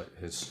 sort of like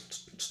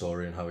his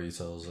story and how he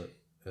tells it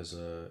is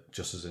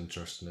just as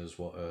interesting as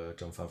what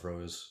Jon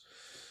Favreau is,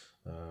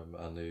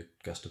 and the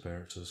guest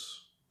appearances.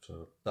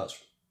 So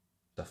that's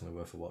definitely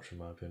worth a watch in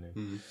my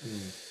opinion.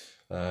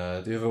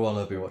 The other one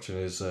I've been watching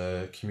is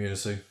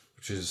Community,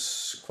 which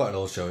is quite an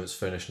old show. It's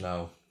finished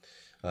now,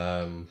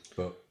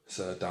 but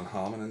It's Dan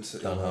Harmon,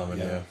 isn't it? Dan Harmon,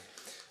 yeah.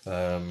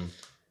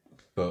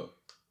 But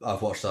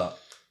I've watched that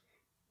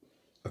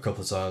a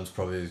couple of times.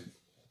 Probably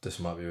this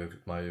might be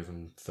my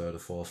even 3rd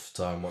or 4th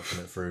time watching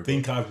it through. I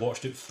think I've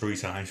watched it 3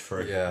 times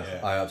through.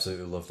 Yeah, I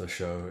absolutely love this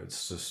show.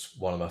 It's just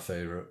one of my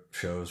favourite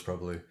shows,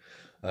 probably.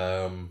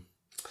 I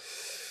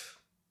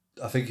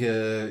think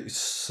a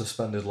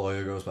suspended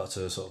lawyer goes back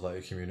to sort of like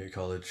a community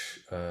college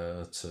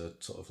to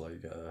sort of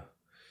like get a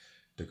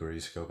degree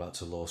to go back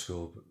to law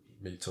school, but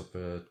meet up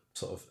a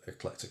sort of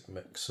eclectic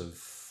mix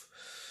of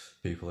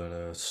people in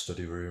a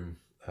study room,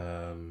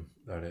 and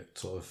it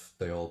sort of,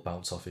 they all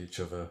bounce off each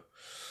other,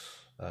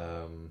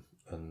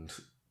 and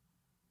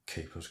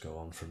capers go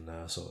on from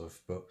there, sort of.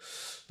 But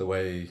the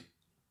way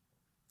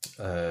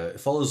it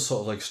follows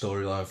sort of like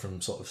storyline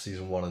from sort of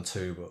season 1 and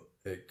 2, but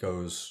it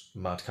goes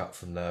madcap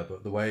from there.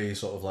 But the way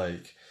sort of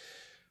like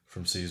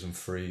from season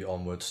 3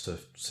 onwards to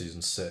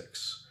season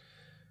 6,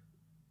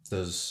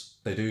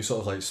 they do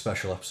sort of like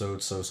special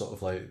episodes. So sort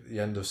of like the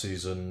end of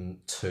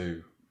season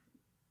 2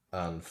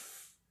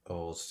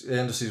 or the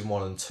end of season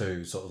 1 and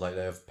 2, sort of like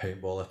they have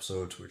paintball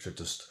episodes, which are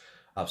just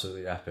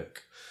absolutely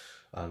epic,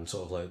 and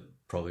sort of like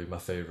probably my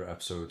favourite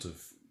episodes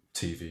of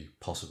TV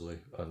possibly,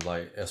 and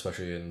like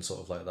especially in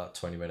sort of like that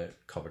 20-minute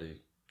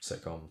comedy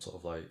sitcom sort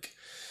of like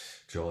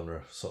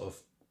genre, sort of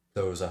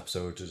those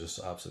episodes are just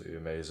absolutely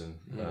amazing,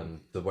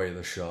 and the way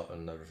they're shot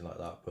and everything like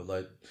that. But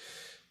like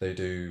they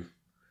do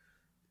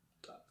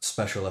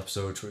special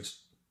episodes which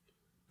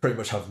pretty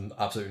much have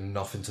absolutely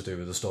nothing to do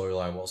with the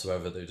storyline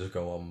whatsoever. They just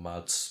go on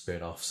mad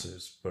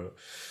spin-offs, but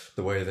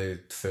the way they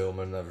film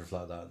and everything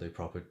like that, they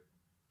proper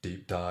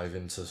deep dive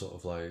into sort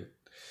of like,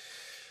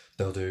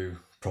 they'll do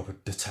proper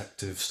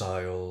detective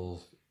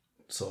style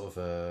sort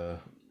of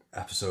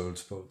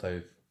episodes, but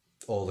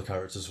all the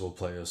characters will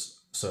play a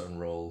certain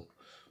role,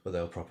 but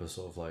they'll proper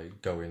sort of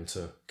like go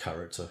into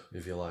character,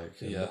 if you like.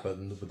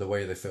 But the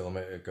way they film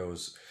it,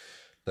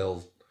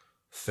 they'll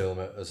film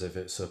it as if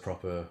it's a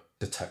proper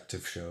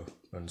detective show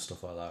and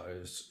stuff like that.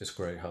 It's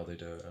great how they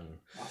do it. And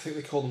I think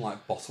they call them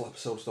like bottle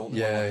episodes, don't they?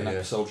 Yeah, like an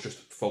episode's just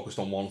focused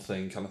on one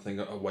thing, kind of thing,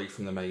 away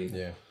from the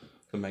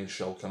main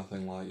show, kind of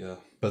thing. Like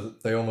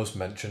but they almost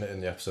mention it in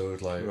the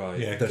episode, like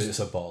that it's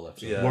a bottle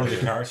episode. One of the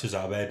characters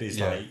I read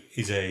is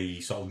is a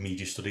sort of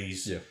media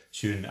studies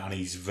student, and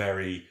he's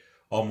very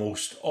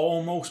almost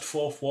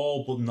fourth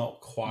wall, but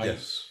not quite.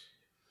 Yes.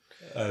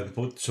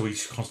 But so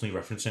he's constantly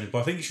referencing it. But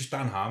I think it's just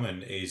Dan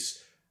Harmon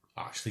is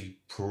actually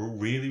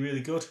really,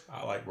 really good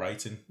at like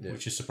writing,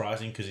 which is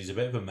surprising because he's a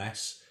bit of a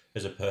mess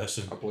as a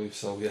person. I believe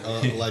so. Yeah.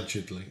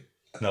 Allegedly.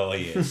 No,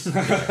 he is.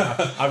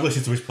 I've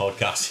listened to his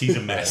podcast. He's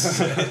a mess.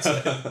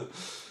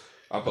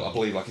 I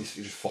believe like he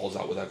just falls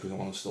out with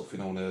everyone and stuff, you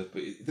know.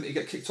 But did he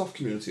get kicked off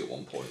Community at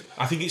one point?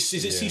 I think it's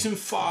season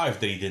 5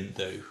 that he didn't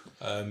do.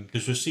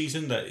 There's a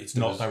season that it's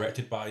not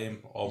directed by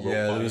him or wrote by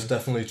him. There was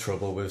definitely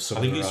trouble with some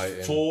of the writing. I think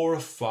it's 4 or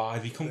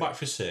 5. He come back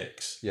for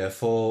 6. Yeah,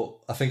 4.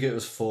 I think it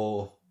was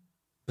 4.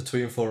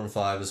 Between 4 and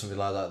 5 or something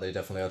like that, they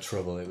definitely had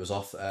trouble. It was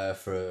off air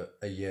for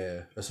a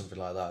year or something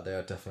like that. They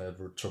had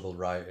definitely had trouble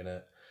writing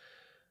it.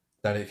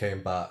 Then it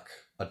came back.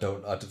 I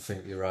don't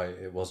think you're right.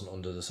 It wasn't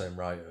under the same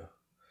writer.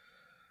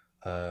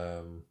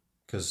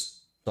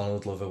 Because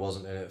Donald Glover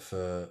wasn't in it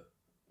for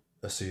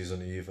a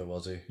season either,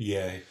 was he?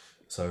 Yeah.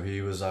 So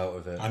he was out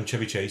of it. And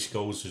Chevy Chase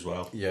goes as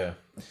well. Yeah.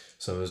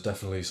 So it was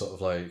definitely sort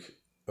of like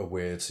a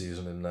weird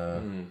season in there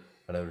and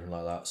everything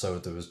like that. So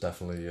there was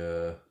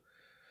definitely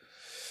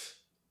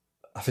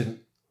I think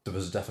there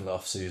was a definite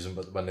off season,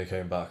 but when they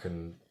came back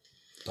and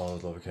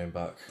Donald Glover came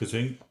back,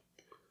 between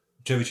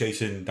Chevy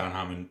Chase and Dan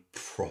Harmon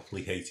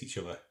properly hate each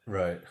other.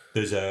 Right.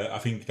 There's I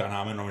think Dan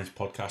Harmon on his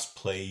podcast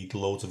played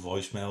loads of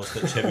voicemails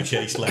that Chevy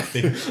Chase left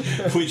him,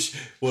 which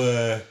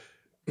were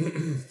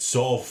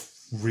sort of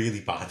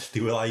really bad. They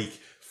were like,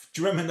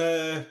 do you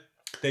remember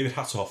David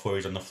Hasselhoff where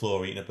he's on the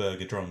floor eating a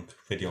burger drunk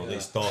video that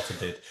his daughter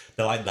did?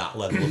 They're like that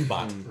level of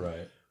bad.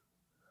 Right.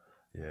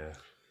 Yeah.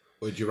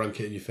 Would you rank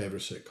it in your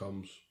favourite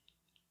sitcoms?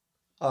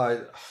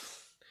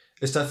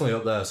 It's definitely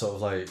up there, sort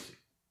of like,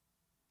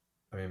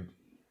 I mean,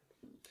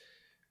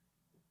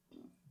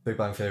 Big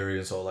Bang Theory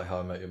and sort of like How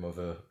I Met Your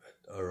Mother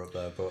are up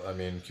there, but I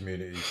mean,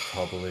 Community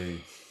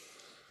probably.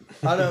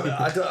 I don't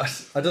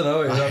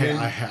know.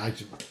 I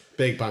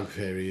Big Bang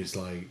Theory is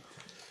like,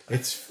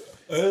 it's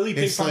early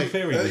Big Bang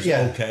Theory was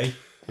okay,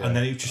 and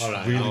then it just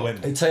really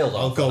went. It tailed off.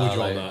 I'll go with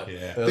you on that.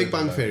 Yeah. Big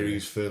Bang Theory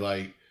is for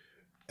like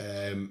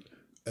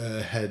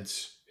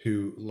heads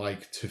who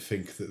like to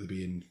think that they're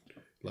being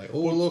like, oh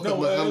look,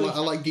 I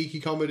like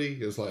geeky comedy.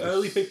 It's like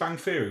early Big Bang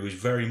Theory was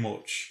very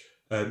much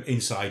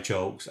inside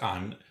jokes,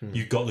 and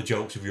you got the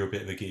jokes if you're a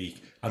bit of a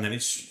geek, and then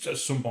it's at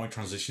some point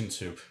transitioned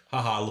to,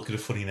 haha, look at the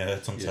funny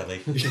nerds on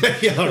telly.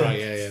 yeah, all right,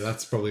 yeah,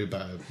 that's probably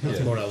better. That's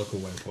a more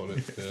eloquent way of putting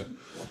it.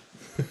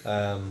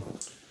 Yeah.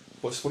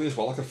 But it's funny as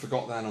well, like I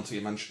forgot then until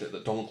you mentioned it,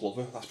 that Donald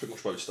Glover, that's pretty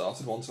much where it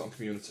started, once on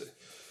Community.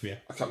 Yeah.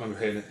 I can't remember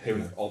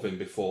hearing of him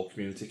before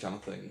Community kind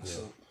of thing.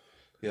 So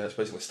yeah, it's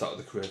basically started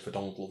the career for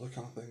Donald Glover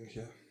kind of thing,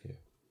 yeah.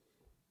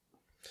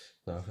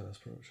 No, I think that's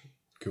pretty much it.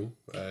 Cool.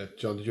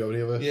 John, did you have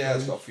any other? Yeah,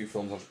 it's got a few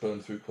films I'll just burn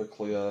through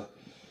quickly.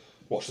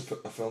 Watched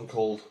a film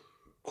called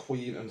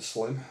Queen and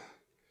Slim,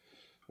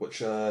 which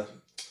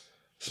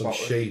Slim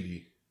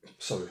Shady.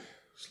 Sorry.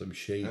 Slim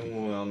Shady.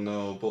 Oh, well,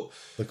 no, but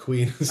The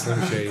Queen and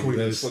Slim Shady. Queen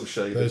and Slim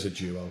Shady. There's a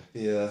duo.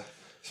 Yeah,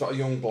 it's about a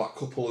young black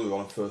couple who are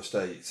on a first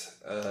date,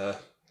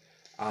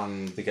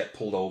 and they get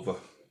pulled over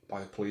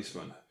by a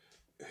policeman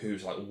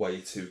who's like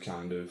way too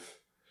kind of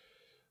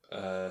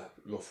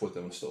rough with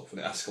them and stuff, and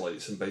it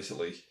escalates, and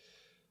basically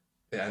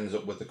it ends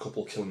up with the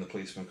couple killing the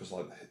policeman because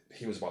like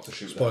he was about to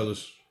shoot them.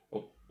 Spoilers.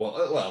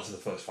 Well, to the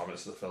first 5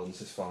 minutes of the film,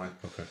 this is fine.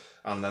 Okay.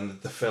 And then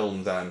the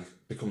film then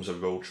becomes a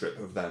road trip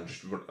of them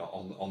just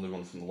on the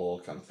run from the law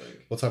kind of thing.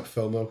 What type of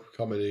film though?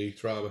 Comedy,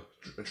 drama?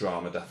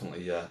 Drama,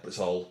 definitely, yeah. But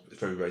it's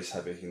very race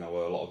heavy, a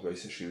lot of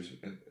race issues.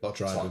 A lot of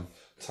driving.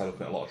 Tied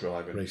up in a lot of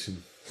driving. Racing.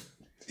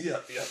 Yeah.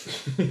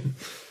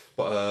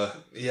 But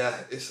yeah,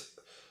 it's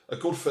a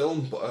good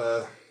film,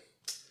 but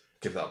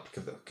give that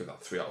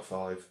 3 out of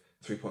 5,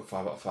 3.5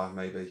 out of 5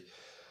 maybe.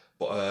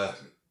 But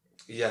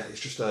yeah, it's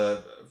just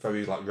a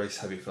very like race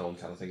heavy film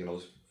kind of thing.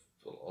 There's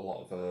a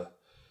lot of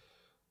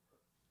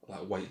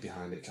like weight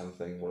behind it kind of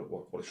thing.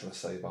 What it's trying to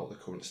say about the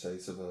current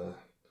state of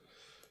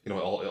it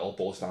all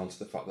boils down to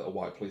the fact that a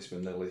white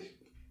policeman nearly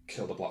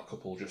killed a black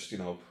couple just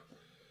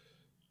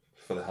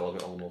for the hell of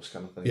it almost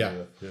kind of thing.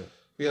 Yeah. But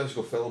yeah, it was a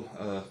good film.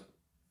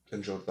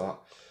 Enjoyed that.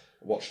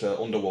 Watched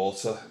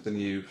Underwater, the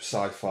new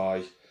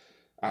sci-fi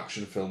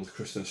action film with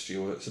Kristen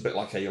Stewart. It's a bit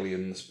like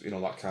Aliens,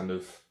 that kind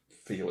of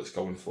feel it's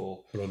going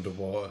for. But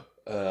underwater.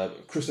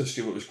 Kristen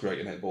Stewart was great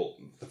in it, but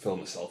the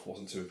film itself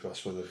wasn't too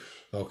impressed with it.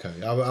 Okay,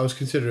 I was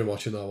considering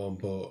watching that one,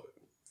 but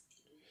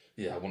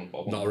yeah, I wouldn't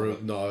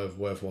not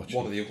worth watching.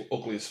 One of the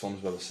ugliest films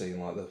I've ever seen,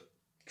 like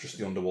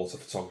the underwater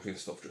photography and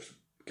stuff, just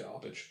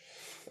garbage.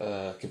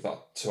 Give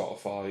that 2 out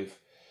of 5.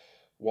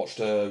 Watched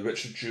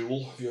Richard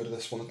Jewell. Have you heard of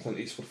this one? A Clint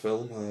Eastwood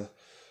film.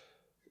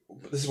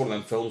 This is one of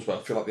them films where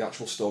I feel like the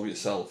actual story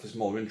itself is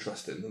more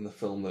interesting than the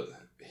film that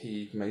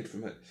he made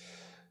from it.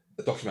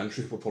 The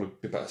documentary would probably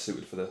be better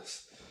suited for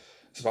this.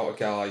 It's about a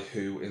guy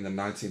who, in the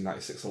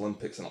 1996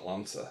 Olympics in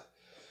Atlanta,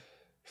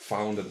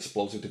 found an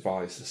explosive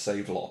device and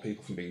saved a lot of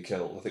people from being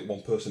killed. I think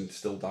one person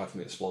still died from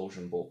the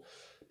explosion, but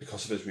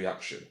because of his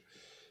reaction,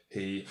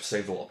 he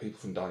saved a lot of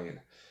people from dying.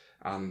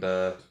 And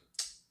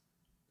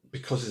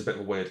because he's a bit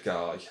of a weird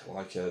guy,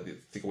 like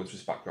they go into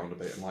his background a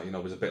bit,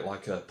 and was a bit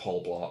like a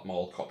Paul Blart,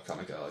 Mall Cop kind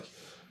of guy,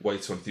 way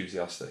too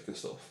enthusiastic and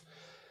stuff.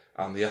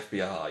 And the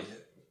FBI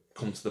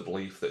come to the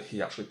belief that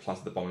he actually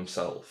planted the bomb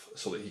himself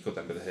so that he could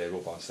then be the hero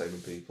by saving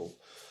people.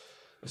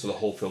 And so the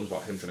whole film's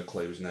about him trying to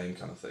clear his name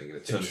kind of thing. And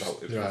it turns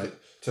out it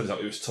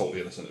was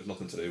totally innocent. It was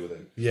nothing to do with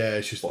him. Yeah,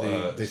 it's just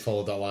they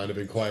followed that line of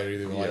inquiry.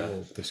 They were like,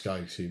 well, this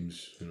guy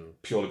seems,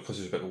 purely because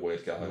he's a bit of a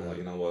weird guy, a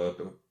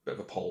bit of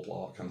a Paul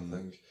Blart kind of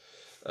thing.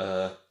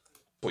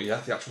 But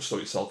yeah, the actual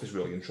story itself is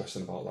really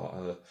interesting about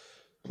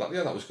that.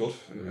 That was good.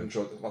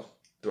 Enjoyed it.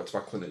 Directed by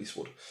Clint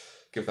Eastwood.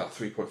 Give that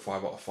 3.5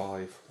 out of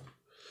 5.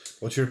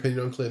 What's your opinion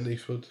on Clint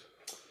Eastwood?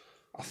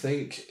 I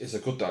think he's a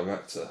good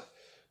director,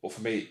 but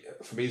for me,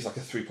 he's like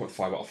a 3.5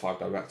 out of 5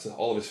 director.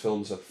 All of his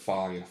films are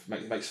fine.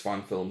 He makes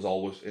fine films,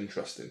 always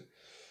interesting,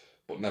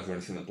 but never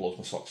anything that blows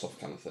my socks off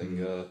kind of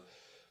thing.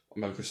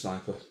 American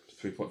Sniper,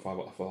 3.5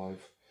 out of 5.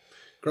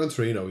 Gran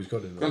Torino, he's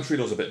good in that. Gran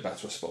Torino's a bit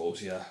better, I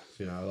suppose. Yeah.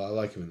 Yeah, I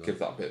like him in that. Give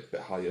that a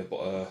bit higher,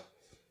 but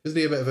isn't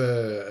he a bit of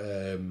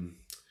a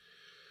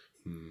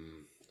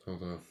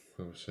hold on,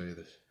 how do I say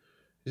this?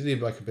 Isn't he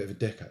like a bit of a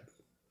dickhead?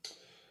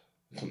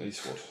 Clint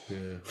Eastwood.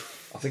 Yeah.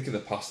 I think in the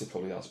past he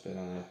probably has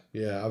been.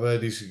 Yeah, I've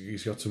heard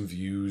he's got some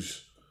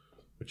views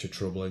which are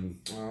troubling.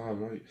 Ah,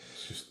 right.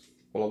 It's just.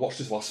 Well, I watched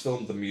his last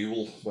film, The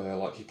Mule,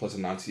 where he plays a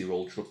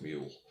 90-year-old drug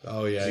mule.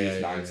 Oh yeah,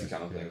 he's 90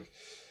 kind of thing,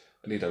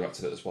 and he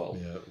directed it as well.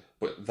 Yeah.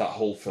 But that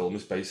whole film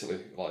is basically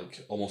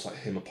almost like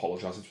him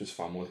apologising to his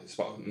family. It's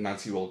about a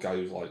 90-year-old guy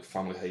who's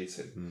family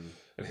hating,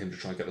 and him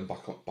just trying to get them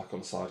back on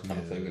the side kind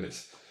of thing, and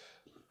it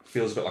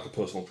feels a bit like a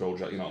personal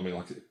project. You know what I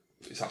mean?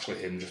 It's actually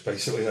him just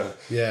basically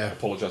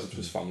apologising to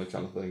his family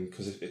kind of thing,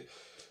 because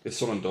his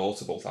son and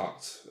daughter both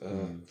act.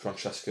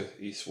 Francesca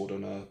Eastwood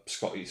and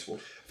Scott Eastwood.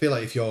 I feel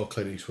like if you're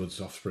Clint Eastwood's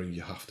offspring,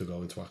 you have to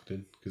go into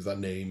acting because that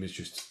name is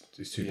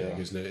it's too big,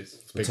 isn't it?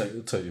 It's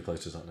big. Take your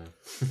places that name.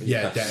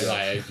 Yeah,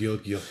 like,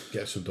 you'll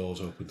get some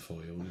doors opened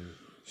for you.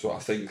 So I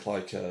think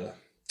like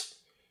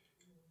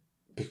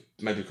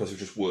maybe because he was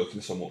just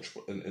working so much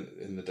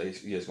in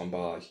the years gone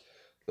by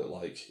that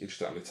like he just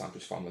didn't have any time for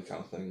his family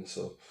kind of thing.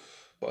 So,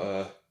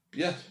 but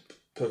yeah,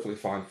 perfectly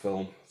fine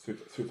film.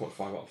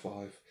 3.5 out of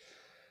 5.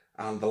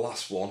 And the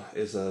last one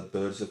is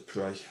Birds of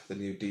Prey, the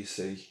new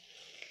DC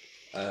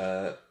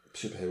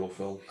superhero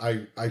film.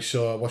 I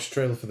watched the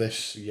trailer for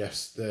this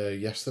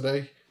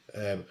yesterday.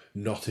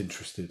 Not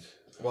interested.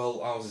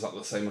 Well, I was exactly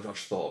the same. I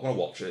just thought, I'm going to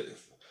watch it.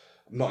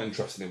 I'm not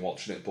interested in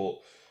watching it, but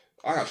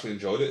I actually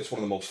enjoyed it. It's one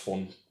of the most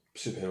fun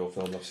superhero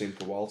films I've seen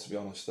for a while, to be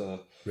honest.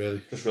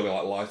 Really? Just really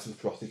like light and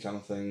frothy kind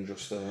of thing.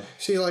 Just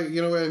See, like,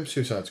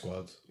 Suicide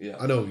Squad? Yeah.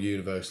 I know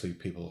universally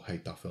people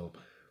hate that film.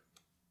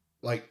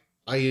 Like,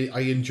 I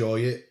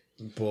enjoy it,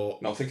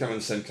 but... No, I think I'm in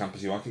the same camp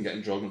as you. I can get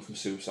enjoyment from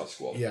Suicide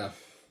Squad. Yeah.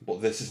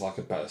 But this is like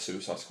a better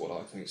Suicide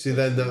Squad, I think. See,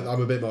 then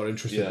I'm a bit more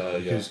interested. Yeah,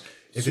 because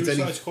if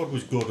Suicide Squad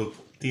was good.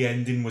 The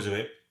ending was a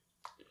bit...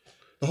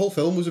 The whole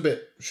film was a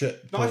bit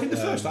shit. No, I think the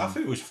first half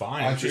it was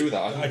fine. I agree with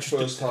that. I think the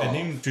first half... The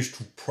ending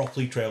just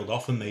properly trailed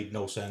off and made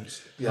no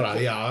sense. Yeah,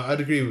 I'd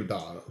agree with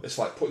that. It's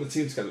like putting the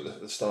team together at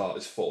the start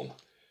is fun,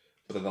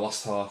 but then the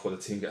last half where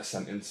the team gets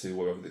sent into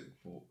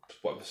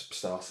whatever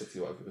Star City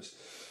or whatever it is,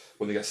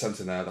 when they get sent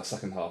in there, that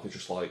second half is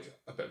just like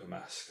a bit of a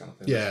mess kind of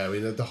thing. Yeah, I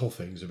mean, the whole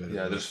thing's a bit...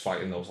 Yeah, they're just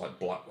fighting those like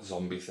black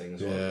zombie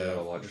things,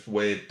 or like just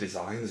weird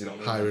designs, you know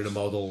what I mean? Hiring a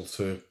model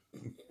to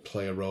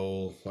play a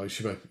role. Like,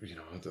 she might,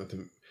 I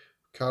think...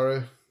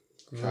 Cara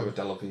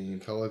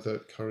Delevingne. Cara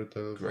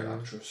Delevingne. Great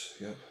actress,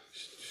 yeah.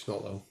 She's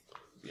not low.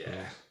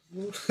 Yeah.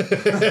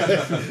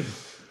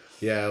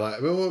 Yeah,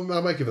 like, well,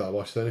 I might give that a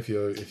watch then if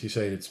you're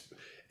saying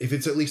if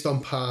it's at least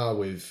on par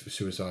with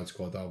Suicide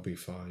Squad, that'll be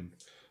fine.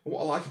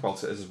 What I like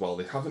about it is as well,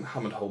 they haven't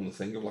hammered home the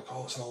thing of like,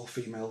 oh, it's an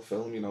all-female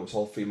film, it's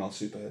all female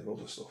superheroes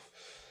and stuff.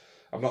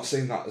 I've not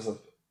seen that as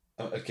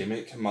a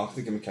gimmick, a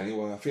marketing gimmick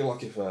anyway. I feel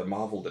like if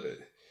Marvel did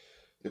it,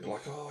 they'd be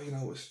like, oh,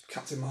 it's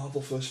Captain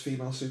Marvel, first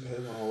female superhero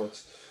and all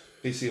this.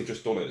 DC have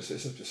just done it.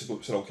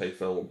 It's an okay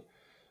film,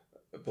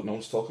 but no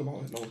one's talking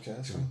about it. No one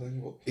cares, kind of thing.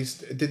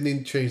 But didn't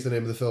he change the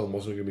name of the film?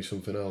 Wasn't it going to be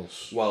something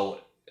else? Well,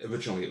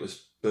 originally it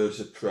was Birds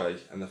of Prey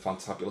and the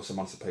Fantabulous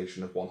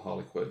Emancipation of One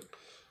Harley Quinn.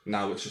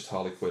 Now it's just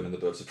Harley Quinn and the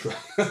Birds of Prey.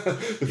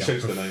 They've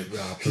changed the name.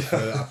 Yeah,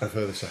 I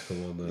prefer the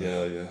second one.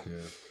 Though. Yeah.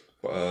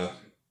 But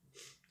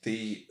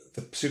the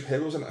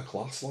superheroes in it are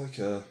class. Like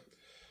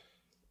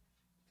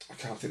I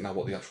can't think now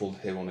what the actual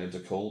hero names are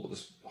called, but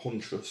there's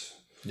Huntress.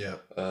 Yeah.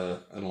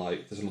 And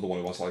like there's another one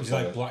who was like... It's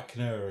like Black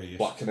Canary.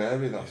 Black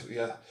Canary, that's,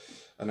 yeah.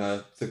 And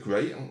they're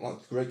great, and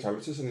like great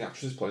characters, and the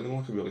actresses playing them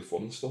like are really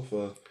fun and stuff.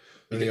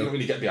 When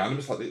you get behind them,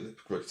 it's like the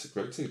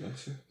great team.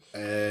 Yes,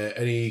 yeah.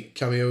 Any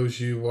cameos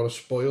you want to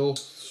spoil?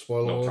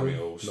 No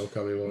cameos. No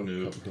cameo.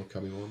 No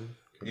cameo warning.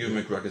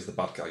 Ewan McGregor's the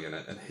bad guy in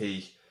it, and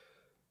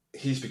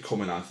he's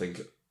becoming, I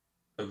think,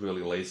 a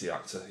really lazy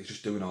actor. He's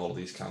just doing all of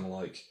these kind of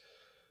like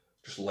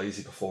just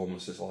lazy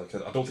performances. Like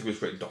I don't think he was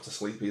great in Doctor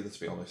Sleep either, to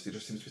be honest. He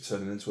just seems to be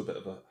turning into a bit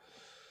of a,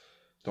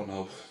 don't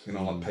know,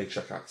 like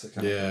paycheck actor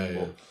kind of thing.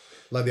 Yeah.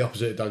 Like the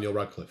opposite of Daniel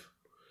Radcliffe,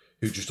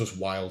 who just does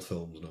wild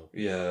films now.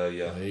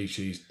 Yeah.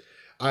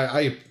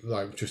 I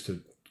like, just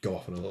to go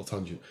off on a little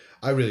tangent,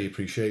 I really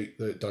appreciate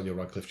that Daniel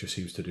Radcliffe just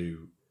seems to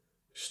do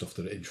stuff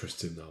that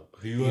interests him now,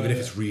 even if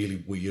it's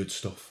really weird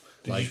stuff.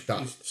 Like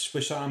that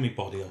Swiss Army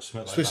Body or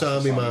something like Swiss that.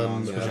 Army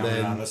Man, Yeah. and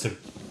then That's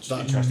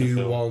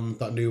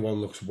that new one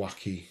looks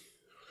wacky.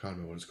 I can't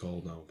remember what it's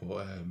called now,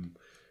 but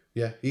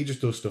yeah, he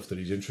just does stuff that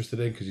he's interested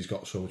in because he's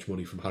got so much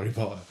money from Harry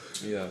Potter.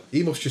 Yeah,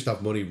 he must just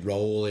have money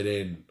rolling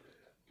in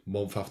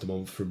month after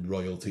month from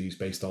royalties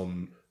based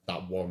on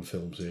that one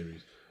film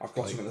series. I've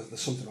got something.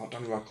 There's something about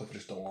Daniel Radcliffe I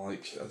just don't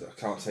like. I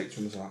can't take to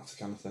him as an actor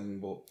kind of thing.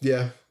 But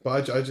yeah,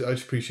 but I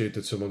just appreciate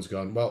that someone's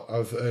gone, well,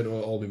 I've earned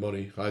all my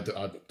money. I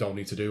don't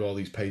need to do all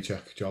these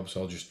paycheck jobs.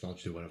 So I'll just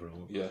do whatever I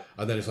want. Yeah,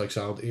 and then it's like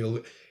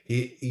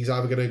he's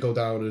either going to go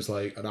down as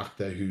like an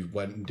actor who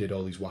went and did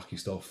all these wacky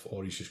stuff,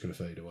 or he's just going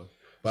to fade away.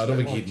 But I don't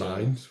think he'd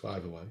mind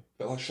either way.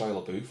 A bit like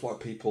Shia LaBeouf, like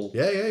people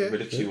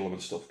ridicule him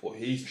and stuff, but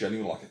he's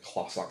genuinely like a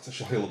class actor,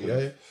 Shia LaBeouf.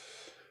 Yeah.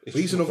 It's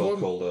just a film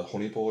called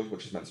Honey Boy,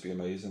 which is meant to be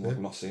amazing. I've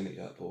not seen it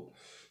yet, but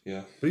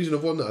yeah. But he's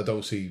another one that I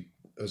don't see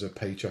as a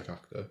paycheck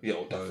actor. Yeah,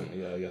 definitely,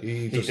 yeah.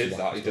 He did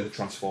that. He did the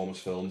Transformers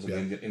films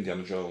and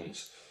Indiana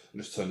Jones,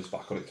 and just turned his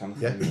back on it, kind of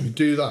thing. Yeah, you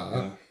do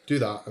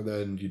that, and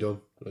then you're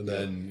done, and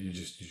then you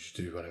just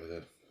do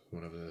whatever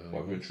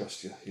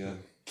interests you. Yeah.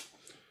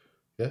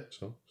 Yeah.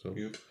 So.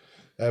 Yep.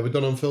 We're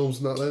done on films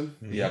and that then?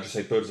 Yeah, I'd just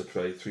say Birds of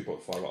Prey,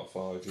 3.5 out of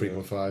 5.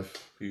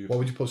 3.5. What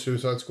would you put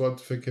Suicide Squad,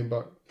 thinking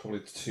back? Probably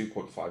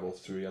 2.5 or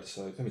 3, I'd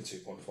say. Maybe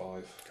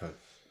 2.5. Okay.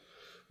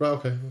 Right,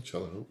 okay. I'll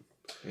shut that up.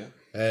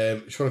 Yeah.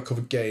 Just want to cover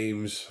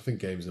games. I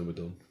think games, then we're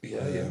done.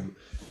 Yeah.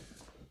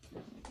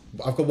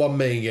 I've got one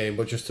main game,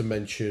 but just to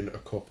mention a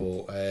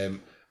couple.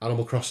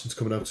 Animal Crossing's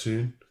coming out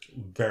soon.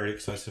 Very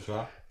excited for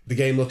that. The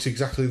game looks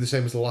exactly the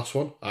same as the last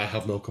one. I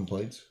have no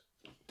complaints.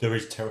 There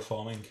is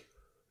terraforming.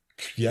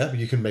 Yeah,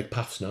 you can make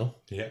paths now.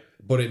 Yeah.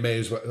 But it may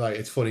as well, like,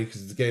 it's funny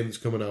because the game that's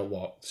coming out,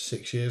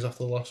 6 years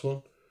after the last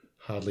one?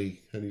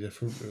 Hardly any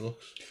different, it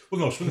looks. Well,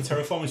 no, some of the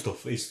terraforming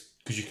stuff is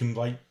because you can,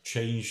 like,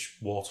 change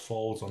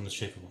waterfalls on the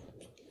shape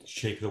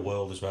of the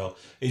world as well.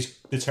 The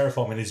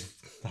terraforming is,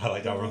 I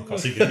like that wrong,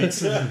 because the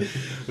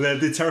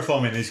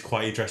terraforming is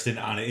quite interesting,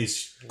 and it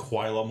is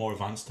quite a lot more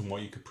advanced than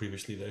what you could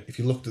previously do. If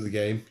you looked at the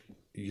game,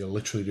 you're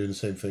literally doing the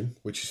same thing,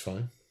 which is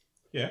fine.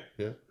 Yeah.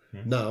 Yeah.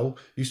 Now,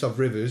 you used to have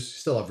rivers,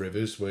 still have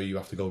rivers where you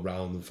have to go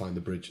round and find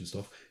the bridge and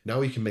stuff.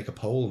 Now you can make a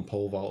pole and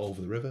pole vault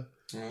over the river.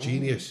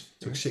 Genius.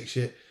 Took 6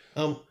 years.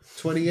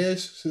 20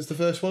 years since the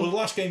first one? Well, the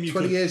last game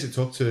 20 years it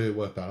took to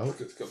work that out.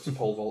 Got some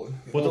pole vaulting.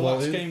 Well, the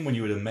last game when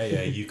you were the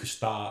mayor, you could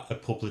start a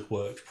public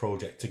works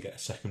project to get a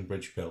second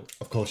bridge built.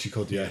 Of course you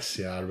could, yes.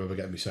 Yeah, I remember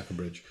getting my second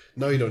bridge.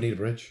 No, you don't need a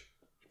bridge.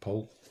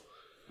 Pole.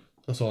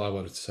 That's all I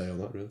wanted to say on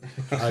that, really.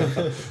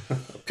 I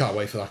can't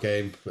wait for that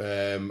game.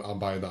 I'm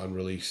buying that on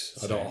release.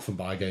 I don't often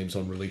buy games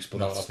on release, but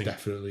that's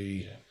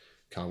definitely...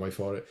 Can't wait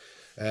for it.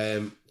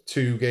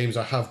 2 games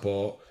I have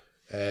bought.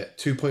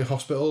 2 Point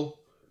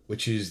Hospital,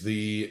 which is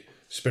the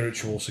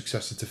spiritual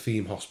successor to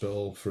Theme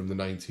Hospital from the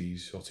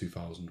 90s or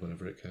 2000,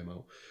 whenever it came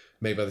out.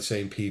 Made by the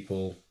same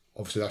people.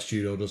 Obviously, that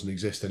studio doesn't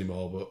exist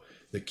anymore, but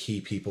the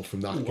key people from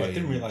that game... I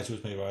didn't realise it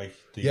was made by...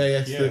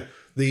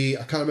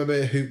 I can't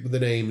remember the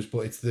names, but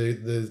it's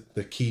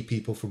the key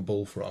people from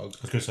Bullfrog. I was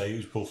going to say, it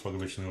was Bullfrog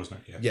originally,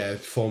 wasn't it? Yeah,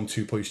 formed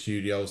 2 Point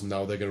Studios, and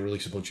now they're going to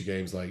release a bunch of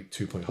games like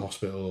 2 Point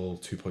Hospital,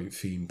 2 Point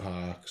Theme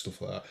Park,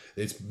 stuff like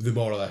that. They're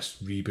more or less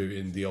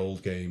rebooting the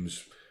old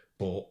games,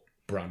 but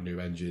brand new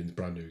engines,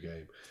 brand new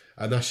game.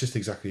 And that's just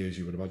exactly as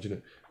you would imagine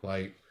it.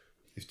 Like,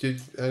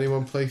 did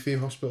anyone play Theme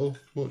Hospital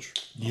much?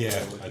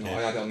 Yeah, I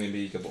had it on the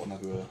Amiga, but I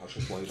never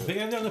actually played it. I think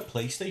I had it on the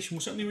PlayStation.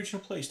 Was it on the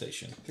original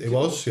PlayStation? It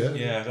was, yeah.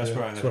 Yeah, that's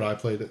right. That's where I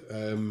played it.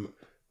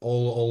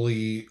 All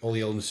the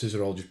illnesses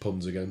are all just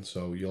puns again.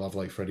 So you'll have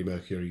like Freddie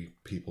Mercury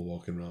people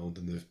walking around,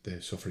 and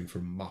they're suffering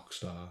from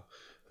Mockstar.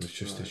 And it's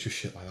just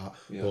shit like that.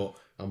 Yeah. But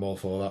I'm all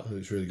for that.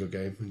 It's a really good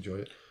game. Enjoy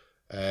it.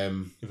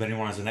 If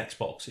anyone has an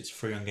Xbox, it's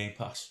free on Game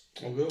Pass.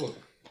 Oh, really?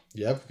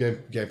 Yeah,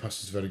 Game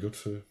Pass is very good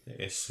for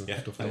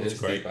stuff like it's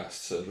great. The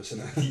best service,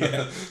 isn't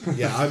it?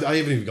 Yeah, I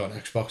haven't even got an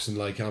Xbox, and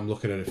like I'm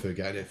looking at it for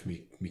getting it for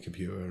me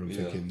computer, and I'm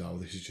thinking, no,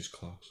 this is just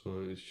class.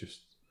 It's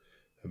just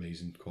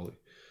amazing quality.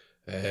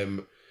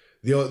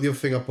 The other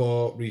thing I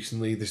bought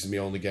recently, this is my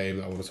only game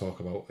that I want to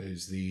talk about,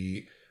 is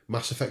the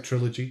Mass Effect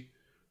trilogy.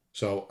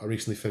 So I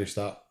recently finished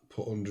that,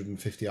 put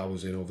 150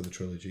 hours in over the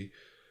trilogy,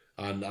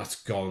 and that's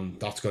gone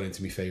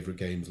into my favourite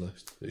games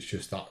list. It's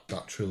just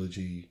that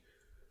trilogy.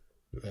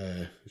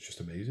 It's just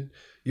amazing.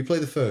 You play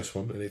the first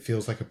one and it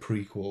feels like a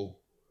prequel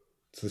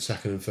to the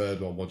second and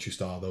third one once you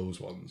start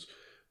those ones,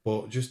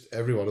 but just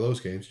every one of those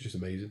games is just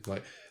amazing.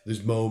 Like,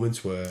 there's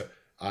moments where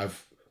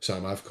I've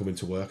come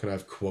into work and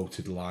I've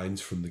quoted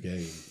lines from the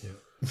game,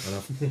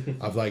 and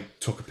I've like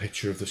took a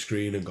picture of the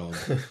screen and gone,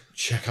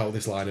 check out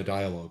this line of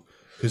dialogue,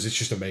 because it's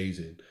just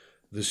amazing.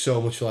 There's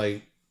so much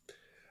like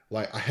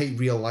I hate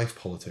real life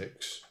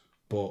politics,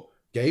 but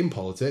game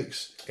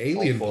politics,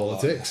 alien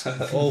politics,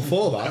 all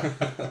for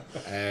that.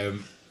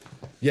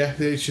 Yeah,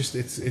 it's just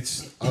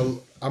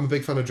I'm a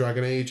big fan of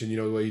Dragon Age, and you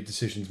know, where your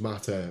decisions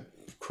matter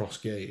cross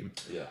game.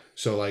 Yeah.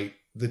 So like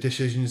the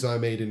decisions I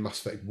made in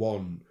Mass Effect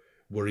 1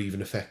 were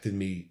even affecting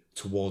me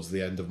towards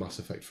the end of Mass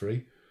Effect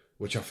 3,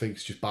 which I think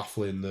is just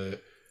baffling. That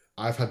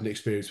I've had an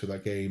experience with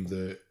that game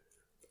that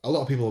a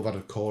lot of people have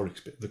had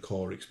the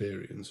core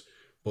experience,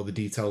 but the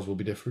details will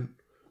be different.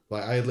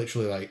 Like, I had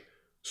literally like,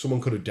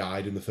 someone could have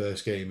died in the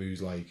first game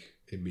who's like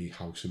in my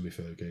house in my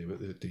third game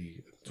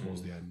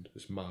towards the end.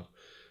 It's mad.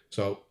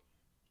 So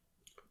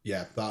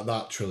yeah,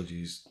 that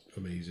trilogy is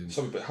amazing.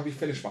 So, but have you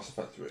finished Mass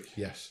Effect 3?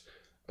 Yes.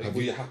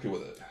 Were you happy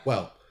with it?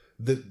 Well,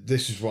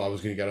 this is what I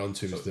was going to get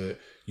onto, is that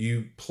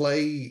you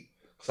play...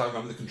 Because I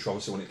remember the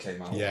controversy when it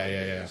came out. Yeah.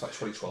 It's like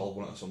 2012,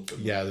 wasn't it, or something?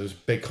 Yeah, there was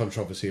big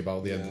controversy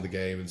about the end of the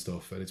game and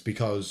stuff, and it's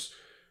because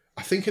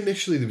I think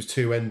initially there was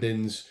 2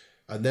 endings,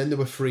 and then there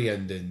were 3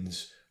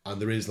 endings,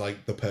 and there is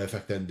like the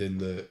perfect ending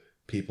that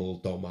people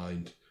don't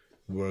mind,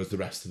 whereas the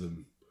rest of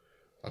them,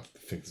 I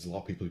think there's a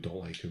lot of people who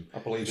don't like them. I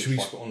believe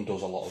it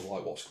undoes a lot of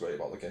like what's great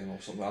about the game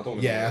or something. I don't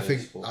know. Yeah, I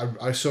think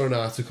I saw an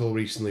article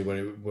recently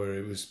where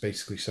it was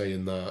basically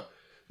saying that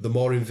the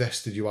more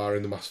invested you are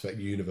in the Mass Effect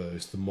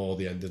universe, the more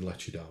the ending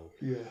lets you down.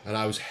 Yeah. And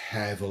I was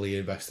heavily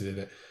invested in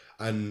it,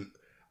 and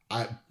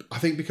I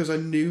think because I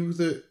knew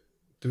that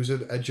there was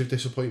an edge of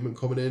disappointment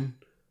coming in,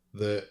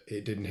 that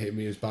it didn't hit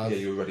me as bad. Yeah,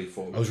 you were ready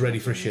for it. I was ready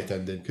for a shit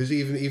ending, because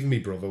even my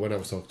brother, when I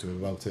was talking to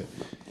him about it,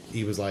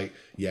 he was like,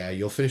 yeah,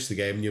 you'll finish the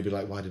game and you'll be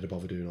like, why did I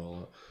bother doing all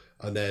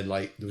that? And then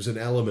like there was an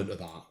element of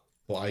that,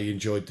 but I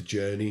enjoyed the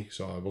journey,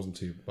 so I wasn't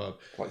too bad.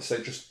 Like you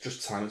say,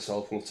 just time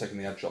itself will have taken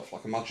the edge off.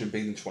 Like, imagine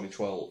being in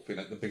 2012, being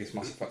like the biggest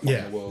Mass Effect fan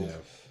in the world,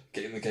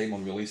 getting the game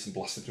on release and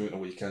blasting through it in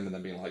a weekend, and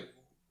then being like,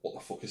 what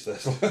the fuck is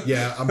this?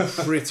 Yeah, I'm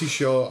pretty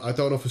sure, I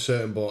don't know for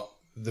certain, but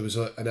there was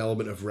an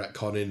element of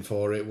retconning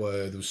for it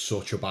where there was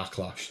such a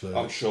backlash that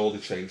I'm sure they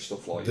changed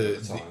stuff like that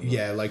at the time.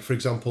 yeah, like for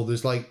example,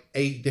 there's like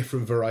 8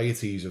 different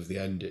varieties of the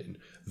ending.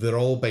 They're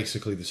all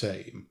basically the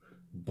same,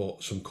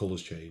 but some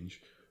colours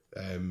change.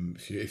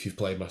 If you've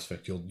played Mass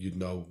Effect, you'd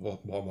know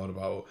what I'm on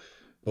about.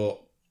 But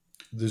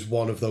there's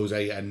one of those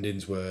 8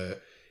 endings where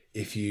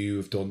if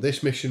you've done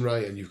this mission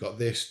right and you've got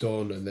this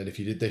done, and then if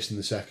you did this in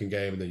the second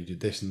game, and then you did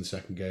this in the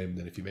second game, and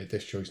then if you made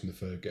this choice in the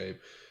third game,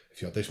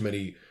 if you had this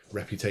many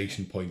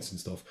reputation points and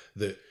stuff,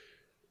 that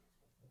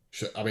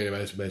I mean, I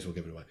may as well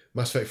give it away.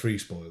 Mass Effect 3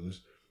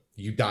 spoilers.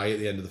 You die at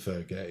the end of the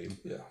third game.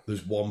 Yeah.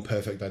 There's one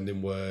perfect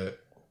ending where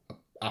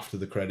after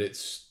the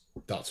credits,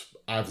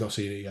 I've not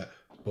seen it yet,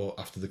 but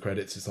after the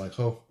credits, it's like,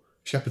 oh,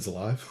 Shepard's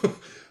alive.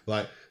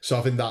 Like, so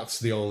I think that's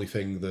the only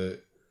thing that,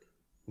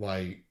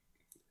 like,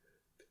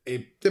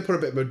 it did put a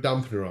bit of a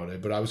dampener on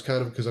it, but I was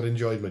kind of, because I'd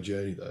enjoyed my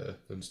journey there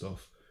and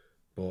stuff.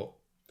 But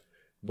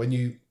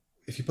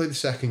if you play the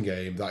second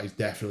game, that is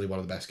definitely one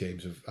of the best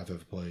games I've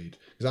ever played.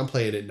 Because I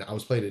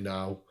was playing it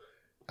now,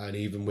 and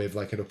even with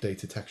like an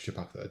updated texture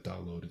pack that I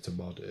downloaded to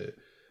mod it,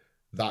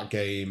 that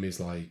game is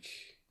like,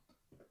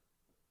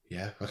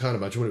 yeah, I can't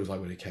imagine what it was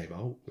like when it came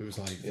out. It was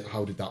like,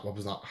 how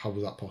was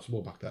that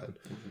possible back then?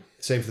 Mm-hmm.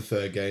 Same for the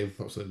third game,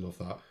 absolutely love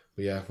that.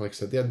 But yeah, like I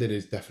said, the ending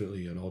is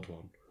definitely an odd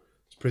one.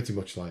 It's pretty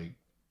much like,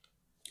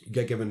 you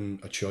get given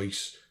a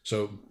choice.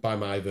 So by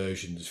my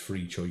version, there's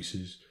 3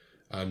 choices,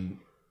 and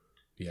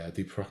yeah,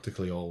 they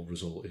practically all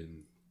result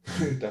in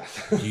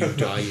you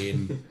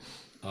dying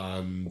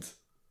and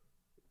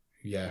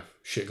yeah,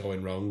 shit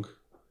going wrong.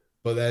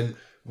 But then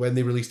when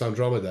they released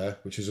Andromeda,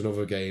 which is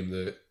another game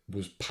that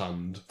was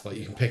panned, like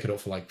you can pick it up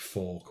for like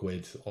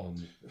 £4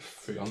 on.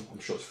 I'm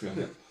sure it's free on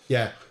it.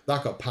 Yeah,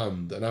 that got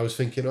panned, and I was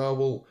thinking, oh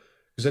well,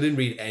 because I didn't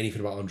read anything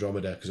about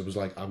Andromeda, because I was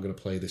like, I'm going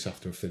to play this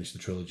after I finish the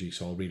trilogy,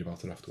 so I'll read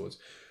about it afterwards.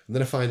 And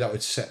then I find out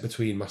it's set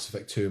between Mass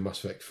Effect 2 and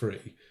Mass Effect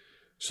 3,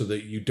 so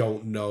that you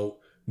don't know.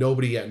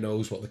 Nobody yet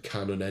knows what the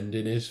canon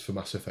ending is for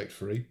Mass Effect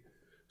 3.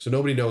 So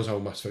nobody knows how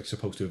Mass Effect's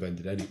supposed to have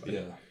ended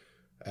anyway.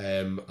 Yeah.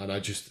 And I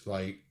just,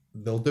 like,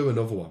 they'll do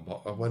another one,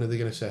 but when are they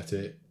going to set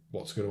it?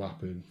 What's going to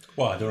happen?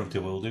 Well, I don't know if they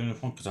will do another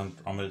one, because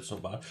Andromeda's so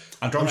bad.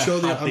 Andromeda I'm sure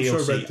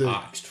DLC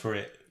asked for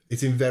it.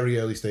 It's in very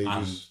early stages.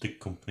 And the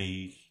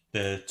company,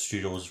 the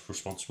studios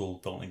responsible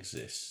don't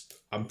exist.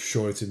 I'm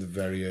sure it's in the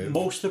very early...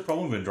 Most of the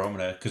problem with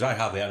Andromeda, because I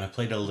have it and I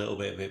played a little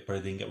bit of it, but I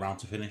didn't get around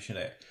to finishing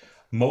it.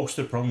 Most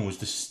of the problem was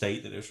the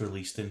state that it was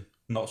released in,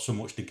 not so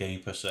much the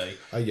game per se.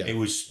 Yeah. It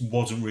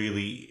wasn't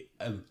really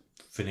a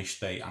finished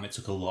state, and it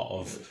took a lot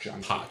of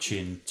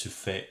patching to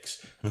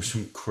fix. There was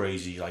some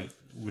crazy, like,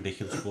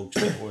 ridiculous bugs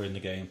that were in the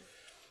game,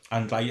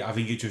 and like, I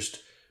think it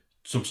just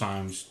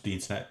sometimes the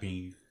internet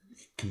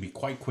can be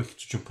quite quick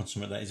to jump on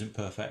something that isn't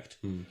perfect.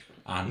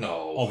 And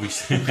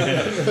obviously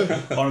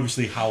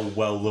how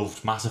well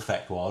loved Mass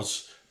Effect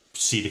was.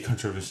 See the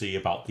controversy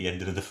about the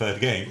ending of the third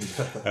game.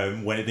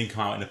 When it didn't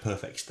come out in a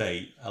perfect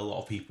state, a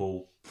lot of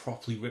people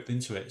properly ripped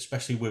into it,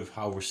 especially with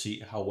how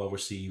well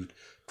received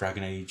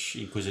Dragon Age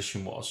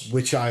Inquisition was.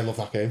 Which I love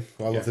that game.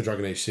 I love the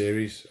Dragon Age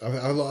series.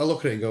 I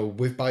look at it and go,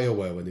 with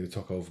BioWare, when they were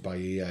took over by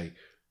EA,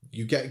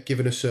 you get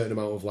given a certain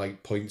amount of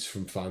like points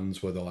from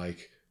fans where they're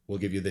like, we'll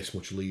give you this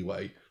much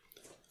leeway.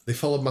 They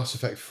followed Mass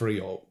Effect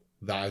 3 up,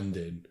 that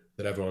ending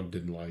that everyone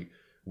didn't like,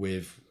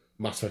 with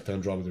Mass Effect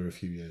Andromeda a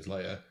few years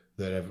later,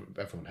 that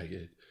everyone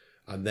hated.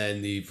 And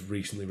then they've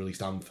recently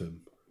released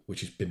Anthem,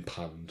 which has been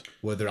panned,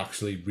 where they're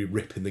actually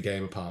ripping the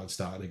game apart and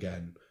starting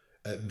again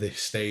at this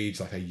stage,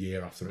 like a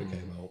year after it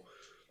came out.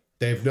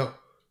 They've not...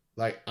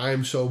 Like,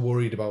 I'm so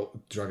worried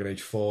about Dragon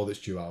Age 4 that's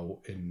due out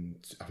in,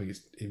 I think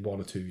it's in 1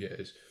 or 2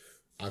 years.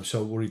 I'm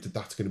so worried that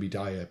that's going to be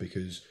dire,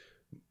 because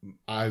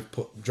I've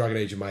put Dragon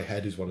Age in my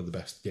head as one of the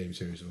best game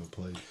series I've ever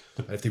played.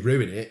 And if they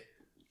ruin it,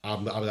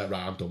 I'm like,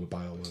 right, I'm done with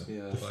BioWare.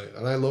 Yeah. Like,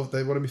 and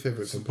they're one of my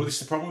favourite companies. But it's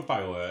the problem with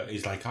BioWare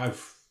is, like,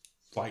 I've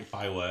liked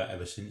BioWare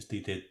ever since they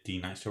did the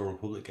Knights of the Old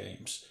Republic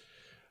games.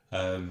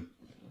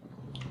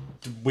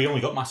 We only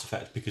got Mass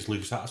Effect because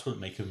LucasArts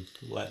wouldn't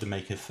let them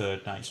make a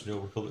third Knights of the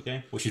Old Republic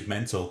game, which is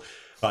mental.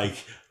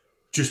 Like,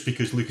 just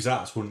because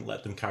LucasArts wouldn't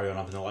let them carry on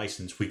having the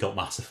license, we got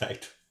Mass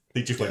Effect.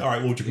 They just went, all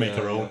right, we'll just make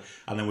our own.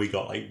 And then we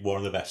got, like, one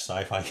of the best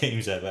sci-fi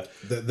games ever.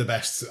 The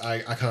best,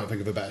 I can't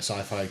think of a better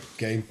sci-fi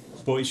game.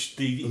 But it's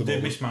the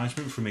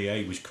mismanagement from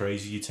EA was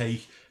crazy. You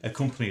take a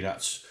company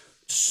that's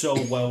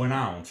so well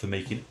renowned for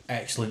making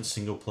excellent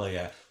single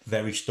player,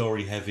 very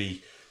story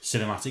heavy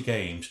cinematic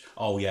games.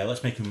 Oh yeah,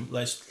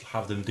 let's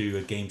have them do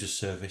a games of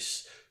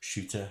service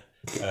shooter.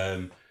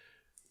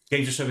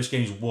 Games of service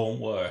games won't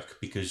work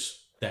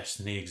because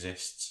Destiny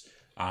exists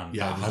and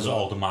that has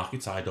all the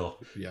market tied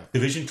up. Yeah.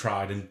 Division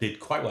tried and did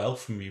quite well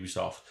from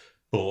Ubisoft,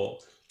 but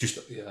just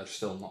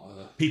still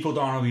not. People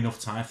don't have enough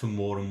time for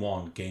more than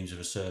one games of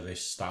a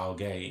service style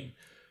game,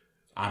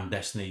 and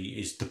Destiny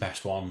is the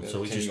best one.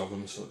 So it's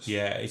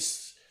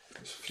just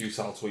it's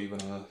futile to even.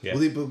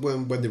 Well,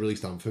 but when they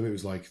released Anthem, it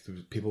was like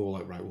people were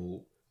like, right,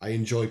 well, I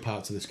enjoy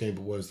parts of this game,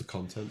 but where's the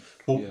content?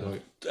 Well,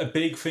 a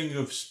big thing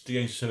of the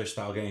games of service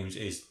style games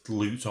is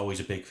loot's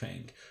always a big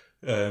thing.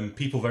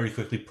 people very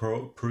quickly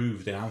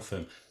proved in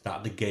Anthem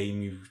that the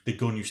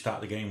gun you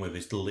start the game with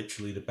is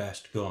literally the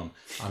best gun,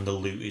 and the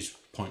loot is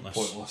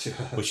pointless, Yeah.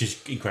 which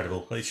is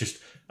incredible. It's just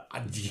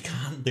you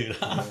can't do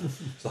that.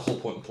 It's the whole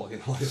point of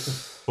playing.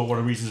 But one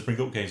of the reasons to bring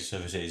up games of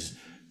service is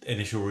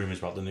initial rumours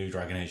about the new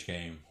Dragon Age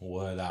game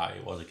were that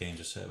it was a games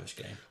of service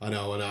game. I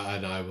know,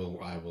 and I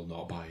will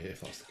not buy it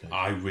if that's the case.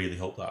 I really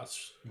hope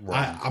that's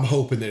wrong. I'm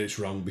hoping that it's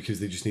wrong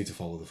because they just need to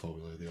follow the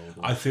formula of the old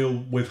one. I feel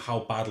with how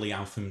badly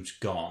Anthem's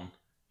gone,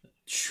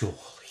 surely.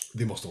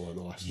 They must have learned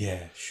the lesson.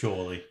 Yeah,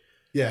 surely.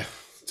 Yeah,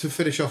 to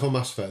finish off on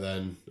Mass Effect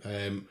then,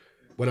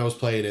 when I was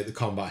playing it, the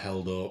combat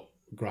held up,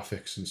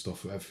 graphics and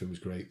stuff, everything was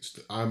great.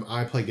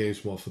 I play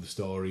games more for the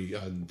story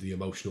and the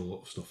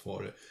emotional stuff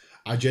for it.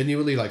 I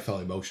genuinely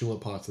felt emotional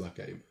at parts of that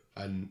game,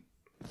 and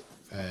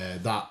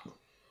that,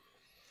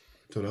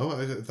 don't know,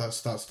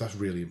 that's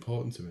really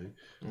important to me.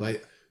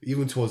 Like,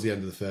 even towards the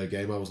end of the third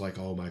game, I was like,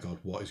 oh my god,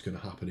 what is going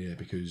to happen here?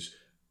 Because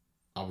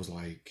I was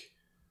like,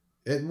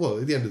 at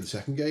the end of the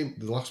second game,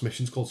 the last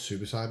mission's called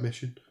Suicide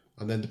Mission,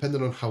 and then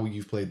depending on how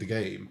you've played the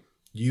game,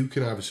 you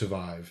can either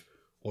survive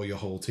or your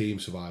whole team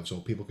survives,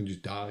 or people can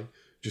just die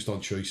just on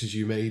choices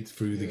you made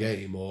through the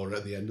game or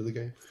at the end of the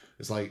game.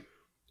 It's like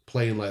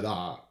playing like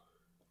that.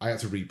 I had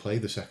to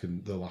replay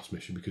the last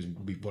mission because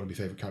one of my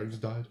favourite characters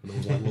died, and I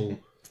was like, well,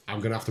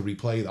 I'm gonna have to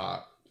replay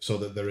that so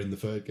that they're in the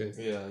third game.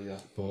 Yeah.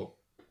 But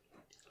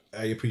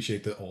I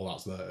appreciate that all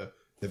that's there.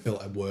 They've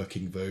built a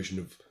working version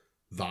of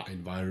that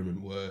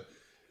environment where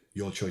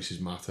your choices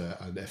matter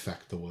and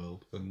affect the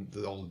world and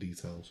all the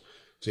details.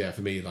 So yeah,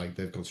 for me,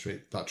 they've gone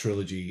straight. That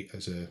trilogy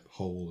as a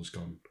whole has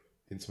gone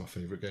into my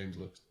favourite games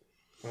list.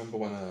 I remember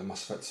when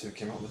Mass Effect 2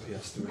 came out on the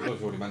PS3. I don't know if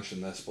you've already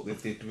mentioned this, but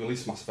they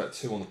released Mass Effect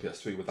 2 on the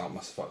PS3 without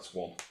Mass Effect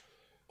 1.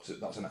 Because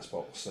that was an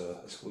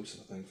Xbox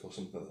exclusive, I think, or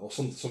something, or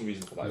some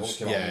reason for that. It was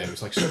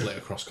split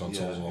across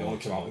consoles. Yeah, it only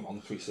came out on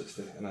the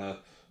 360, and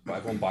but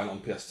everyone buying it on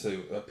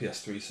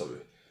PS3, sorry.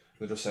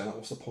 They're just saying,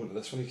 what's the point of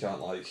this when you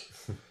can't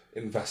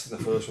invest in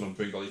the first one and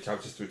bring all your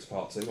characters through to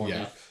part 2? You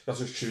have to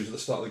just choose at the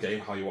start of the game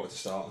how you want it to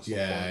start.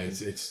 And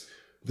stuff.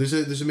 Yeah,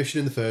 there's a mission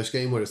in the first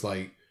game where it's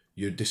like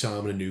you're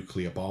disarming a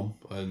nuclear bomb,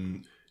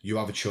 and you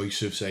have a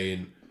choice of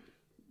saying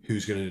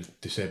who's going to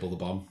disable the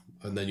bomb,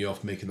 and then you're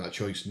off making that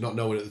choice, not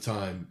knowing at the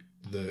time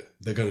that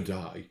they're going to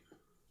die.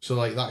 So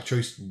that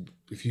choice,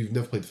 if you've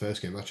never played the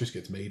first game, that just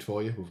gets made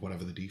for you with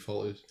whatever the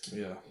default is.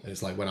 Yeah. And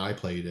it's like when I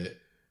played it,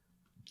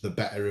 the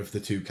better of the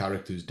two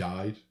characters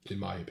died, in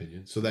my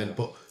opinion. So then,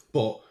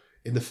 but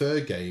in the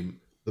third game,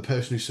 the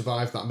person who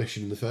survived that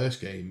mission in the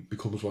first game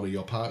becomes one of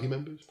your party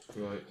members.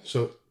 Right.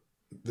 So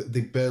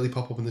they barely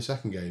pop up in the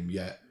second game,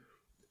 yet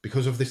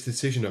because of this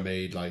decision I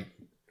made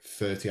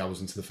 30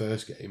 hours into the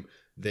first game,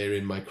 they're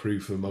in my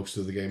crew for most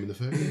of the game in the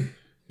third game.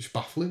 It's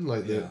baffling,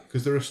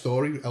 because there are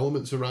story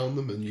elements around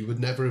them, and you would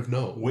never have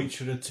known. Which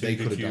of the two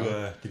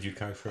did you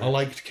carry through? I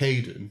liked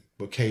Caden,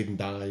 but Caden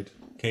died.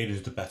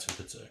 Caden's the better of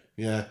the two.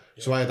 Yeah.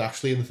 So I had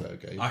Ashley in the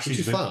third game.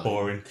 Ashley's a bit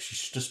boring because she's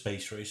just a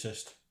space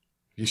racist.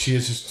 Yeah, she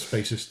is just a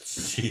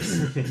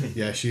spacist.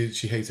 Yeah,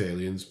 she hates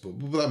aliens, but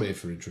that made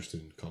for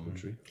interesting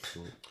commentary.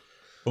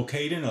 But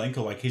Caden, I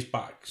think, his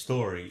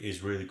backstory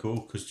is really cool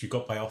because you've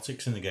got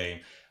biotics in the game,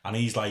 and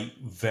he's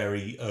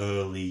very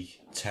early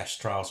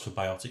test trials for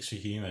biotics for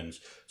humans.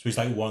 So he's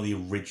one of the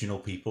original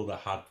people that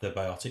had the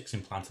biotics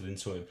implanted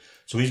into him.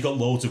 So he's got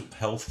loads of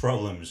health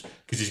problems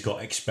because he's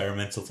got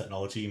experimental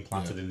technology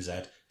implanted in his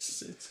head.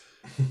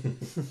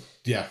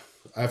 Yeah,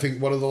 I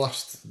think one of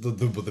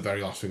the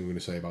very last thing I'm going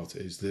to say about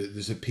it is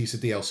there's a piece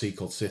of DLC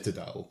called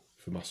Citadel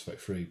for Mass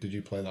Effect 3. Did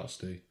you play that,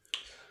 Steve?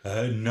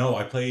 No,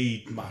 I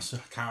played I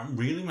can't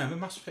really remember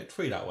Mass Effect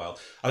 3 that well.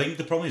 I think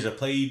the problem is I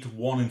played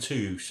 1 and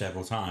 2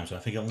 several times, and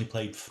I think I only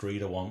played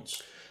 3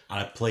 once, and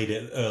I played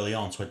it early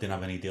on, so I didn't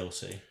have any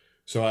DLC.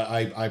 So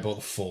I bought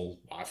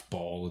I've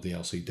bought all the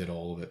DLC, did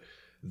all of it.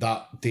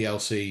 That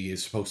DLC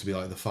is supposed to be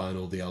the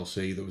final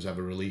DLC that was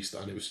ever released,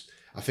 and it was,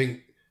 I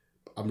think,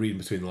 I'm reading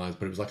between the lines,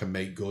 but it was a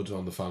make good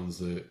on the fans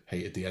that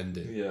hated the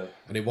ending. Yeah.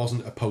 And it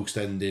wasn't a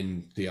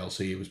post-ending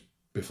DLC, it was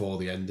before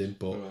the ending,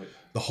 but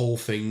the whole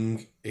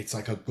thing, it's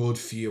a good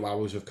few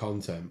hours of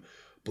content,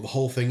 but the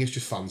whole thing is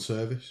just fan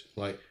service.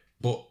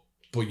 But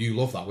you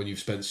love that when you've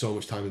spent so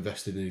much time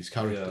invested in these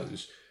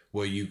characters,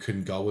 where you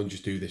can go and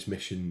just do this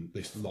mission,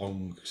 this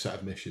long set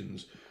of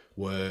missions,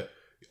 where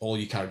all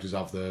your characters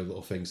have their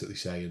little things that they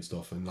say and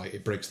stuff, and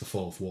it breaks the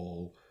fourth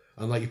wall,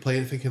 and you're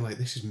playing thinking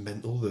this is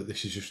mental, that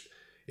this is just,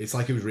 it's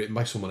it was written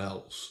by someone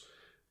else,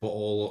 but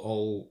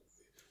all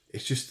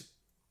it's just,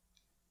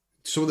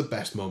 some of the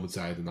best moments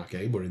I had in that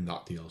game were in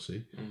that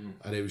DLC,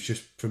 and it was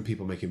just from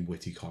people making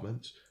witty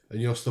comments,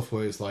 and stuff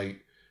where it's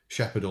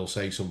Shepard will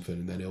say something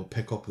and then he'll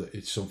pick up that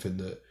it's something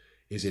that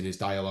is in his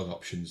dialogue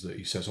options that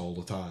he says all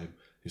the time.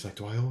 He's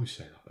do I always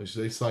say that?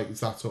 It's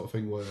that sort of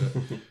thing where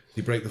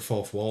you break the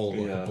fourth wall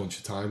a bunch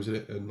of times in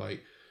it, and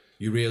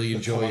you really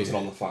enjoy it.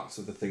 On the facts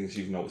of the things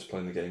you've noticed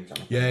playing the game, kind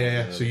of.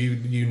 Yeah. So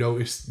you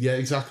notice,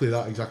 exactly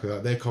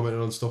that. They're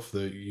commenting on stuff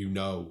that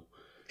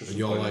just and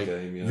you're the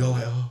game, you're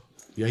oh.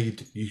 Yeah,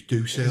 you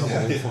do say that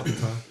all the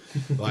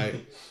fucking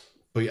time.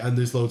 and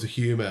there's loads of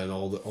humour and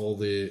all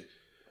the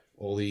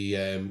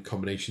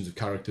combinations of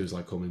characters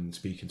like coming and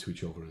speaking to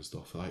each other and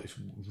stuff. Like it's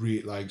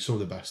like some of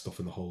the best stuff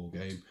in the whole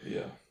game.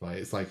 Yeah. Like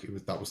it's like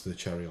that was the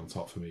cherry on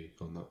top for me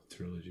on that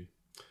trilogy.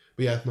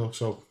 But yeah, no.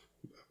 So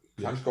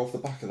Can I just go off the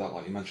back of that?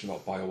 Like you mentioned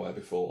about BioWare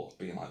before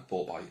being like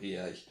bought by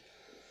EA.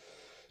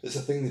 It's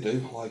a thing they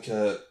do. Like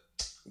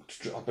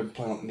I've been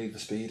playing like Need for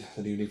Speed,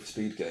 the new Need for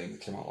Speed game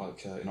that came out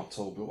like in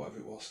October or whatever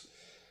it was.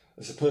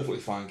 It's a perfectly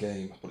fine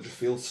game, but it just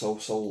feels so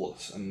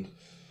soulless. And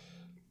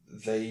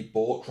they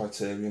bought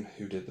Criterion,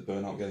 who did the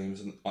Burnout games,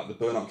 and like the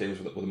Burnout games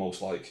were the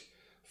most like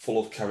full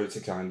of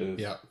character kind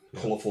of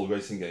colourful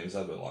racing games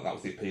ever. Like that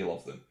was the appeal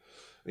of them.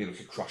 You know, you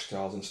could crash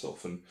cars and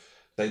stuff, and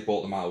they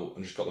bought them out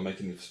and just got them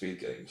making Need for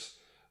Speed games.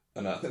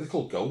 And I think they're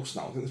called Ghost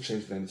now. I think they've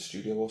changed the name of the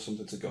studio or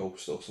something to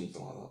Ghost or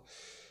something like that.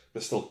 But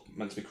it's still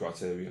meant to be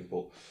Criterion.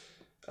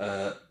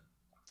 But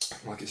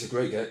like it's a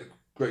great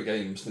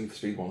games, the Need for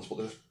Speed ones, but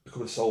they're just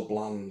becoming so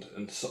bland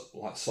and so,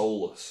 like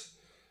soulless.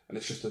 And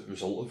it's just a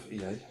result of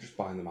EA just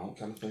buying them out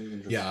kind of thing.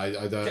 And just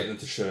getting them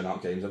to churn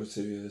out games every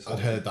 2 years. I'd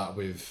heard that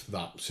with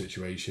that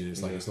situation.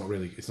 It's like it's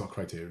not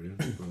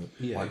Criterion.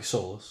 Yeah, like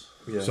soulless.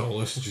 Yeah.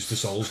 Soulless, just the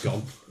soul's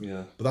gone.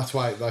 Yeah. But that's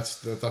why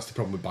that's the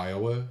problem with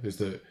BioWare is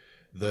that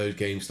the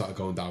games started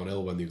going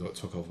downhill when they got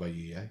took over by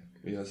EA.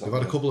 Yeah, exactly. They've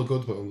had a couple of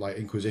good, but like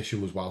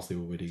Inquisition was whilst they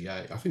were with EA.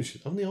 I think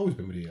haven't they always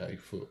been with EA?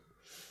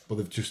 But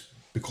they've just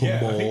become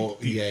more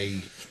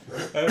EA.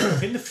 I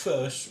think the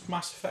first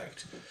Mass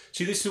Effect.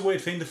 See, this is a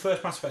weird thing. The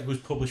first Mass Effect was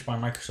published by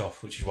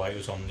Microsoft, which is why it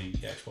was on the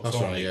Xbox. That's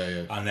only. right,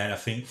 yeah. And then I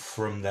think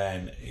from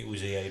then it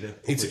was EA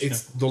that published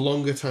It's the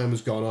longer time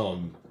has gone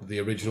on, the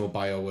original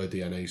BioWare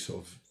DNA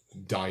sort of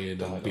dying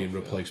and being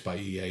replaced by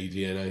EA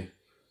DNA.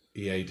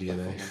 EA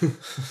DNA.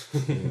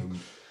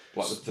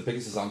 Like the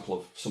biggest example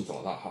of something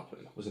like that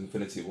happening was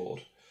Infinity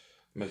Ward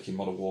making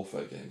Modern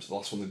Warfare games. The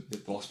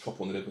last proper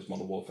one they did was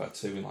Modern Warfare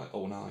 2 in like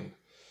 2009.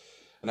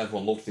 And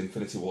everyone loved the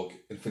Infinity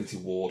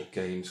Ward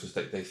games because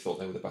they thought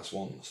they were the best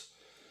ones.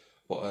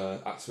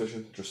 But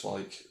Activision just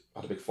like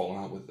had a big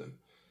falling out with them.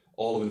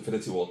 All of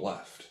Infinity Ward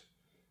left,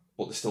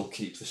 but they still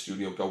keep the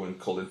studio going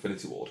called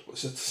Infinity Ward.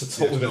 But it's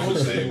a totally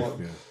different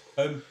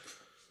name.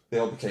 They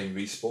all became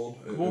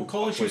Respawn. Well,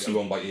 Call of Duty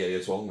run by EA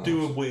as well now.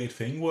 do a weird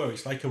thing where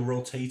it's like a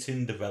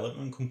rotating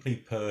development company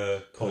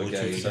per Call of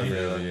Duty game.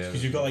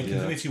 Because you've got like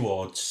Infinity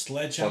Ward,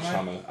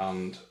 Sledgehammer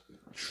and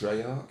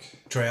Treyarch.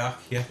 Treyarch.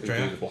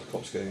 The Black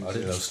Ops games. I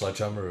didn't know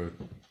Sledgehammer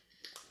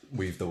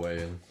weaved the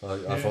way in.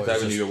 I thought they it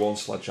were was new one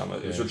Sledgehammer.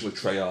 It was originally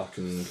Treyarch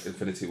and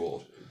Infinity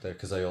Ward.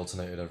 because they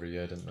alternated every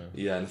year, didn't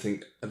they? Yeah, and I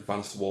think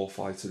Advanced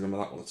Warfighter, remember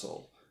that one at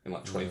all? In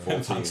like 2014.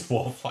 Advanced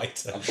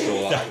Warfighter. I'm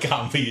sure that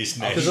can't be his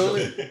name.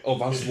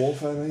 Advanced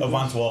Warfare, maybe?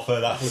 Advanced Warfare,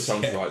 That that's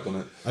sounds right,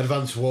 doesn't it?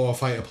 Advanced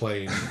Warfighter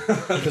plane.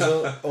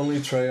 Because only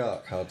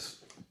Treyarch had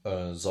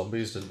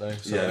zombies, didn't they?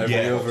 So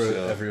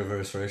every other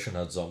iteration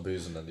had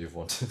zombies, and then you've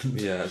wanted.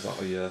 Yeah,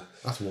 exactly. Yeah.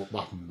 That's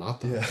mad.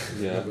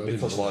 Yeah,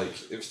 because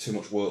like it was too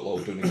much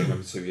workload doing a game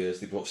every 2 years.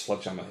 They brought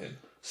Sledgehammer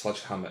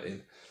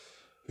in,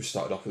 who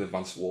started off with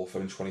Advanced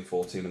Warfare in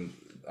 2014, and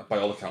by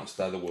all accounts,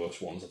 they're the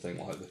worst ones. I think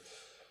like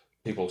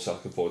people have said I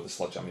could avoid the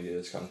Sledgehammer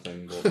years kind of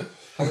thing.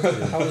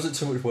 But how was it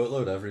too much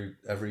workload?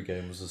 Every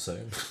game was the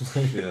same.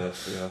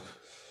 yeah.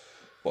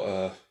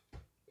 But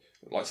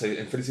like I say,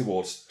 Infinity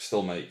Ward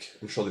still make.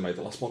 I'm sure they made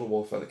the last Modern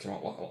Warfare that came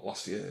out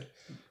last year.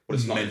 But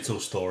it's not mental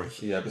story.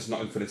 Yeah, but it's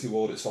not Infinity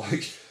Ward. It's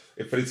like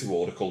Infinity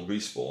Ward are called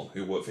Respawn,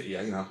 who work for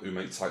EA now, who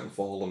make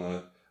Titanfall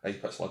and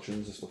Apex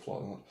Legends and stuff like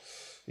that.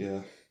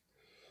 Yeah.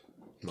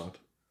 Mad.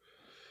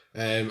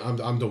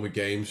 I'm done with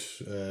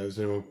games. Is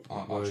anyone?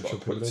 I've got a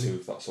quick two,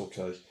 if that's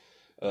okay.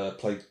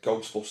 Played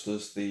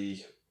Ghostbusters,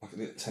 the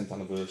 10th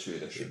anniversary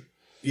edition.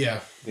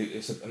 Yeah.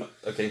 It's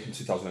a game from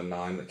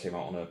 2009 that came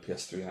out on a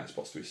PS3 and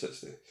Xbox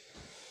 360.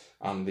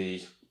 And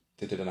they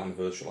did an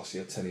anniversary last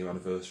year, 10-year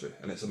anniversary,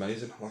 and it's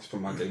amazing. That's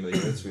probably my game of the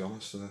year, to be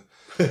honest.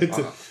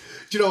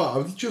 Do you know what? I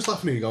was just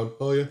laughing at you going,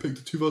 oh yeah, I picked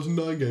a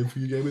 2009 game for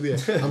your game of the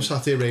year. I'm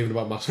sat here raving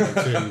about Mass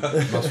Effect 2,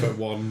 Mass Effect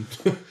 1.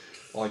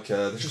 Like,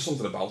 there's just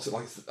something about it.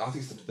 Like, I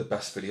think it's the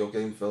best video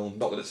game film.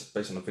 Not that it's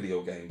based on a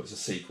video game, but it's a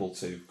sequel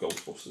to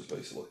Ghostbusters,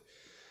 basically.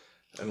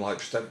 And like,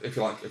 just if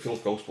you love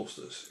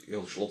Ghostbusters,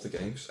 you'll just love the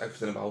games.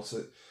 Everything about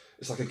it.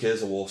 It's like a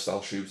Gears of War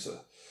style shooter,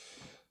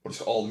 but it's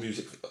got all the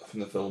music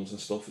from the films and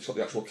stuff. It's got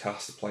the actual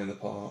cast playing the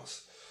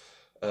parts.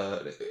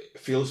 It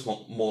feels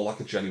more like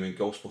a genuine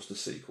Ghostbusters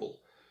sequel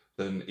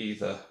than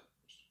either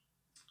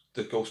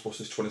the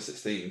Ghostbusters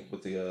 2016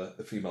 with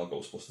the female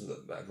Ghostbusters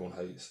that everyone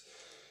hates.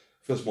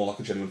 Feels more like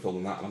a genuine film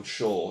than that, and I'm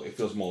sure it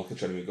feels more like a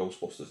genuine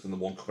Ghostbusters than the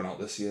one coming out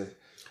this year.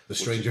 The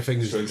Stranger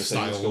Things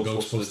style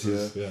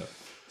Ghostbusters. Yeah.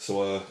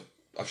 So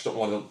I just don't know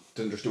why they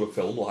didn't just do a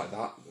film like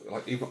that.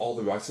 Like even all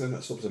the writing in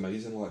it stuff is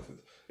amazing. Like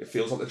it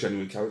feels like the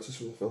genuine characters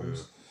from the films.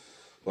 Yeah.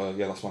 But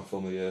yeah, that's my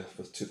film of the year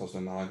for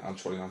 2009 and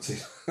 2019.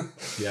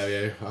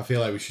 yeah. I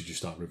feel like we should just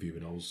start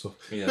reviewing old stuff.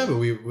 Yeah. Remember,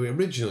 we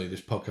originally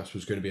this podcast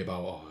was going to be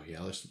about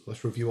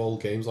let's review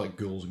old games like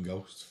Ghouls and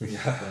Ghosts.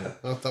 Yeah.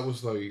 That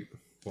was like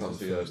that was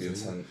the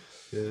intent.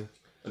 Yeah.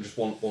 And just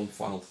one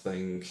final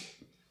thing.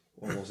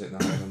 what was it now?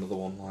 Another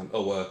one line.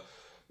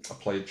 I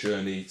played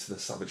Journey to the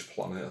Savage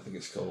Planet, I think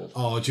it's called.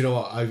 Oh, do you know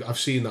what? I've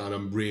seen that and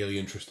I'm really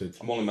interested.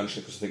 I'm only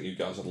mentioning it because I think you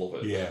guys would love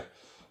it. Yeah.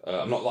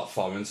 I'm not that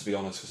far in, to be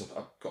honest, because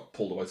I've got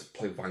pulled away to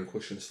play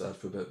Vanquish instead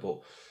for a bit,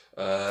 but...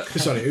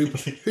 Sorry,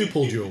 who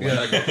pulled you away?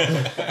 Yeah, I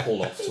got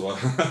pulled off to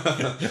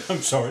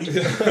I'm sorry.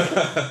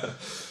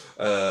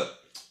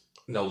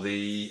 No,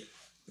 the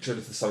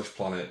Journey to the Savage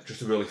Planet,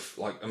 just a really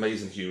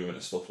amazing humour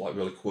and stuff, like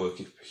really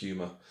quirky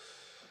humour.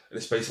 And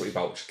it's basically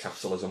about just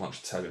capitalism, like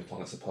just tearing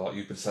planets apart.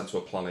 You've been sent to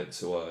a planet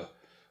to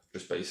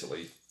just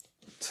basically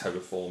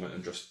terraform it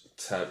and just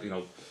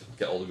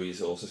get all the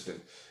resources.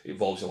 It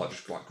involves you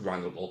just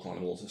grinding up local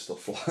animals and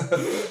stuff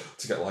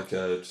to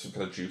get some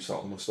kind of juice out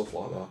of them and stuff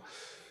like that.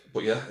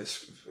 But yeah,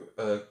 it's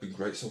been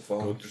great so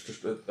far. Good.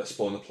 Just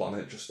exploring the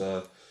planet, just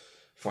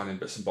finding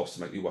bits and bobs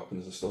to make new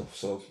weapons and stuff.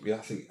 So yeah, I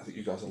think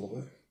you guys will love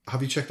it.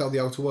 Have you checked out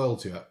the Outer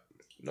Worlds yet?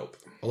 Nope.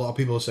 A lot of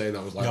people are saying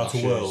that was like the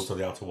Outer Worlds or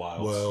the Outer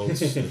Wilds? Worlds,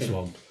 this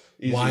one.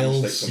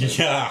 Wilds.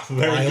 Yeah,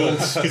 very good.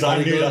 Because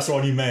I knew that's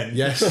what you meant.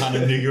 Yes. And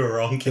I knew you were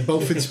wrong. They're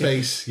both in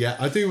space. Yeah,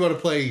 I do want to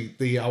play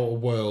the Outer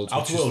Worlds.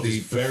 Outer Worlds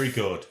is very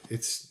good.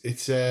 It's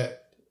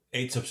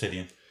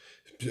Obsidian.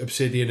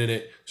 Obsidian in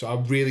it. So I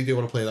really do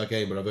want to play that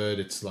game, but I've heard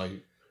it's like...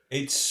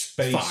 It's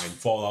space fine.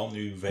 Fallout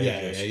New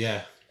Vegas.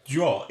 Yeah. Do you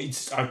know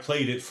what? I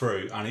played it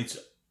through and it's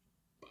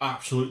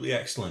absolutely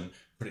excellent,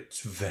 but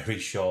it's very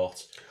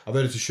short. I've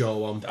heard it's a short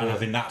one. And I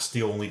think that's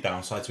the only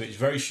downside to it. It's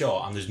very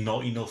short and there's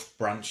not enough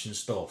branching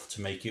stuff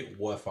to make it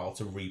worthwhile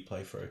to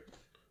replay through.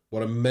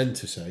 What I meant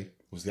to say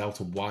was the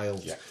Outer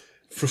Wilds. Yeah.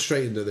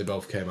 Frustrating that they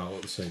both came out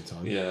at the same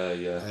time.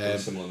 Yeah.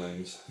 Similar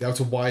names. The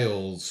Outer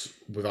Wilds,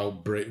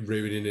 without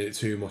ruining it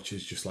too much,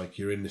 is just like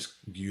you're in this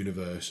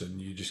universe and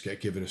you just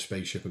get given a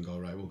spaceship and go,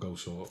 right, we'll go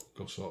sort,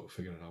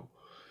 figure it out.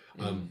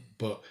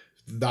 But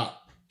that,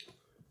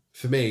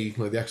 for me,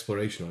 like the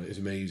exploration on it is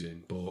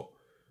amazing, but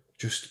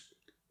just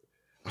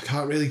I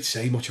can't really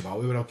say much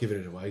about it without giving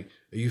it away.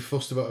 Are you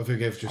fussed about if I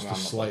give just the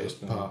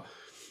slightest part?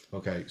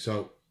 Okay,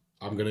 so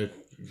I'm gonna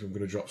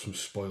drop some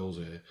spoils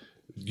here.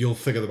 You'll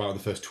figure them out in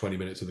the first 20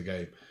 minutes of the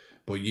game,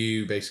 but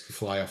you basically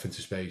fly off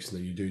into space and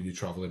then you're doing your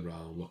travelling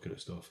around, looking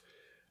at stuff,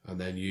 and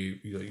then you're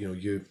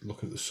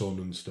looking at the sun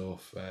and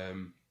stuff.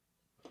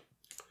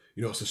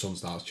 You notice the sun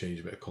starts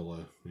changing a bit of colour,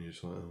 and you're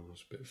just like, oh,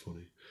 that's a bit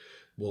funny.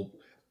 Well,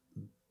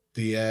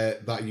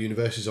 that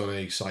universe is on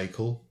a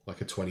cycle,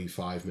 like a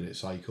 25-minute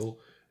cycle,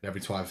 and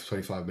every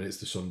 25 minutes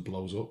the sun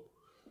blows up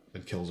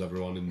and kills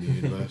everyone in the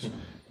universe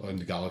or in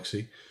the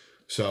galaxy.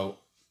 So,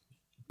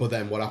 but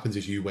then what happens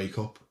is you wake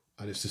up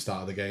and it's the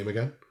start of the game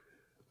again,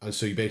 and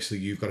so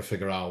you've got to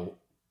figure out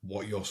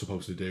what you're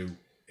supposed to do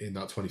in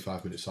that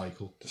 25-minute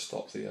cycle to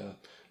stop the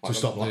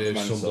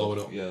sun blowing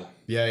up. Yeah.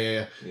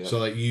 Yeah. So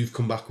like you've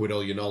come back with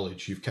all your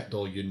knowledge, you've kept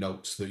all your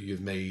notes that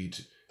you've made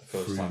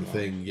through the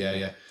thing.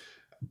 Yeah.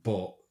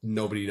 But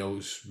nobody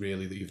knows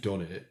really that you've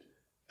done it.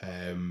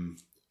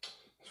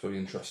 It's very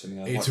interesting.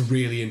 Yeah, it's a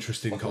really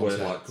interesting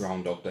concept. Like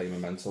Groundhog Day,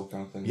 Memento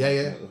kind of thing.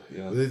 Yeah.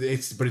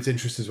 It's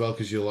interesting as well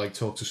because you'll like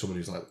talk to someone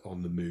who's like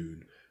on the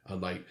moon, and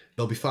like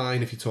they'll be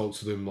fine if you talk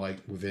to them like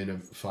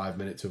within 5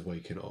 minutes of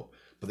waking up.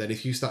 But then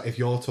if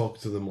you're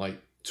talking to them like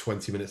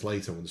 20 minutes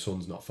later when the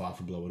sun's not far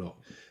from blowing up,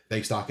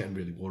 they start getting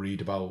really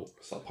worried about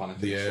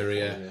the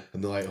area,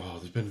 and they're like, oh,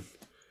 there's been,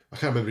 I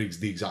can't remember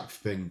the exact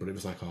thing, but it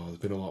was like, oh, there's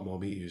been a lot more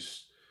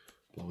meteors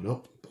blowing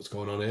up. What's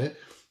going on here?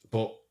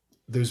 But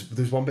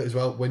there's one bit as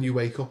well, when you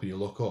wake up and you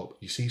look up,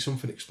 you see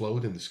something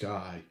explode in the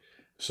sky.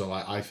 So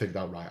I figured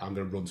out, right, I'm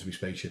going to run to my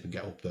spaceship and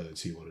get up there and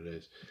see what it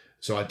is.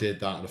 So I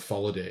did that and I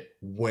followed it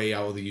way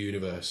out of the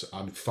universe,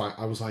 and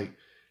I was like,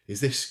 is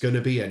this going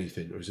to be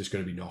anything or is this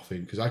going to be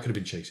nothing? Because I could have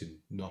been chasing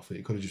nothing.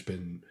 It could have just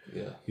been,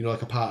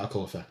 like a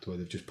particle effect where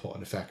they've just put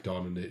an effect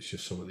on and it's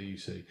just something that you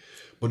see.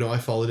 But no, I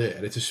followed it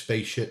and it's a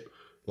spaceship,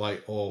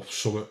 or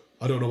something.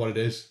 I don't know what it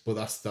is, but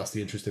that's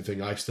the interesting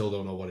thing. I still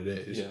don't know what it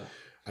is. Yeah.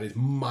 And it's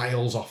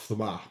miles off the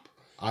map.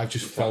 I've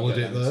just followed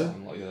it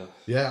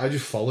there. I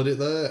just followed it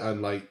there,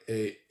 and like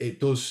it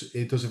does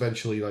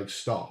eventually like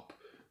stop,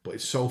 but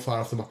it's so far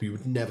off the map you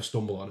would never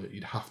stumble on it.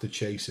 You'd have to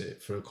chase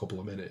it for a couple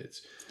of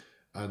minutes.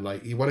 And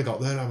like when I got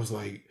there, I was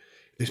like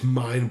this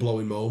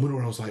mind-blowing moment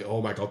where I was like,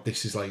 oh my god,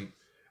 this is like,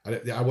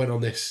 I went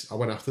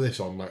after this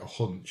on like a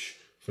hunch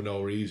for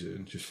no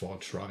reason, just thought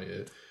I'd try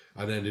it,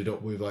 and ended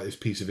up with like this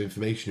piece of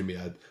information in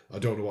my head. I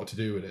don't know what to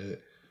do with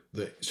it,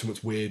 that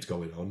something's weird's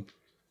going on,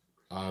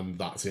 and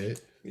that's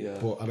it. Yeah.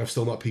 And I've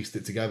still not pieced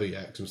it together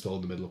yet because I'm still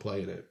in the middle of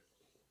playing it.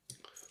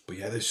 But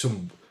yeah, there's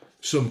some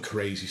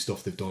crazy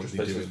stuff they do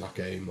in that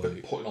game,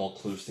 like putting all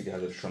clues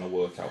together, just trying to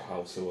work out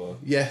how to.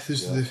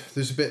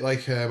 There's a bit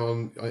like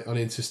on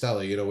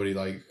Interstellar, where he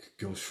like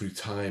goes through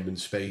time and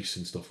space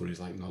and stuff, where he's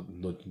like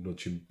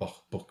nudging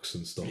books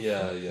and stuff.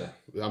 Yeah.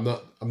 I'm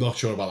not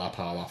sure about that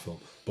part of that film,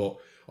 but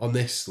on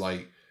this,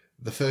 like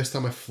the first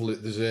time I flew,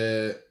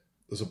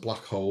 there's a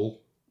black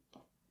hole.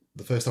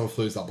 The first time I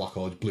flew into that black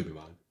hole, it blew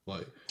my mind.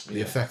 Like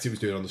the effect it was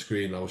doing on the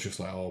screen, I was just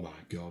like, oh my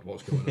god,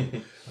 what's going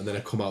on? And then I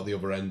come out the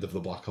other end of the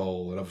black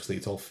hole, and obviously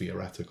it's all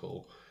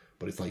theoretical,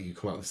 but it's like you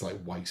come out of this like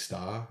white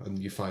star and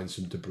you find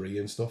some debris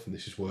and stuff, and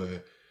this is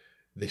where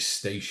this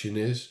station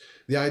is.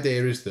 The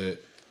idea is that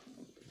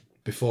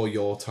before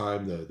your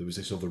time there was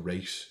this other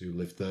race who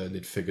lived there and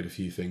they'd figured a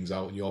few things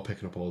out, and you're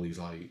picking up all these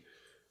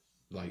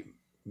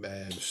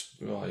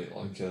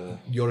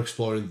you're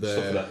exploring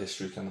stuff of their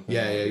history kind of thing.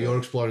 Yeah, you're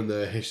exploring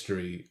their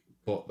history,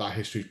 but that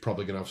history is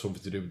probably going to have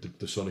something to do with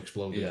the sun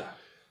exploding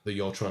that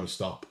you're trying to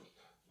stop.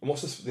 And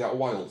what's this? The Outer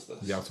Wilds. This.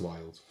 The Outer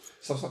Wilds.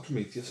 Sounds like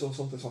Prometheus or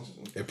something.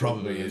 It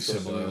probably is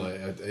similar.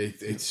 Like,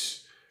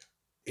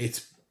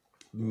 it's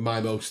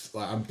my most.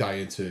 Like, I'm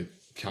dying to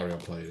carry on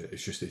playing it.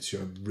 It's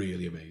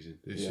really amazing.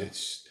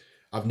 It's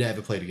I've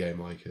never played a game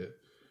like it.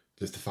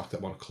 There's the fact that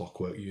I'm on a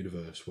clockwork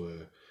universe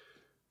where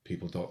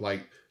people don't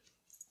like.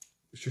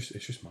 It's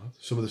just mad.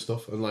 Some of the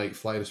stuff, and like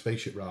flying a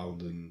spaceship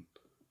round and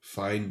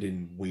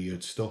finding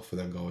weird stuff, and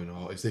then going,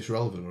 "Oh, is this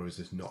relevant or is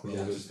this not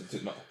relevant?" Yeah, does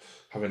it not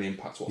have any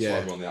impact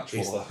whatsoever on the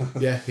actual?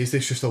 Is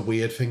this just a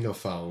weird thing I've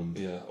found?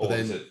 Yeah, or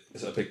is it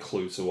a big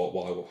clue to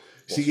what?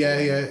 See,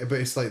 but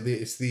it's like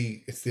it's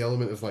the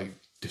element of like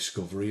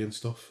discovery and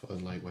stuff,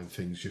 and like when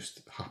things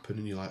just happen,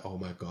 and you're like, "Oh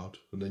my god!"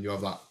 and then you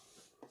have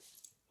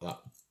that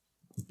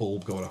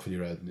bulb going off in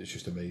your head, and it's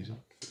just amazing.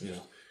 Yeah.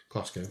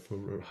 Class game.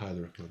 I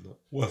highly recommend that.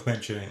 Worth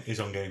mentioning is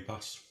on Game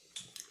Pass.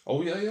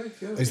 Oh yeah.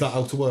 Is that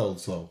Outer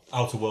Worlds though?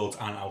 Outer Worlds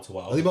and Outer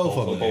Wilds. Are they both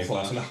on Game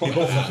Pass?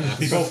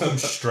 They both come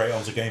straight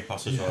onto Game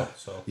Pass as well.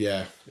 So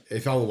yeah,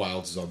 if Outer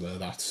Wilds is on there,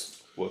 that's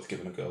worth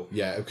giving a go.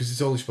 Yeah, because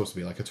it's only supposed to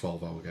be like a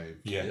 12-hour game.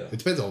 Yeah. It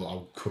depends on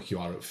how quick you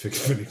are at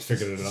figuring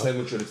it out. Same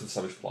with Journey to the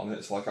Savage Planet.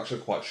 It's like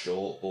actually quite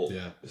short, but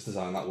it's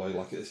designed that way.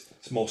 Like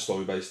it's more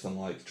story based than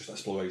like just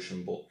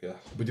exploration. But yeah.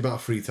 With the amount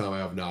of free time I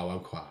have now,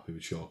 I'm quite happy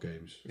with short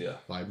games. Yeah.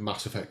 Like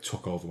Mass Effect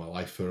took over my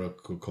life for a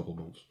good couple of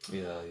months.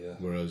 Yeah.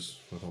 Whereas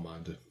I don't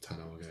mind a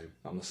 10-hour game.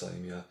 I'm the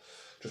same. Yeah.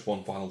 Just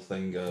one final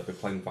thing. I've been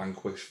playing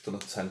Vanquish. Done a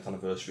 10th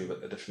anniversary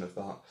edition of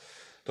that.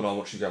 Don't know how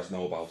much you guys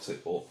know about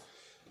it, but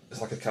it's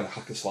like a kind of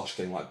hack and slash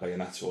game like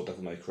Bayonetta or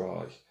Devil May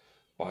Cry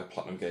by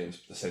Platinum Games,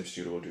 the same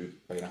studio who do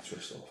Bayonetta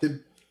and stuff. Did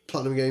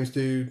Platinum Games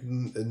do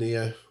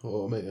Nier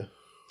Automata?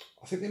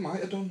 I think they might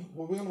have done.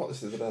 Were we on about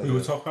this the other day? We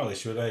were talking about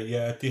this the other day.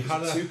 Yeah, they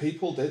had two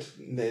people did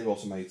Nier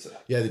Automata.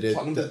 Yeah, they did.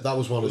 Platinum that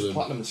was one of them.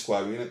 Platinum and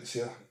Square Enix,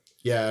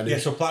 yeah. Yeah,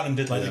 so Platinum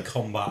did like the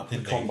combat,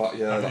 didn't they? Combat,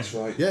 yeah, that's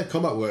right. Yeah,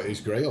 combat work is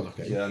great on that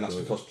game. Yeah, and that's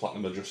because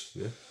Platinum are just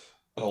an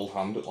old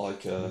hand at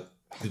like.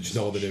 They just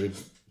know what they're doing.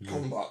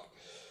 Combat.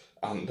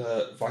 And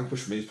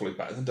Vanquish for me is probably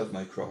better than Devil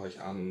May Cry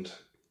and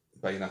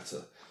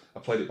Bayonetta. I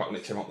played it back when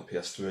it came out on the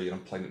PS3 and I'm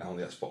playing it now on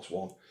the Xbox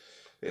One.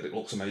 It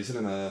looks amazing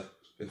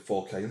in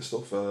 4K and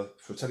stuff. For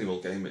a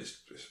 10-year-old game,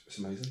 it's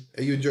amazing.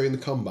 Are you enjoying the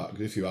combat?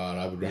 If you are,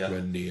 I would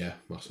recommend Nier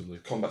massively.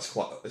 Combat's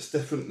it's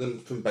different than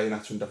from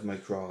Bayonetta and Devil May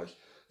Cry.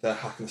 They're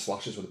hack and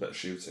slashes with a bit of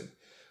shooting.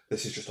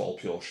 This is just all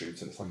pure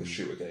shooting. It's like a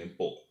shooter game,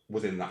 but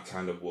within that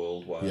kind of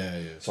world where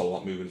it's all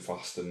about moving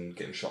fast and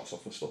getting shots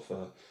off and stuff.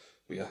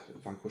 But yeah,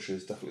 Vanquish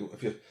is definitely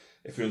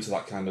if you're into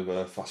that kind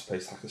of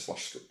fast-paced hack and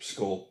slash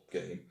score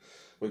game,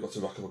 we've got to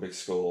rack up a big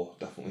score.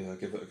 Definitely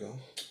give it a go.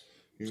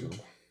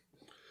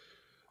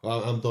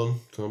 Well, I'm done.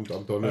 I'm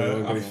done.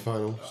 I'm ready for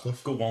final stuff.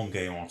 I've got one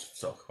game I wanted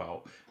to talk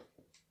about.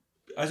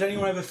 Has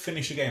anyone ever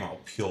finished a game out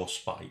of pure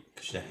spite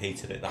because they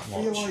hated it that much?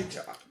 I feel like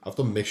I've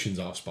done missions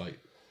out of spite.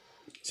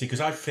 See,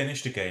 because I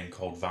finished a game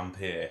called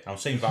Vampire. I'm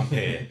saying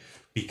Vampire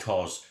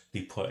because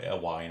they put a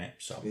Y in it.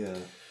 So yeah.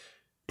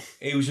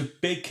 It was a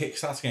big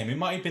Kickstarter game. It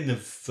might have been the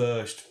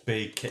first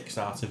big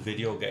Kickstarter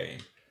video game.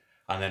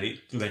 And then it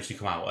eventually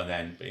came out and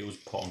then it was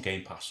put on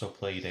Game Pass, so I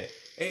played it.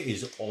 It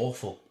is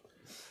awful.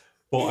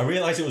 But I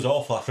realised it was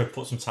awful after I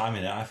put some time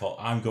in it. I thought,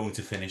 I'm going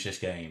to finish this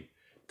game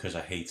because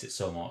I hate it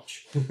so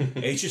much.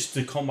 It's just,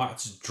 the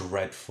combat's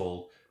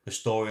dreadful. The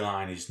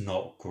storyline is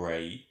not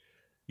great.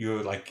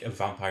 You're like a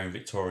vampire in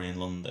Victorian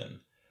London.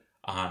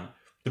 And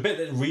the bit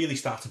that really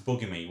started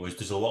bugging me was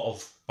there's a lot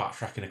of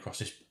backtracking across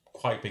this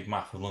quite big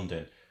map of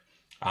London.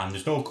 And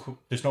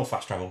there's no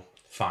fast travel.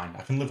 Fine,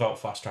 I can live out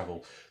fast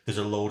travel. There's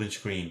a loading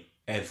screen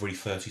every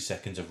 30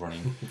 seconds of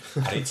running.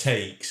 And it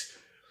takes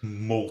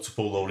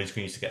multiple loading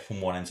screens to get from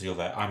one end to the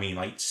other. I mean,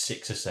 like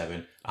 6 or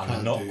 7. And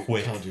they're not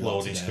quick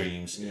loading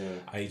screens. Yeah.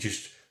 And it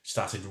just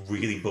started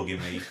really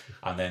bugging me.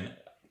 And then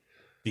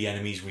the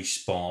enemies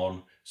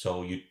respawn.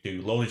 So you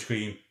do loading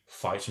screen,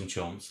 fight some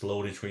chumps.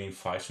 Loading screen,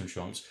 fight some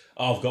chumps.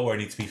 Oh, I've got where I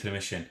need to be for the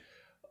mission.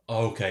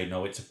 Okay,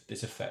 no, it's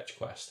a fetch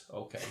quest.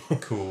 Okay,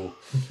 cool.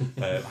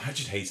 I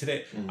just hated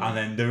it.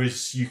 And then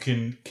you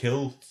can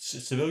kill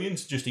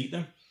civilians, just eat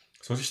them.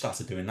 So I just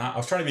started doing that. I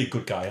was trying to be a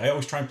good guy. I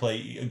always try and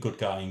play a good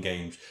guy in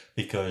games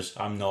because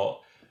I'm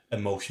not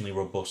emotionally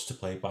robust to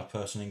play a bad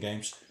person in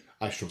games.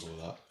 I struggle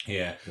with that.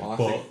 Yeah. Well, I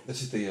think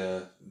this is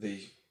the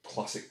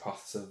classic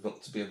path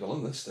to be a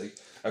villain, this thing.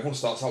 Everyone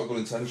starts out with good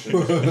intentions.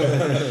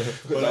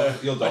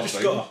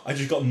 I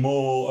just got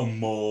more and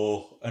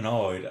more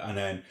annoyed, and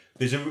then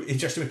there's an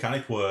interesting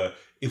mechanic where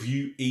if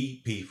you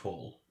eat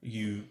people,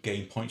 you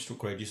gain points to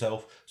upgrade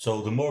yourself.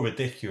 So the more of a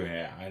dick you're in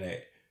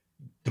it,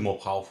 the more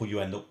powerful you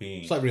end up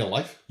being. It's like real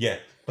life. Yeah,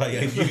 Like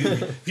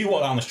if you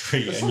walk down the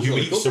street and you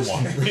eat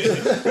someone,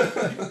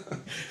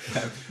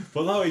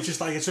 but no, it's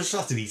just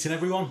started eating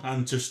everyone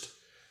and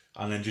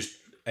then just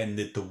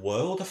ended the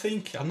world. I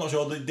think I'm not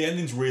sure. The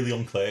ending's really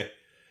unclear,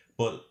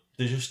 but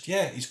they're just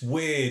it's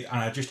weird,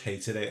 and I just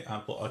hated it.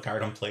 But I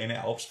carried on playing it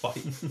out of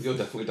spite. You're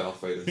definitely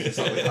Darth Vader.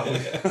 Exactly how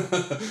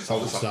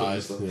this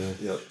happens.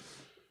 Yeah.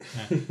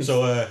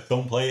 So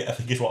don't play it, I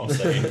think is what I'm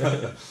saying.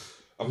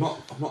 I've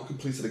not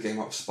completed a game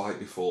out of spite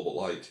before, but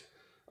like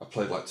I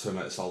played like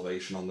Terminator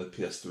Salvation on the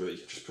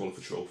PS3 just purely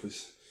for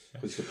trophies.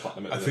 Because you could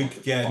platinum it. I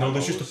think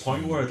there's just a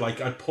point where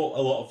I put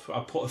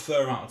a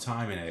fair amount of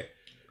time in it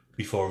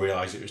before I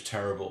realised it was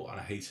terrible and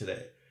I hated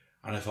it,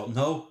 and I thought,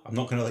 no, I'm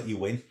not going to let you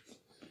win.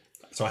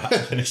 So I had to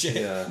finish it.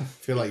 Yeah. I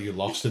feel like you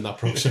lost in that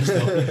process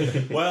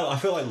though. Well, I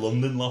feel like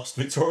London lost.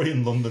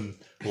 Victorian London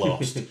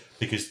lost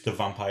because the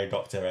vampire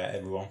doctor ate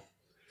everyone.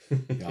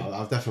 Yeah,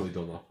 I've definitely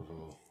done that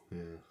before.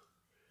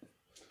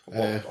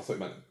 Yeah. I thought you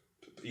meant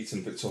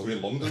eating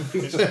Victorian London.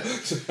 We've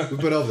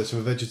been over this. I'm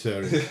a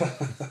vegetarian.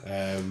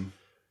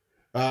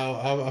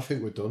 I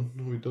think we're done.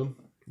 We're done.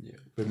 Yeah.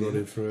 Been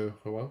running through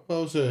a while.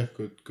 Well, it was a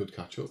good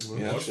catch up.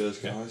 Yeah, cheers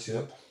guys.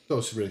 Yep.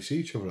 Don't really see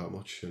each other that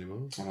much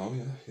anymore. I know.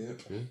 Yeah.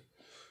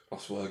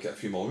 Let's get a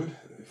few more in.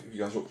 If you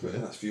guys are up for it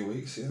in the next few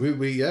weeks. Yeah.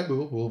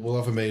 We'll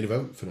have a main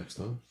event for next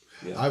time.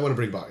 Yeah. I want to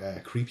bring back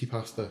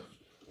creepypasta.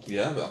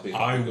 Yeah, that'd be.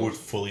 I would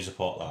fully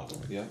support that.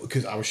 Yeah.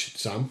 Because I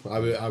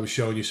was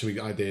showing you some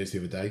ideas the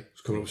other day. I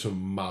was coming up with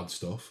some mad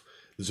stuff.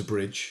 There's a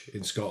bridge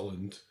in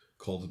Scotland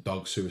called the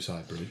Dog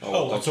Suicide Bridge.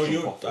 So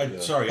you're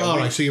sorry.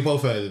 Right, so you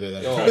both heard of it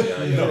then. Oh,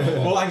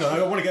 yeah. Well, hang on.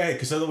 I want to get ahead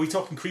because are we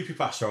talking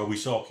creepypasta or are we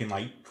talking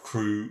like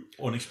true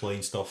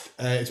unexplained stuff?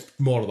 It's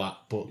more of that,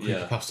 but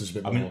creepypasta's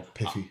a bit more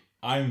pithy.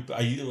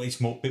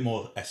 It's a bit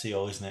more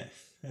SEO, isn't it?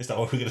 Is that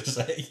what we're going to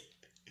say?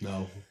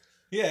 No.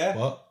 Yeah.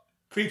 What?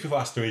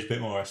 Creepypasta is a bit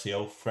more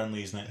SEO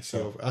friendly, isn't it?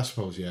 So I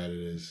suppose it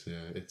is. Yeah,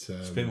 it's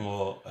a bit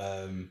more.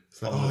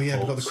 It's like, we've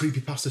got the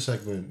creepypasta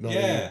segment. No,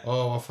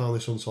 I found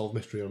this unsolved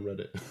mystery on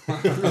Reddit.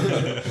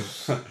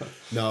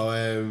 No,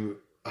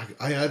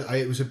 I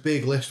it was a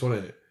big list,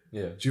 wasn't it?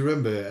 Yeah. Do you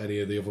remember any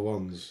of the other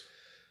ones?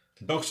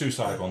 The Dog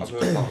Suicide ones.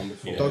 I've heard that one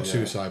before. Dog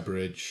Suicide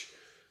Bridge,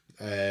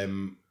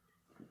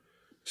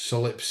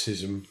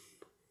 solipsism,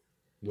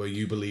 where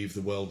you believe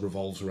the world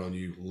revolves around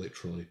you,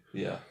 literally.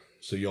 Yeah.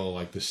 So you're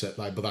like the set,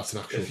 but that's an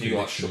actual. If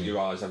you shut your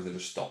eyes, everything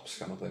just stops,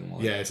 kind of thing.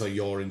 Yeah, it's like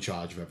you're in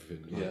charge of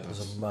everything.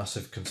 There's a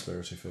massive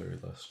conspiracy theory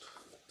list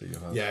that you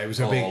have. Yeah, it was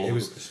a big. It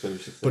was,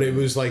 but it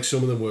was like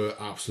some of them were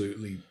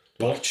absolutely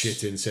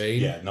batshit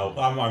insane. Yeah, no,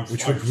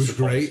 which was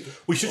great.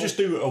 We should just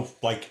do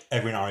like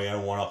every now and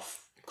again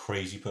one-off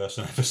crazy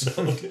person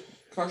episode.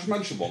 Can I just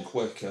mention one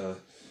quick?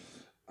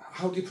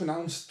 How do you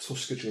pronounce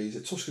Tuskegee? Is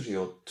it Tuskegee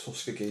or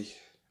Tuskegee?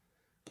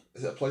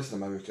 Is it a place in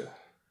America?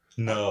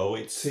 No,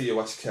 it's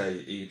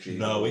Tuskeg.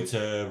 No, it's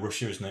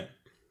Russia, isn't it?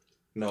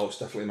 No, it's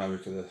definitely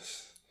America.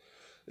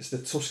 It's the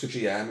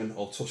Tuskegee Airmen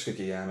or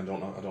Tuskegee Airmen. I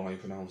don't know how you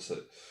pronounce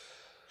it.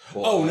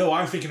 But, no,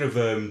 I'm thinking of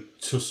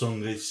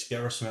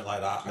Tusunga or something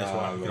like that. That's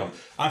what I'm thinking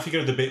of. I'm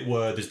thinking of the bit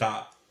where there's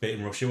that bit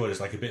in Russia where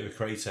there's like a bit of a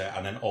crater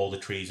and then all the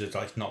trees are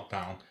like knocked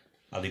down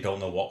and they don't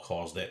know what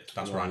caused it.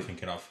 That's what I'm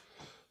thinking of.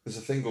 There's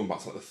a thing going back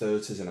to like the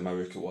 30s in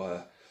America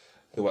where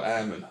there were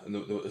airmen and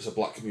there was a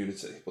black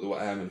community, but there were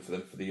airmen for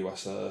the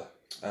US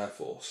Air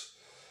Force,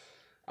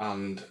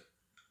 and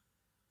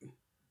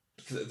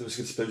there was a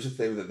conspiracy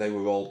theory that they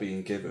were all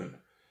being given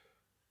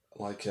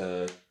like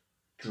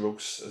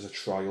drugs as a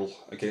trial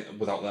again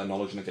without their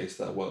knowledge and against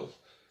their will,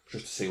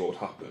 just to see what would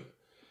happen,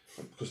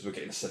 because they were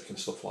getting sick and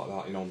stuff like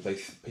that. You know, there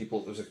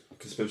was a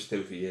conspiracy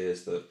theory for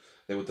years that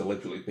they were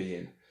deliberately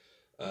being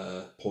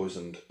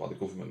poisoned by the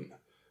government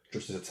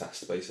just as a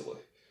test, basically.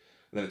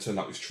 And then it turned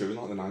out it was true in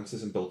like the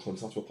 90s, and Bill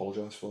Clinton had to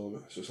apologise for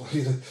it. So it's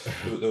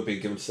like they were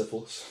being given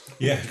syphilis.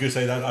 Yeah, I was going to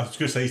say that. I was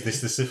going to say, is this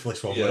the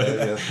syphilis one?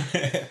 Yeah.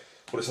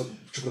 But it's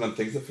like, just one of them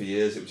things that for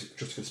years it was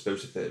just a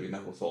conspiracy theory.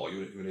 Never thought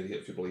you're an idiot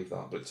if you believe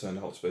that, but it turned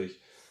out to be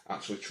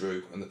actually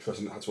true. And the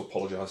president had to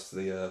apologise to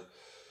the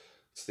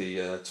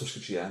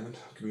Tuskegee Airmen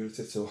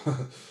community to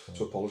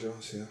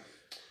apologise. Yeah.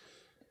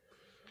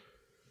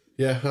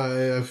 Yeah,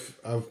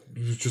 I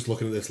was just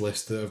looking at this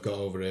list that I've got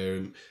over here,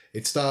 and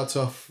it starts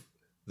off.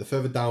 The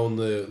further down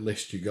the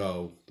list you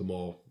go, the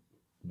more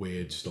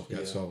weird stuff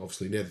gets. So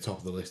obviously near the top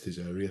of the list is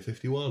Area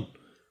 51.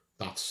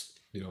 That's,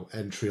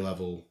 entry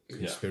level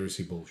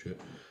conspiracy bullshit.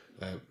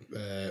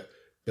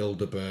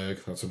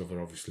 Bilderberg, that's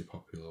another obviously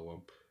popular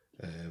one.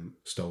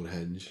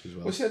 Stonehenge as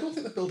well. Well, see, I don't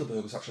think the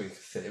Bilderberg was actually a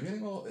theory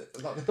anymore.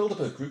 Like, the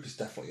Bilderberg group is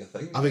definitely a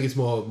thing. I think it's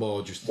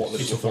more just what the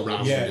stuff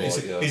around. Yeah,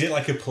 is it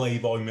like a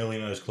Playboy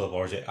Millionaires Club,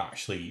 or is it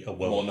actually a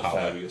world more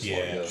power? nefarious?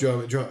 Yeah.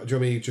 Do you want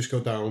me to just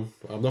go down?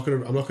 I'm not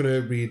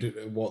gonna read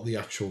what the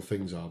actual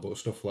things are, but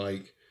stuff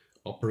like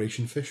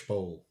Operation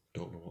Fishbowl.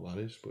 Don't know what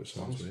that is, but it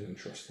sounds weird.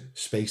 Interesting.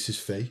 Space is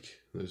fake.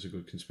 There's a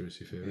good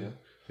conspiracy theory.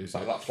 Yeah.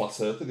 Like that flat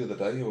earther the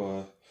other day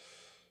who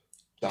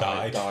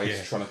died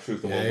trying to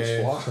prove the world was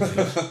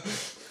flat.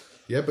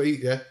 Yeah, but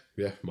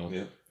man.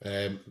 Yeah.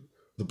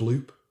 The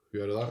Bloop. Have you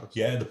heard of that?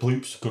 Yeah, the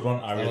Bloop's a good one.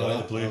 I really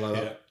like the Bloop. I like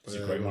yeah, that. it's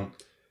a great one.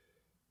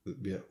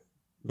 Yeah.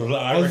 Well,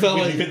 I reckon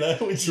we leave it there.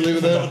 We Leave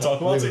it there. don't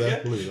talk about Leave it it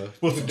yet. there. Leave it there.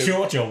 Well, do you know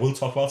what, Joe? We'll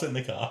talk about it in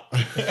the car.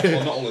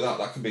 Well, not only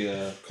that could be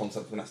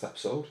content for the next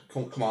episode.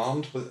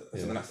 Command with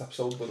the next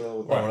episode. With I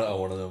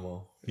want to know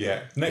more.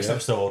 Yeah. Next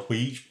episode, we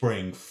each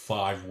bring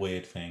 5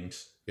 weird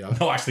things. Yeah.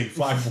 No, actually,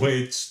 5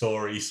 weird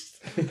stories.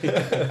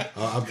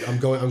 I'm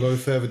going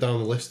further down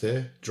the list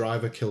here.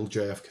 Driver killed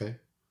JFK.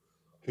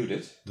 Who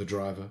did? The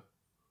driver.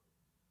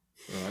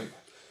 Right.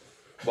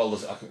 Well,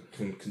 I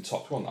can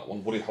top you on that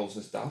one. Woody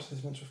Harrelson's dad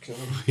is meant to have killed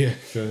him. Yeah,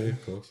 sure,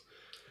 of course.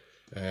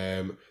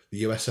 The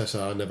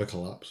USSR never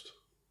collapsed.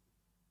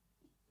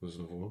 There's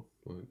another one.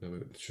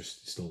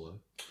 It's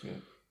still there.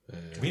 Yeah.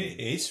 I mean, it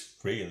is,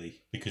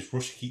 really, because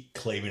Russia keep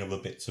claiming other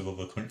bits of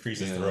other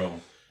countries as their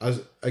own.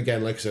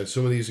 Again, like I said,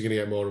 some of these are going to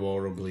get more and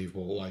more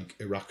unbelievable, like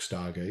Iraq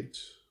Stargates.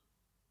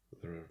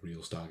 There are real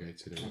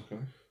Stargates in it.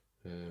 Okay.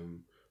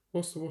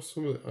 What's some of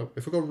the,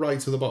 if I go right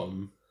to the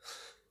bottom,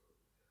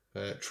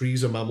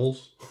 trees are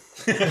mammals.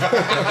 We'll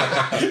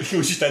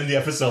just end the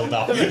episode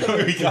now.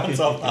 We can't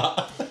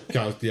top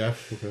that. Yeah,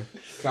 okay.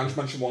 Can I just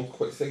mention one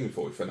quick thing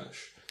before we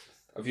finish?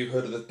 Have you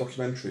heard of the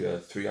documentary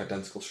 3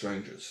 Identical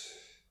Strangers?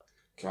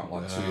 Came out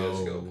like 2 years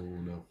ago.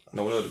 No.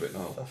 No one heard of it,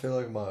 no. I feel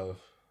like I might have.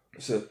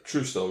 It's a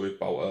true story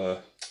about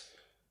a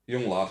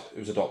young lad who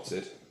was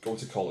adopted, going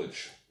to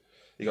college.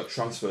 He got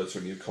transferred to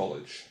a new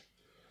college.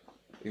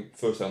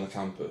 First day on the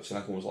campus, and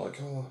everyone was like,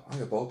 "Oh,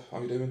 hiya Bob,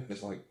 how you doing?" And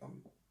he's like,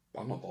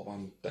 I'm not Bob,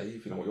 I'm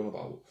Dave, you know what you're on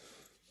about.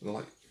 And they're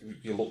like,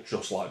 "You look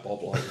just like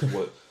Bob."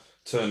 Like,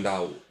 turned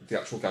out the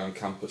actual guy on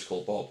campus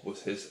called Bob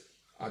was his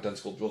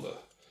identical brother,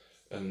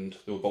 and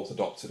they were both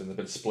adopted and they'd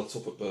been split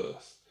up at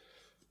birth.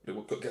 But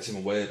it gets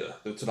even weirder.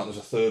 It turned out there's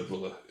a third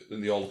brother,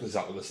 and they all look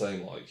exactly the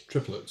same, like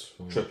Triplets.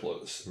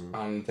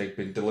 and they've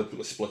been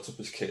deliberately split up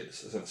as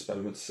kids as an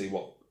experiment to see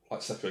what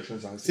like separation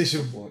anxiety. Is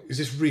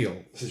this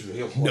real? This is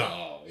real.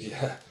 No.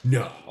 Yeah.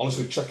 No.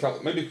 Honestly, check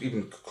out, maybe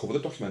even cover the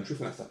documentary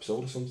for the next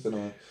episode or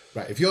something.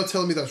 Right, if you're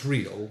telling me that's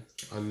real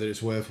and that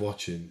it's worth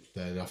watching,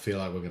 then I feel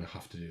like we're going to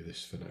have to do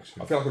this for next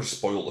week. I feel like I've just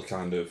spoiled the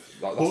kind of...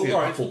 That's the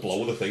actual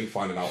blow of the thing,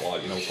 finding out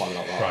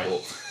that. Right.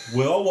 But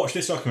We'll all watch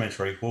this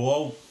documentary. We'll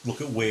all look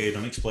at weird,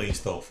 unexplained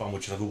stuff, and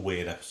we'll just have a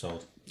weird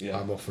episode. yeah.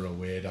 I'm off for a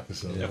weird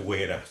episode. A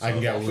weird episode. I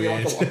can get feel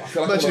weird. like I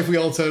feel like Imagine if we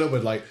all turn up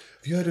with like,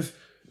 have you heard of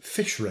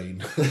fish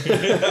rain? Wait,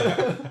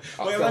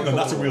 hang on,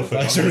 that's a real thing.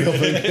 That's a real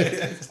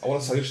thing. I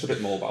want to tell you just a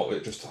bit more about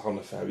it, just how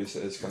nefarious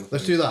it is. Kind of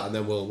Let's thing. do that and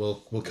then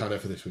we'll can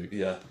it for this week.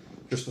 Yeah.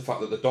 Just the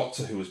fact that the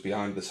doctor who was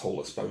behind this whole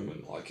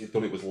experiment, like, he'd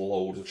done it with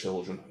loads of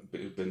children,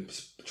 who'd been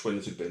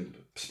twins who'd been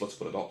split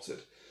up and adopted.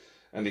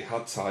 And he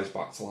had ties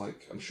back to,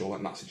 like, I'm sure,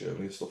 like Nazi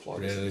Germany and stuff like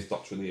this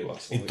doctor in the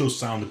US. It does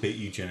sound a bit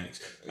eugenics.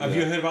 Have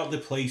you heard about the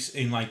place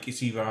in, like,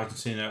 it's either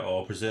Argentina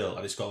or Brazil,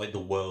 and it's got, like, the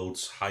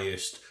world's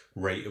highest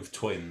rate of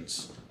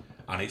twins,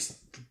 and it's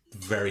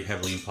very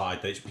heavily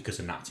implied that it's because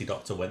a Nazi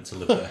doctor went to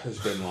live there. Has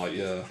been like,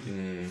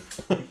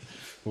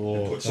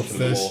 put something in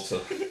there's- the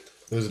water.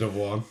 There's another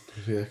one.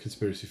 Yeah,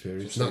 conspiracy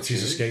theories.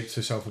 Nazis escaped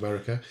to South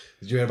America.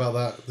 Did you hear about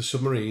that? The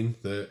submarine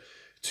that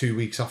 2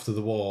 weeks after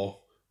the war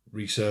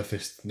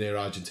resurfaced near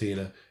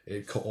Argentina,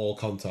 it cut all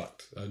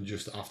contact, and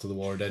just after the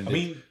war had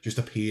ended, just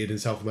appeared in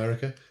South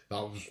America.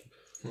 That was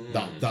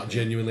that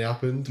genuinely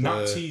happened.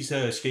 Nazis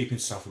escaping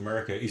to South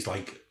America is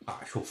like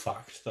actual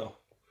fact, though.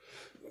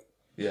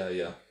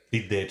 Yeah. They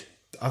did.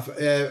 I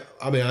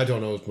mean, I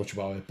don't know as much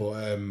about it, but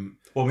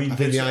Well, I mean, I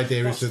think the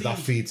idea is that the- that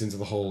feeds into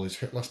the whole "is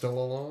Hitler still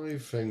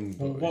alive" thing.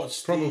 But Well,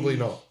 it's probably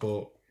not,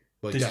 but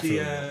There's definitely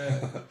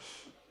the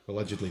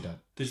allegedly dead.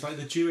 there's like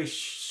the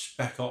Jewish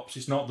Spec Ops.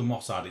 It's not the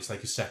Mossad. It's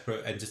like a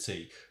separate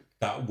entity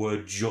that were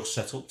just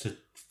set up to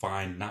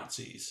find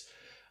Nazis,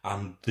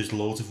 and there's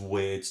loads of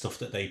weird stuff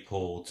that they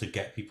pull to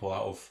get people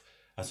out of.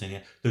 As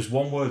in, there's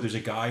one where there's a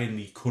guy and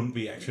he couldn't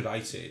be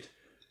extradited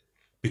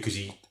because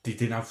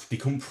they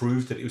couldn't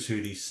prove that it was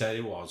who they said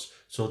it was.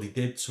 So they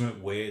did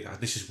something weird.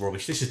 This is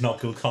rubbish. This is not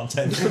good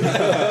content.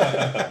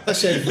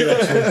 That's it for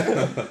next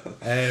week.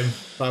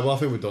 Right, well, I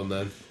think we're done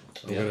then.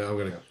 I'm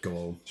gonna go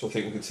home. So I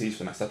think we can tease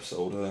for the next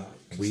episode.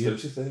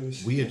 Conspiracy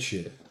theories. Weird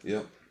shit.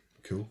 Yeah.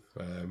 Cool.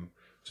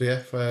 So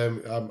yeah,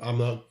 I'm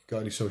not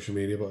got any social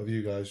media, but if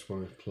you guys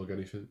want to plug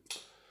anything,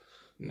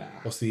 Nah.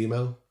 what's the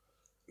email?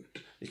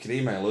 You can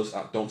email us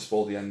at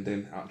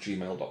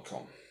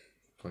don'tspoiltheending@gmail.com.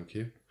 Thank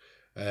you.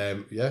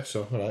 Yeah.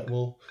 So all right.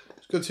 Well,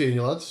 it's good seeing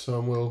you, lads.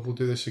 We'll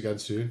do this again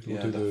soon.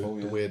 We'll do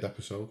the weird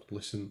episode.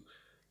 Listen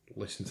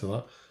to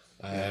that.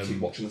 Keep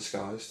watching the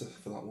skies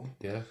for that one.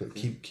 Yeah.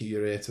 Keep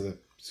your ear to the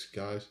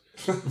skies.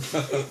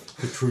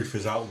 The truth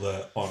is out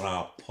there on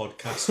our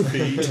podcast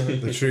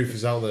feed. The truth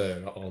is out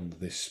there on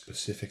this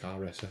specific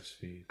RSS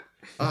feed.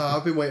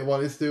 I've been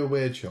wanting to do a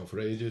weird show for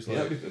ages. Like,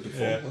 It'd be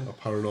fun. a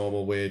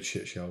paranormal weird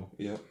shit show.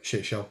 Yeah.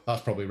 Shit show.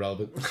 That's probably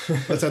relevant.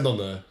 Let's end on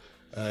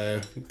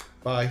there.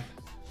 Bye.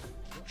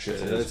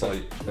 Cheers.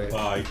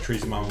 Bye.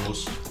 Trees and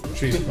mammals.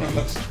 Trees and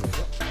plants.